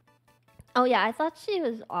Archon. Oh yeah, I thought she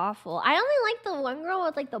was awful. I only like the one girl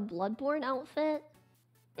with like the Bloodborne outfit.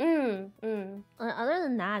 Other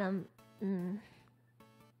than that, I'm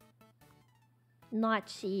not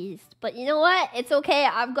cheesed. But you know what? It's okay.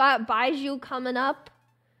 I've got Baiju coming up.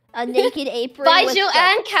 A naked apron. Baiju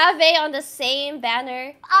and Cave on the same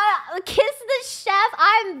banner. Kiss the chef.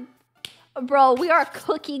 Bro, we are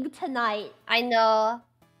cooking tonight. I know.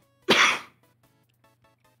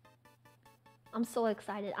 I'm so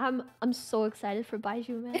excited. I'm so excited for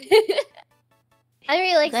Baiju, man. I'm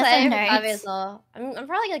really excited for nerds. Cave as well. I'm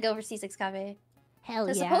probably gonna go for C6 Cave. Hell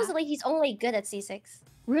yeah. Supposedly he's only good at C6.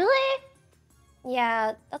 Really?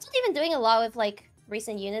 Yeah, that's what they've been doing a lot with like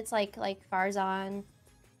recent units like Farzan.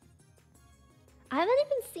 I haven't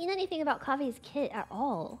even seen anything about Kave's kit at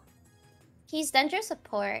all. He's Dendro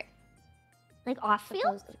support. Like off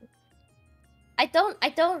field? Supposedly. I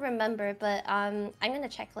don't remember, but I'm gonna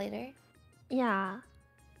check later. Yeah.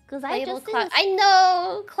 Cause Playable I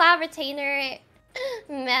know! Cloud Retainer,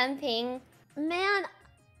 Man Ping. Man,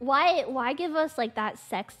 why give us like that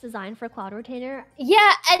sex design for Cloud Retainer?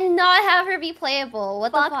 Yeah, and not have her be playable.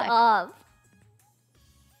 What Fuck the fuck? up.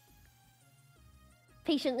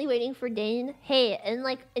 Patiently waiting for Dane. Hey, in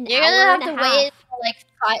like an You're hour gonna have and to a half. wait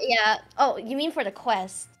for like yeah. Oh, you mean for the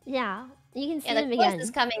quest? Yeah, you can see Yeah, him the quest again.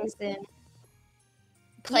 is coming soon.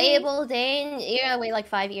 Playable Dane, you're gonna wait like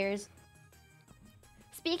 5 years.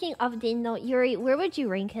 Speaking of Dane though, Yuri, where would you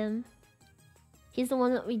rank him? He's the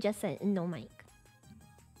one that we just sent in no mic.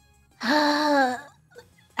 I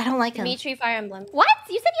don't like him. Dimitri Fire Emblem. What?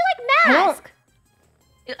 You said you like Mask!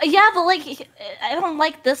 Yeah, but like, I don't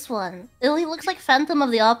like this one. He looks like Phantom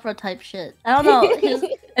of the Opera type shit. I don't know.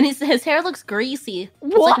 His hair looks greasy.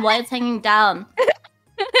 It's like why it's hanging down.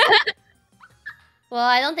 Well,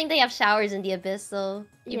 I don't think they have showers in the Abyss, so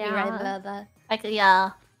you'd be right about that.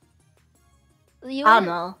 Yeah. You I don't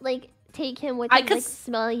would, know. like, take him with I his, could like,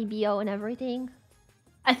 smelly BO and everything?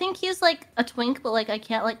 I think he's like a twink, but like I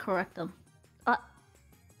can't like correct him.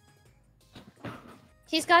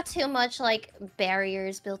 He's got too much, like,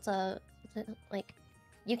 barriers built up. Like,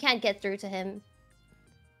 you can't get through to him.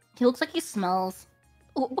 He looks like he smells.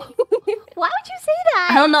 Why would you say that?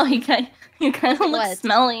 I don't know. He kind of looks What?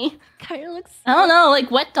 smelly. Kind of looks. I don't know,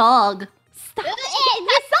 like wet dog. Stop it!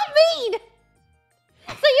 That's so mean.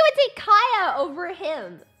 So you would take Kaya over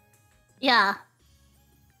him? Yeah.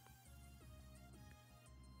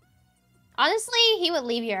 Honestly, he would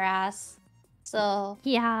leave your ass. So...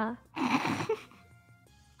 Yeah.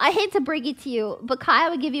 I hate to break it to you, but Kaya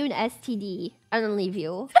would give you an STD and then leave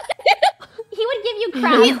you. He would give you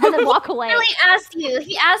crap and then walk away. He really asked you.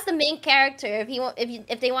 He asked the main character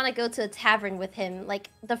if they want to go to a tavern with him, like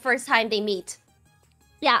the first time they meet.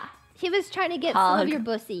 Yeah, he was trying to get some of Pog. your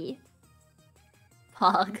pussy.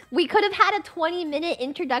 Pog. We could have had a 20-minute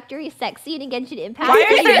introductory sex scene in Genshin Impact.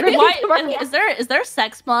 Is there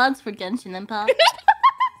sex mods for Genshin Impact?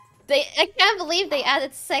 I can't believe they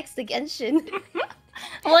added sex to Genshin.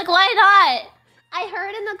 Like, why not? I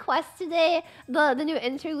heard in the quest today, the new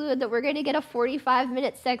interlude, that we're gonna get a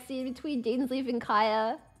 45-minute sex scene between Dainsleif and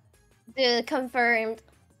Kaya. Dude, confirmed.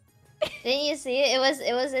 Didn't you see it? It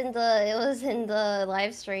was in the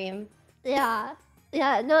live stream. Yeah.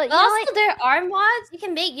 Yeah, no, you But know, also, like... there are mods. You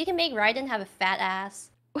can make Raiden have a fat ass.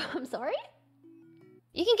 I'm sorry?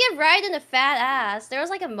 You can give Raiden a fat ass. There was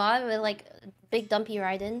like a mod with like big dumpy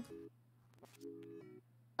Raiden.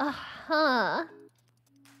 Uh-huh.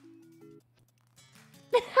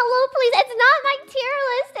 Hello, please. It's not my tier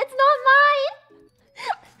list. It's not mine.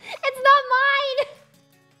 It's not mine.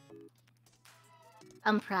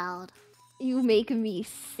 I'm proud. You make me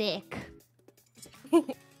sick.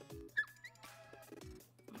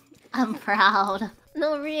 I'm proud.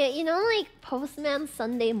 No, Ria, you know, like Postman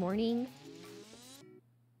Sunday morning.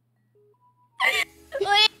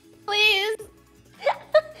 Wait, please.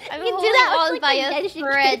 I'm You can do holding that with, on like, by the a Genshin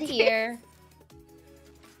thread characters. here.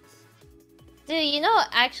 Dude, you know,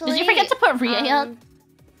 actually... Did you forget to put Ria?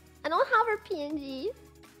 I don't have her PNG.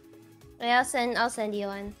 Yeah, I'll send you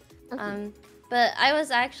one. Okay. But I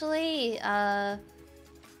was actually,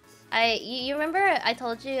 you remember I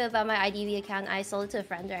told you about my IDV account? I sold it to a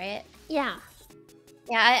friend, right? Yeah.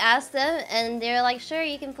 Yeah, I asked them, and they're like, "Sure,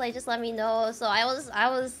 you can play. Just let me know." So I was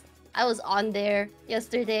on there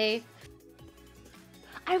yesterday.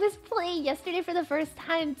 I was playing yesterday for the first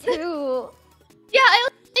time too. Yeah, I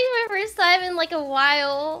was playing my first time in like a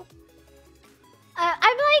while.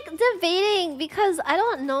 I'm like debating because I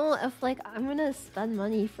don't know if like I'm gonna spend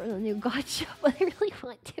money for the new gacha, but I really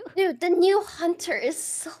want to. Dude, the new hunter is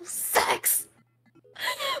so sex.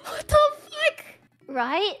 What the fuck?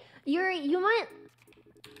 Right?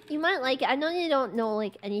 You might like it. I know you don't know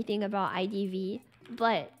like anything about IDV,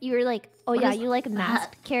 but you're like, oh What yeah, is you like that?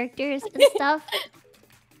 masked characters and stuff.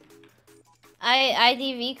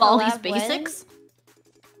 IDV collab All these when? basics?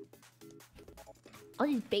 All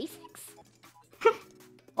these basics?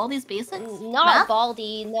 All these basics? Not Math?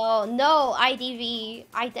 Baldi, no IDV,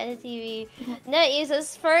 Identity V.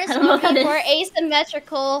 NetEase's first I don't know what that 1v4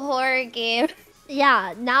 asymmetrical horror game.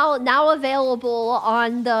 Yeah, now available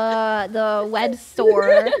on the web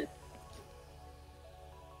store.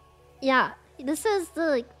 Yeah, this is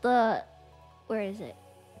the where is it?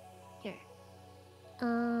 Here.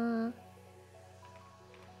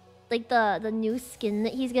 Like the new skin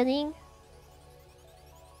that he's getting.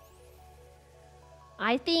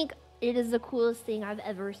 I think it is the coolest thing I've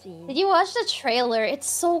ever seen. Did you watch the trailer? It's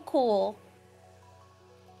so cool.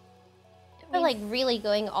 They're like really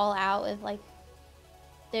going all out with like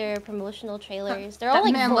their promotional trailers. They're all That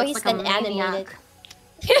like man looks voiced like a and animated. maniac.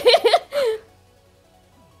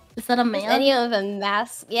 Is that a man? Any of a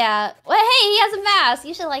mask? Yeah. Well, hey, he has a mask.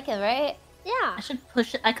 You should like him, right? Yeah. I should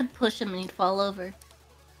push it. I could push him and he'd fall over.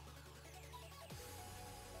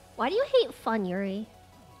 Why do you hate fun, Yuri?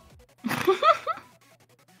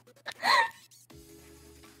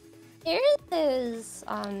 Here's his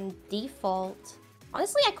default.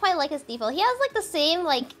 Honestly, I quite like his default. He has like the same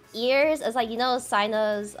like ears as like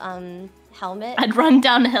Sino's helmet. I'd run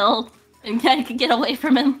downhill and I could get away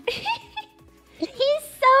from him. He's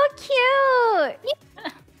so cute.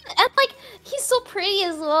 And like he's so pretty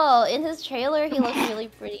as well. In his trailer, he looks really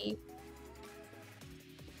pretty.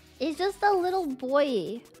 He's just a little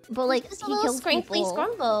boy, but like He's just a he little kills scrinkly people.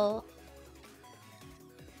 scrumble.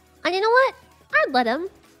 And you know what? I'd let him.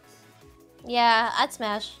 Yeah, I'd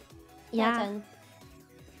smash. Yeah. 10.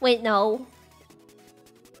 Wait, no.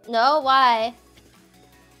 No, why?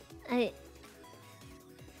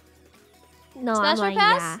 No, Smash I'm or like,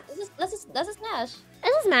 pass? yeah. That's a smash.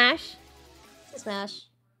 It's a smash. It's a smash.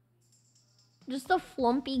 Just a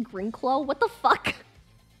flumpy Grinklow. What the fuck?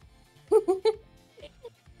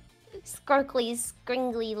 Sparkly,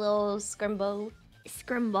 scringly little scrimbo.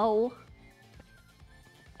 Scrimbo.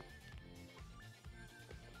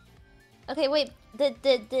 Okay, wait. Did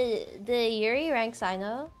Yuri rank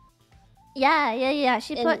Sino? Yeah.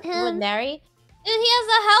 She put Would him. marry? Dude, he has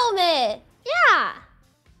a helmet. Yeah.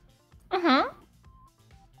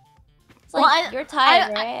 It's like you're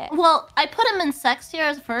tied, right? Well, I put him in sex tier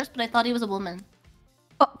as first, but I thought he was a woman.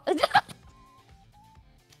 So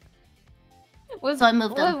I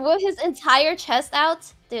moved him. With his entire chest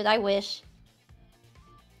out, dude. I wish.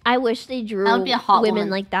 I wish they drew That would be a hot women woman.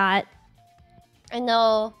 like that. I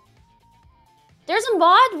know. There's a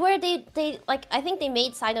mod where they like I think they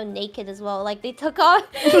made Sino naked as well. Like they took off.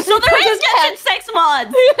 So there is Genshin sex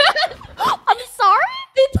mods! I'm sorry?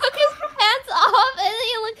 They took his pants off and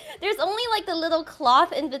there's only like the little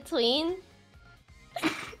cloth in between.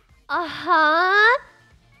 Uh-huh.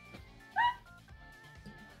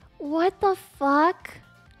 What the fuck?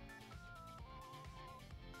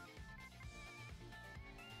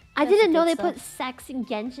 I That's didn't the know good they put sex in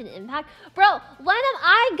Genshin Impact. Bro, when am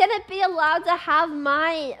I gonna be allowed to have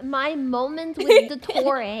my moment with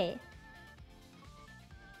Dottore?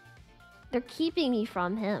 They're keeping me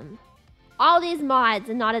from him. All these mods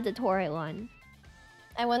and not a Dottore one.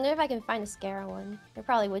 I wonder if I can find a Scara one. There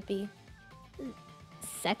probably would be.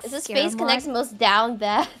 Sex Is this Scara Space mod? Connect's most down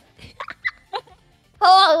bad?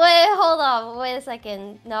 Hold on, wait a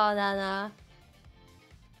second. No.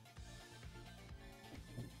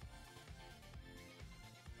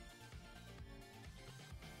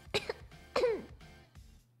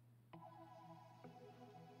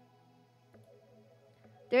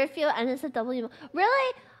 There are a few NSFW.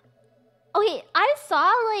 Really? Okay, I saw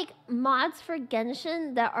like mods for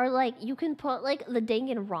Genshin that are like you can put like the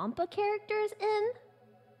Danganronpa characters in.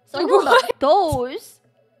 So I know about those.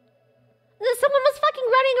 Someone was fucking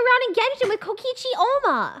running around in Genshin with Kokichi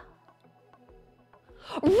Oma.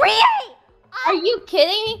 Really? Are you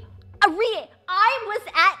kidding? Really? I was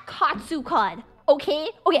at Katsucon. Okay?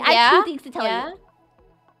 Okay, I have two things to tell you.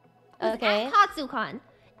 Okay. At Katsucon.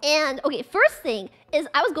 And okay, first thing is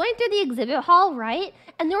I was going through the exhibit hall, right?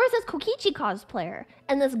 And there was this Kokichi cosplayer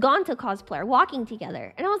and this Gonta cosplayer walking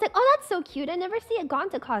together. And I was like, oh, that's so cute. I never see a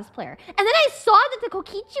Gonta cosplayer. And then I saw that the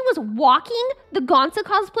Kokichi was walking the Gonta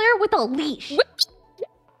cosplayer with a leash.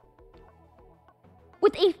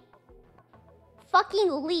 With a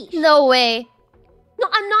fucking leash. No way. No,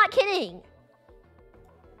 I'm not kidding.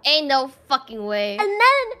 Ain't no fucking way. And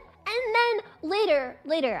then later,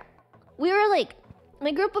 we were like,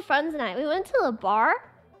 my group of friends and I, we went to the bar,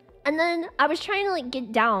 and then I was trying to like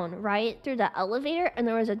get down, right, through the elevator, and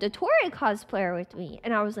there was a Dottore cosplayer with me,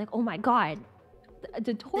 and I was like, oh my god, a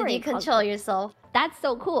Dottore Did you control yourself? That's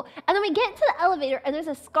so cool. And then we get into the elevator, and there's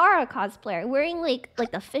a Skara cosplayer wearing like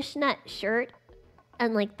the fishnet shirt,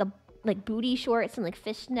 and like the booty shorts and like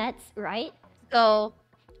fishnets, right? Go.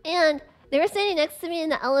 And they were standing next to me in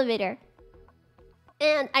the elevator.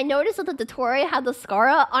 And I noticed that the Dottore had the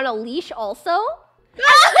Skara on a leash also. The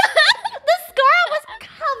Skara was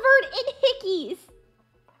covered in hickeys.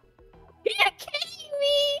 You're kidding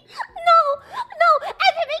me. No. And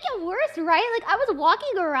to make it worse, right? Like I was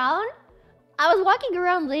walking around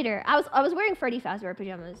later. I was wearing Freddy Fazbear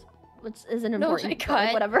pajamas, which isn't important. God. But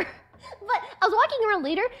like, whatever. But I was walking around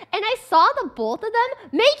later, and I saw the both of them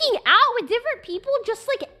making out with different people, just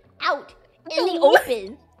like out in the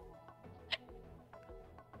open.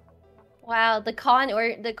 Wow, the con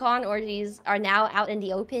orgies are now out in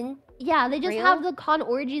the open. Yeah, they just have the con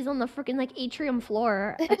orgies on the freaking like atrium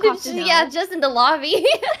floor. Yeah, just in the lobby.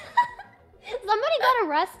 Somebody got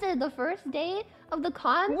arrested the first day of the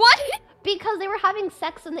con. What? Because they were having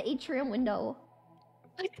sex in the atrium window.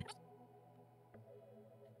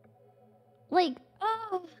 Like,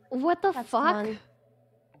 Oh, what the fuck? Katsucon.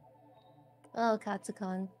 Oh,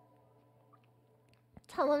 Katsucon.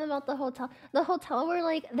 Tell them about the hotel. The hotel where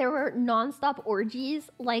like there were non-stop orgies,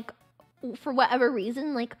 like for whatever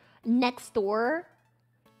reason, like next door.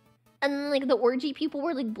 And then, like the orgy people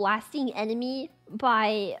were like blasting Enemy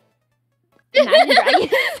by Imagine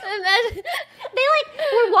Dragons. They like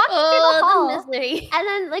were walking through the hall, misery. and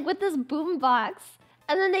then like with this boom box,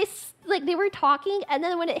 and then they were talking, and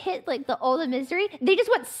then when it hit like the misery, they just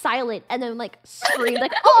went silent and then like screamed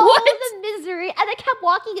like the misery, and they kept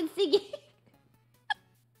walking and singing.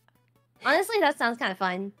 Honestly, that sounds kind of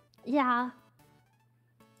fun. Yeah.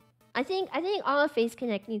 I think all of Face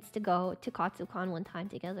Connect needs to go to Katsucon one time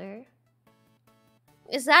together.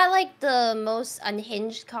 Is that like the most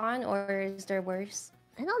unhinged con, or is there worse?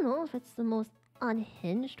 I don't know if it's the most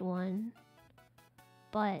unhinged one,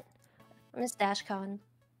 but I miss DashCon.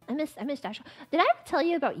 I miss Dash. Did I ever tell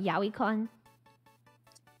you about YaoiCon?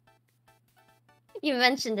 You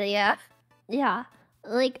mentioned it, yeah. Yeah,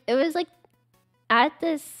 like it was like at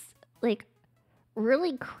this like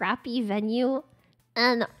really crappy venue,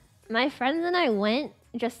 and my friends and I went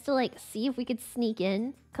just to like see if we could sneak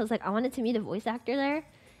in, because like I wanted to meet a voice actor there.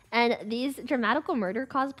 And these Dramatical Murder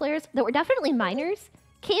cosplayers that were definitely minors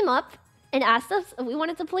came up and asked us if we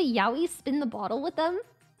wanted to play Yaoi Spin the Bottle with them.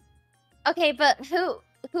 Okay, but who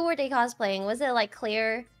were they cosplaying? Was it like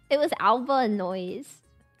Clear? It was Alba and Noise.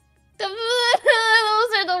 Those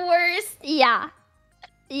are the worst. Yeah.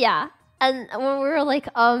 And when we were like,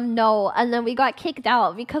 no, and then we got kicked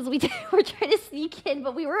out because we were trying to sneak in,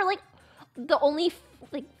 but we were like the only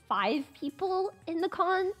like 5 people in the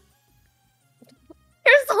con.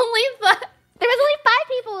 There's only 5. There was only 5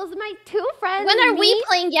 people. It was my 2 friends. When are me. we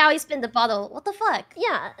playing Yaoi Spin the Bottle? What the fuck?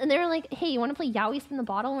 Yeah, and they were like, hey, you want to play Yaoi Spin the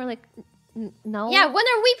Bottle? And we're like, no. Yeah, when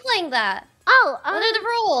are we playing that? Oh, what are the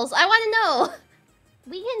rules? I want to know.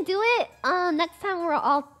 We can do it next time we're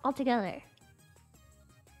all together.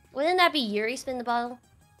 Wouldn't that be Yuri Spin the Bottle?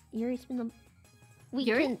 Yuri Spin the... We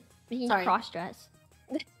Yuri? can cross-dress.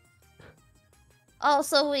 Oh,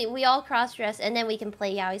 so we all cross-dress and then we can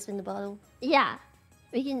play Yaoi Spin the Bottle. Yeah.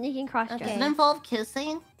 We can cross-dress. Okay. Does it involve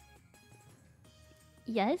kissing?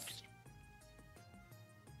 Yes.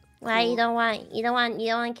 Why you don't want kiss? You don't want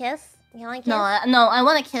kiss? No, I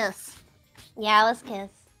want to kiss. Yeah, let's kiss.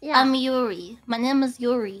 Yeah. I'm Yuri. My name is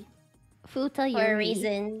Yuri. Futa Yuri. For a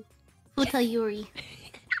reason. Futa Yuri.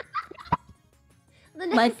 The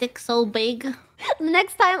My dick's so big. The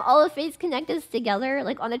next time all of Face Connect is together,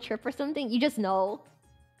 like on a trip or something, you just know.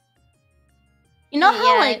 You know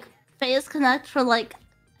how Yeah. like Phase Connect for like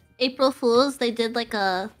April Fools, they did like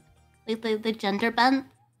a the gender bent.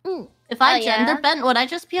 Mm. If I Oh, gender yeah? bent, would I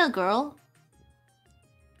just be a girl?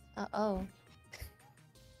 Oh.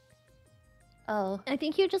 Oh. I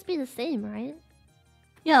think you'd just be the same, right?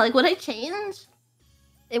 Yeah, like would I change?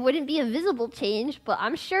 It wouldn't be a visible change, but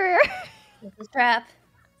I'm sure. This is trap.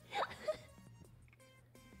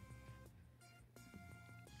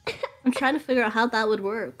 I'm trying to figure out how that would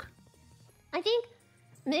work. I think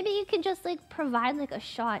maybe you could just like provide like a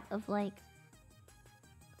shot of like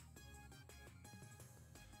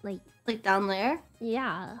Like down there?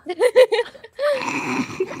 yeah.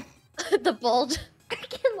 The bulge.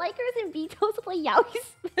 Can Likers and Beatles play Yaois?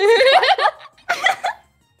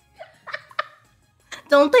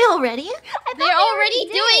 Don't they already? They're already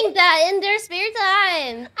doing that in their spare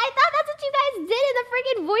time. I thought that's what you guys did in the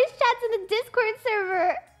freaking voice chats in the Discord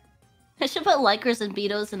server. I should put Likers and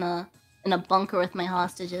Beatos in a bunker with my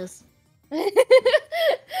hostages. I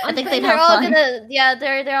think they'd They're have all fun. gonna, yeah,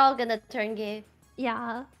 they're all gonna turn gay.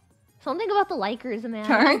 Yeah. Something about the Likers, man.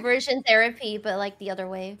 Turn? Conversion therapy, but like the other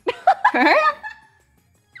way. Her?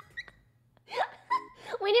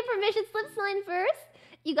 We need permission slip sign first.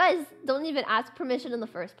 You guys don't even ask permission in the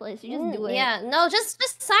first place. You just do it. Yeah, no,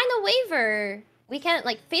 just sign a waiver. We can't,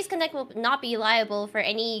 like, Face Connect will not be liable for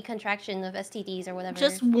any contraction of STDs or whatever.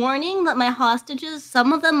 Just warning that my hostages,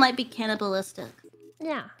 some of them might be cannibalistic.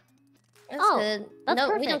 Yeah. That's Oh, good. that's no,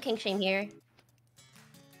 we perfect. don't kink shame here.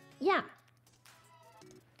 Yeah.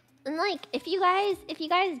 And like if you guys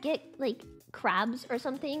get like crabs or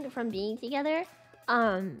something from being together,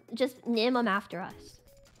 just name them after us.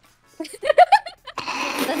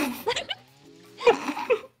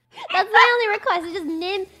 That's my only request. Is just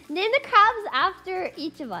name the crabs after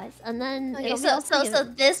each of us, and then Okay, it'll be so all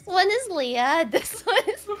together. this one is Leah, this one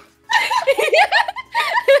is...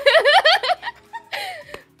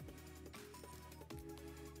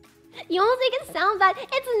 You almost make it sound bad.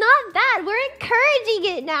 It's not bad. We're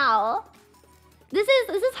encouraging it now. This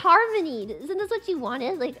is harmony. Isn't this what you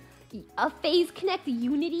wanted? Like a phase connect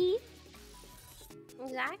unity?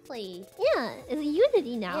 Exactly. Yeah, it's a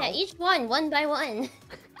unity now. Yeah, each one by one.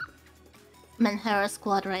 Menhera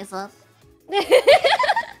squad rise up.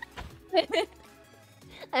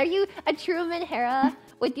 Are you a true Menhera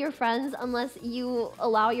with your friends unless you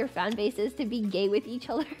allow your fan bases to be gay with each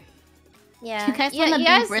other? Yeah. You guys Yeah, want to you be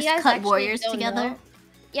guys wrist cut actually warriors don't together? know.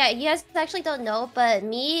 Yeah, you guys actually don't know, but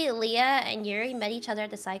me, Leah, and Yuri met each other at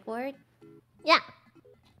the psych ward. Yeah.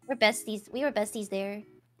 We're besties. We were besties there.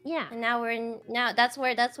 Yeah. And now that's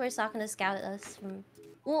where Sakuna scouted us from.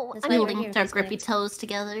 Well, That's I why mean, we're We here linked our this grippy minute. toes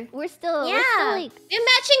together. we're still Yeah. like We're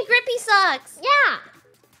matching grippy socks. yeah.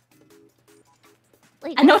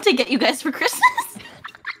 Like I know what to get you guys for Christmas.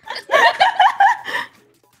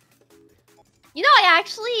 You know, I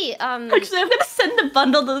actually Actually, I'm gonna send a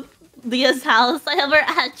bundle to Leah's house. I have her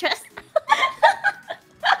address.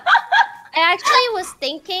 I actually was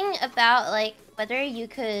thinking about like whether you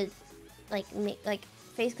could like make like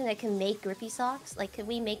Face Connect can make grippy socks. Like, could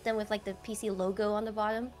we make them with like the PC logo on the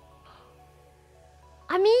bottom?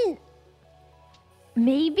 I mean,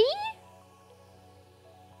 maybe.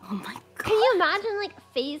 Oh my god. Can you imagine like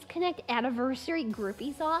Phase Connect anniversary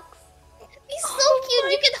grippy socks? It'd be so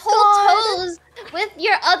cute. You can hold toes with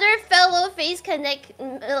your other fellow Face Connect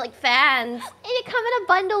like fans. And it come in a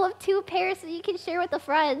bundle of 2 pairs so you can share with a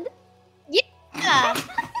friend. Yeah.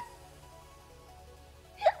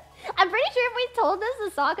 I'm pretty sure if we told this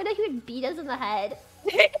to Sakuna, he would beat us in the head.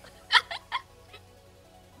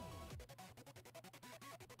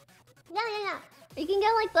 Yeah. You can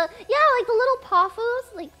get like the little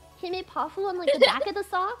pafus, like Hime pafu on like the back of the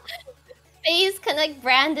sock. Face Connect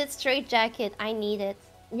branded straight jacket. I need it.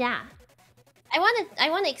 Yeah. I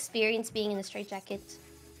want to experience being in a straight jacket.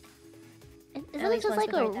 Isn't At it least just once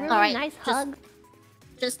like a before that. really Alright, nice just- hug?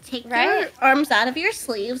 Just take your Right? arms out of your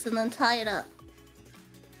sleeves and then tie it up.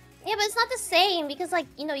 Yeah, but it's not the same because, like,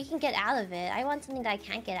 you know, you can get out of it. I want something that I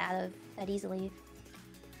can't get out of that easily.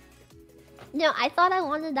 No, I thought I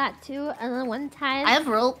wanted that too, and then one time I have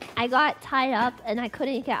rope. I got tied up and I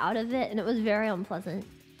couldn't get out of it, and it was very unpleasant.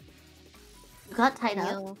 You got tied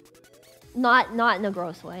up. Ew. Not in a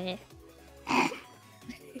gross way.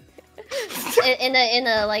 in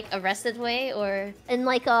a like arrested way, or And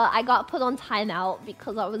like I got put on timeout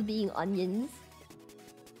because I was being onions.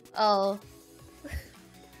 oh,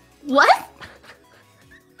 What?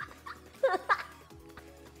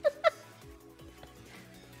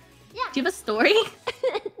 Yeah. Do you have a story?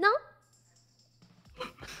 No?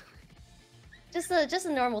 just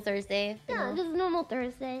a normal Thursday. you Yeah, know. just a normal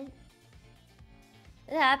Thursday.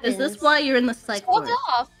 It happens. Is this why you're in the psych Just walk ward? it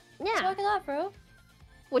off? Just Yeah. walk it off, bro.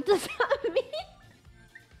 What does that mean?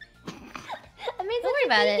 I mean, Don't worry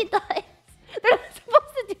about it. Guys. They're not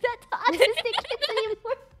supposed to do that to autistic kids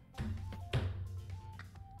anymore.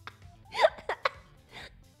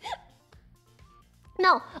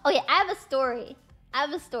 No. Okay, I have a story.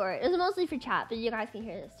 It's mostly for chat, but you guys can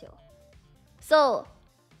hear this too. So,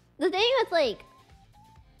 the thing with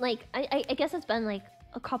I guess it's been like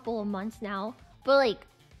a couple of months now, but like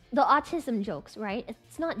the autism jokes, right?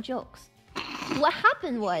 It's not jokes. What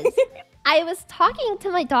happened was I was talking to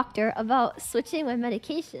my doctor about switching my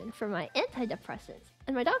medication for my antidepressants,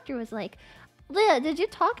 and my doctor was like, "Leah, did you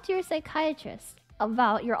talk to your psychiatrist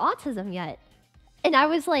about your autism yet?" And I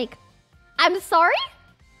was like, "I'm sorry?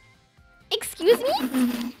 Excuse me?"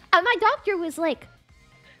 And my doctor was like,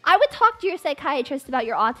 "I would talk to your psychiatrist about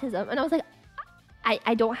your autism." And I was like,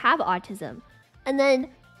 I don't have autism. And then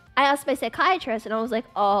I asked my psychiatrist and I was like,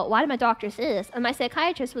 "Oh, why did my doctor say this?" And my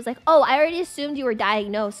psychiatrist was like, "Oh, I already assumed you were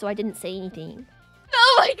diagnosed, so I didn't say anything."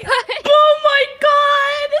 Oh my god! Oh my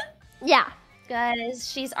god! Yeah. Guys,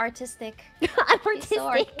 she's artistic. I'm She's so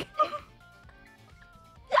artistic.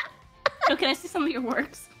 So can I see some of your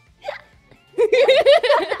works?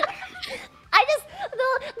 I just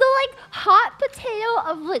the like hot potato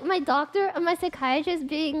of like my doctor and my psychiatrist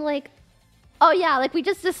being like, "Oh yeah, like we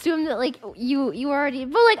just assumed that like you already,"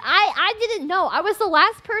 but like I didn't know. I was the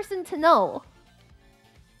last person to know.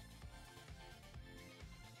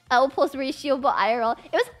 L plus ratio but IRL.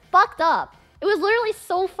 It was fucked up. It was literally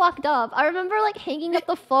so fucked up. I remember like hanging up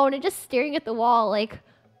the phone and just staring at the wall like,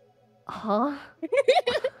 huh?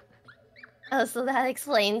 Oh, so that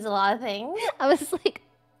explains a lot of things. I was like,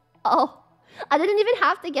 oh. I didn't even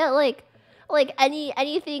have to get like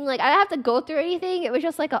anything, like I didn't have to go through anything. It was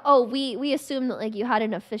just like oh, we assumed that like you had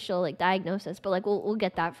an official like diagnosis, but like we'll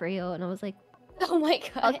get that for you. And I was like, Oh my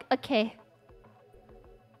god. okay.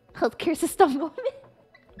 Healthcare system moment.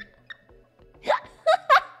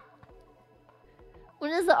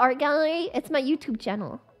 When is the art gallery? It's my YouTube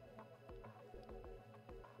channel.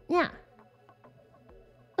 Yeah.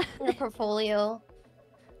 The portfolio.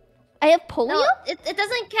 I have polio? No, it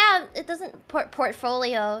doesn't count. It doesn't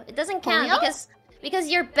portfolio. It doesn't count Polio? because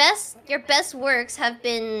your best works have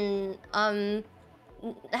been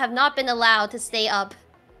have not been allowed to stay up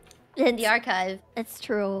in the archive. It's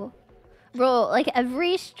true. Bro, like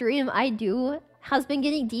every stream I do has been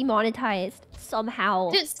getting demonetized somehow.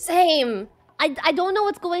 Dude, same. I don't know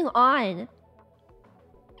what's going on.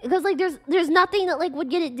 Because like there's nothing that like would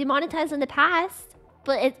get it demonetized in the past,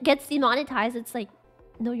 but it gets demonetized. It's like,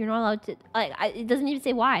 no, you're not allowed to. Like it doesn't even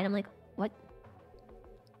say why, and I'm like, what?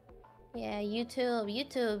 Yeah,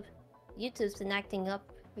 YouTube's been acting up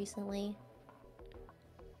recently.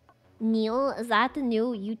 Neil, is that the new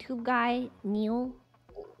YouTube guy? Neil?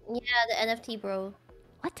 Yeah, the NFT bro.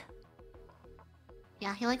 What?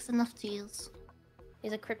 Yeah, he likes NFTs.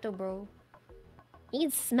 He's a crypto bro. You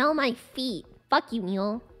can smell my feet. Fuck you,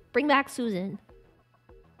 Neil. Bring back Susan.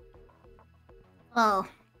 Well,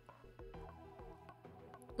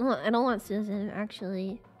 I don't want Susan,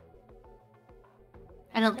 actually.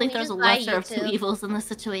 I don't think we there's a just buy lesser of two YouTube? evils in this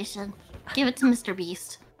situation. Give it to Mr.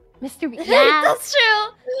 Beast. Mr. Beast. Yeah, That's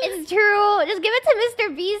true. it's true. Just give it to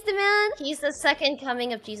Mr. Beast, man. He's the second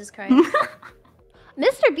coming of Jesus Christ.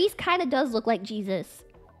 Mr. Beast kind of does look like Jesus.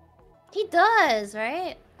 He does,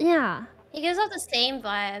 right? Yeah, He gives off the same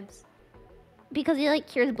vibes. because he like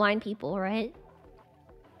cures blind people, right?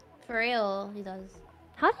 For real, he does.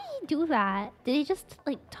 How did he do that? Did he just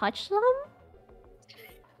like touch them?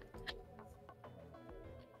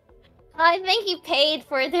 I think he paid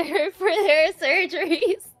for their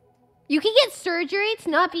surgeries. You can get surgery to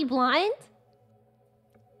not be blind?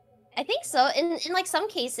 I think so. In like some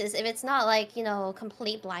cases, if it's not like, you know,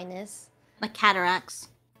 complete blindness. Like cataracts.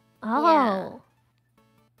 Oh.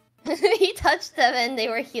 He touched them and they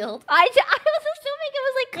were healed. I was assuming it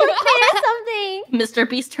was like clickbait or something. Mr.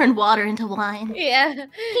 Beast turned water into wine. Yeah.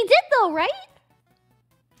 He did though, right?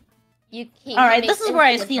 Alright, this is where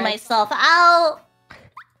I see myself. Ow!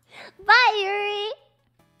 Bye,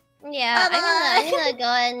 Yuri. Yeah, Bye-bye. I'm gonna go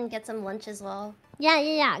ahead and get some lunch as well.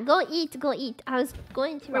 Yeah. Go eat. I was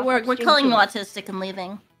going to. We're calling you autistic and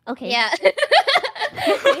leaving. Okay. Yeah.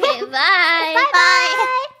 Okay, bye.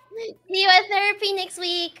 Bye. See you at therapy next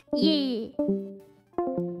week. Yeah.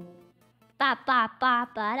 Ba ba ba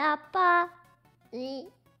ba da ba.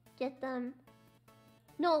 Get them.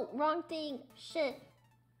 No, wrong thing. Shit.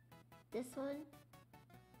 This one.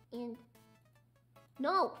 And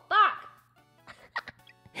no, fuck.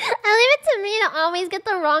 I leave it to me to always get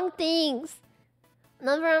the wrong things.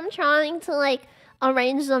 Whenever I'm trying to like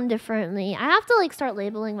arrange them differently. I have to like start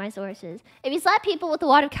labeling my sources. If you slap people with a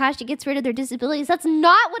lot of cash, it gets rid of their disabilities. That's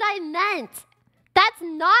not what I meant. That's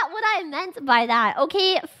not what I meant by that.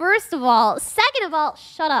 Okay, first of all. Second of all,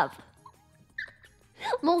 shut up.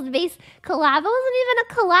 Most base collab. It wasn't even a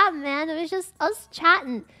collab, man. It was just us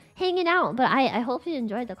chatting, hanging out. But I hope you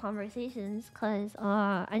enjoyed the conversations, because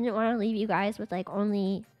I didn't want to leave you guys with like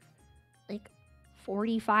only like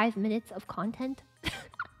 45 minutes of content.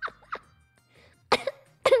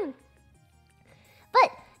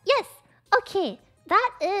 But yes, okay,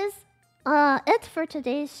 that is it for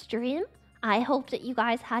today's stream. I hope that you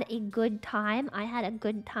guys had a good time. I had a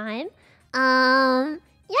good time.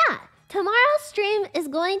 Yeah, tomorrow's stream is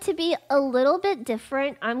going to be a little bit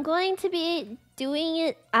different. I'm going to be doing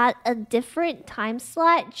it at a different time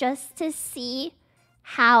slot just to see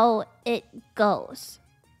how it goes.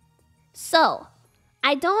 So,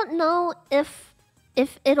 I don't know if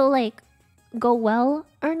it'll like go well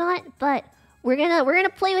or not, but we're gonna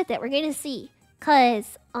play with it. We're gonna see,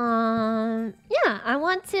 cause yeah, I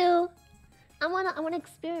want to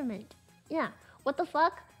experiment. Yeah, what the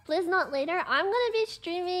fuck? Please not later. I'm gonna be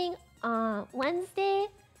streaming Wednesday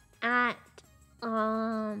at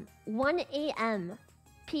 1 a.m.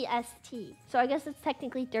 PST. So I guess it's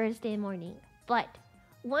technically Thursday morning, but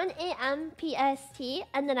 1 a.m. PST,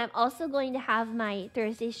 and then I'm also going to have my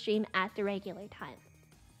Thursday stream at the regular time.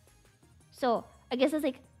 So I guess it's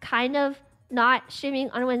like kind of not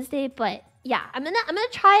streaming on Wednesday, but yeah, I'm gonna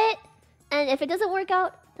try it, and if it doesn't work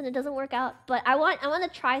out, then it doesn't work out. But I want to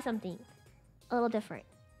try something a little different.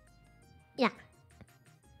 Yeah.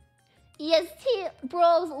 EST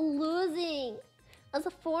bros losing. That's a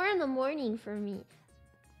 4 in the morning for me.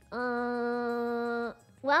 Well,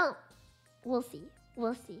 we'll see.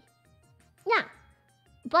 We'll see. Yeah.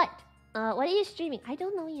 But what are you streaming? I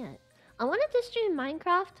don't know yet. I wanted to stream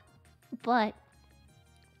Minecraft, but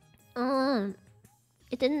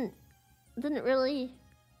it didn't really.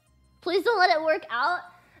 Please don't let it work out.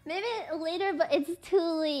 Maybe later, but it's too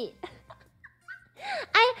late.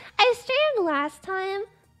 I streamed last time,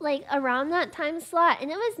 like around that time slot, and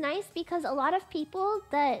it was nice because a lot of people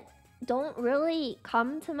that don't really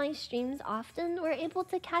come to my streams often were able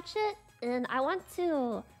to catch it, and I want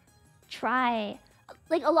to try.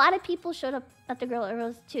 Like a lot of people showed up at the Girl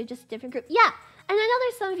Arrows too, just different group. Yeah, and I know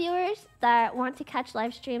there's some viewers that want to catch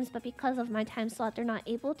live streams, but because of my time slot, they're not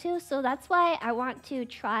able to. So that's why I want to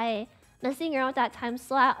try messing around with that time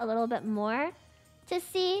slot a little bit more to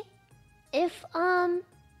see if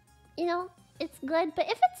you know, it's good. But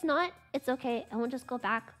if it's not, it's okay. I won't just go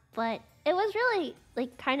back. But it was really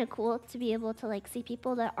like kind of cool to be able to like see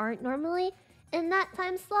people that aren't normally in that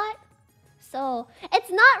time slot. So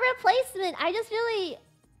it's not replacement. I just really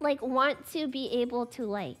like want to be able to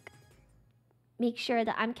like make sure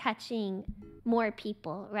that I'm catching more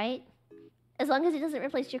people, right? As long as it doesn't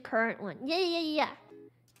replace your current one. Yeah.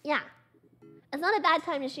 It's not a bad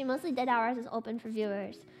time to stream. Mostly Dead Hours is open for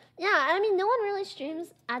viewers. Yeah, I mean, no one really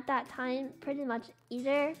streams at that time pretty much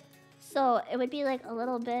either. So it would be like a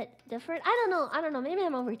little bit different. I don't know. Maybe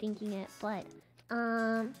I'm overthinking it, but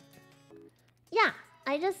yeah.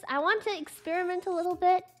 I want to experiment a little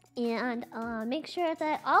bit and make sure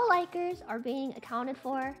that all likers are being accounted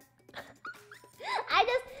for. I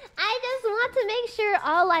just want to make sure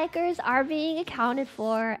all likers are being accounted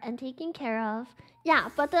for and taken care of. Yeah,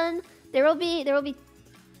 but then there will be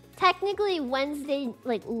technically Wednesday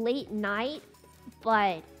like late night,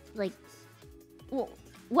 but like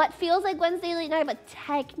what feels like Wednesday late night, but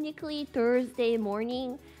technically Thursday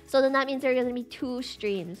morning. So then that means there are gonna be 2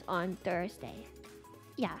 streams on Thursday.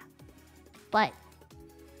 Yeah, but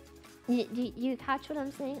you catch what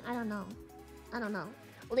I'm saying? I don't know.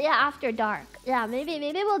 Leah after dark. Yeah, maybe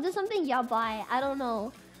we'll do something yabai. I don't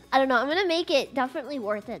know. I'm gonna make it definitely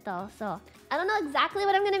worth it though. So I don't know exactly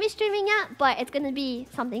what I'm gonna be streaming at, but it's gonna be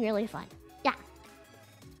something really fun. Yeah.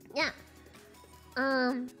 Yeah,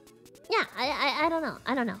 I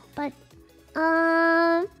don't know. But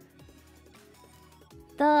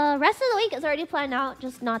the rest of the week is already planned out,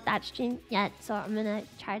 just not that stream yet. So I'm gonna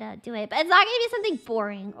try to do it, but it's not gonna be something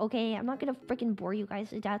boring, okay? I'm not gonna freaking bore you guys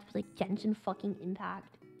to death with like Genshin fucking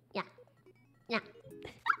Impact. Yeah.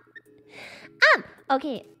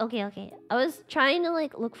 Okay. I was trying to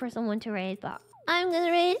like look for someone to raid, but I'm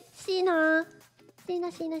gonna raid Sheena.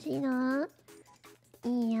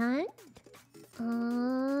 And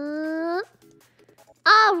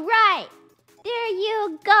alright, there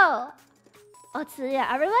you go. Otsuya,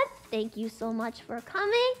 everyone, thank you so much for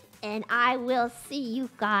coming, and I will see you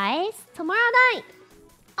guys tomorrow night.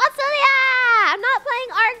 Otsuya! I'm not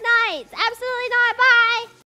playing Arc Knights. Absolutely not. Bye.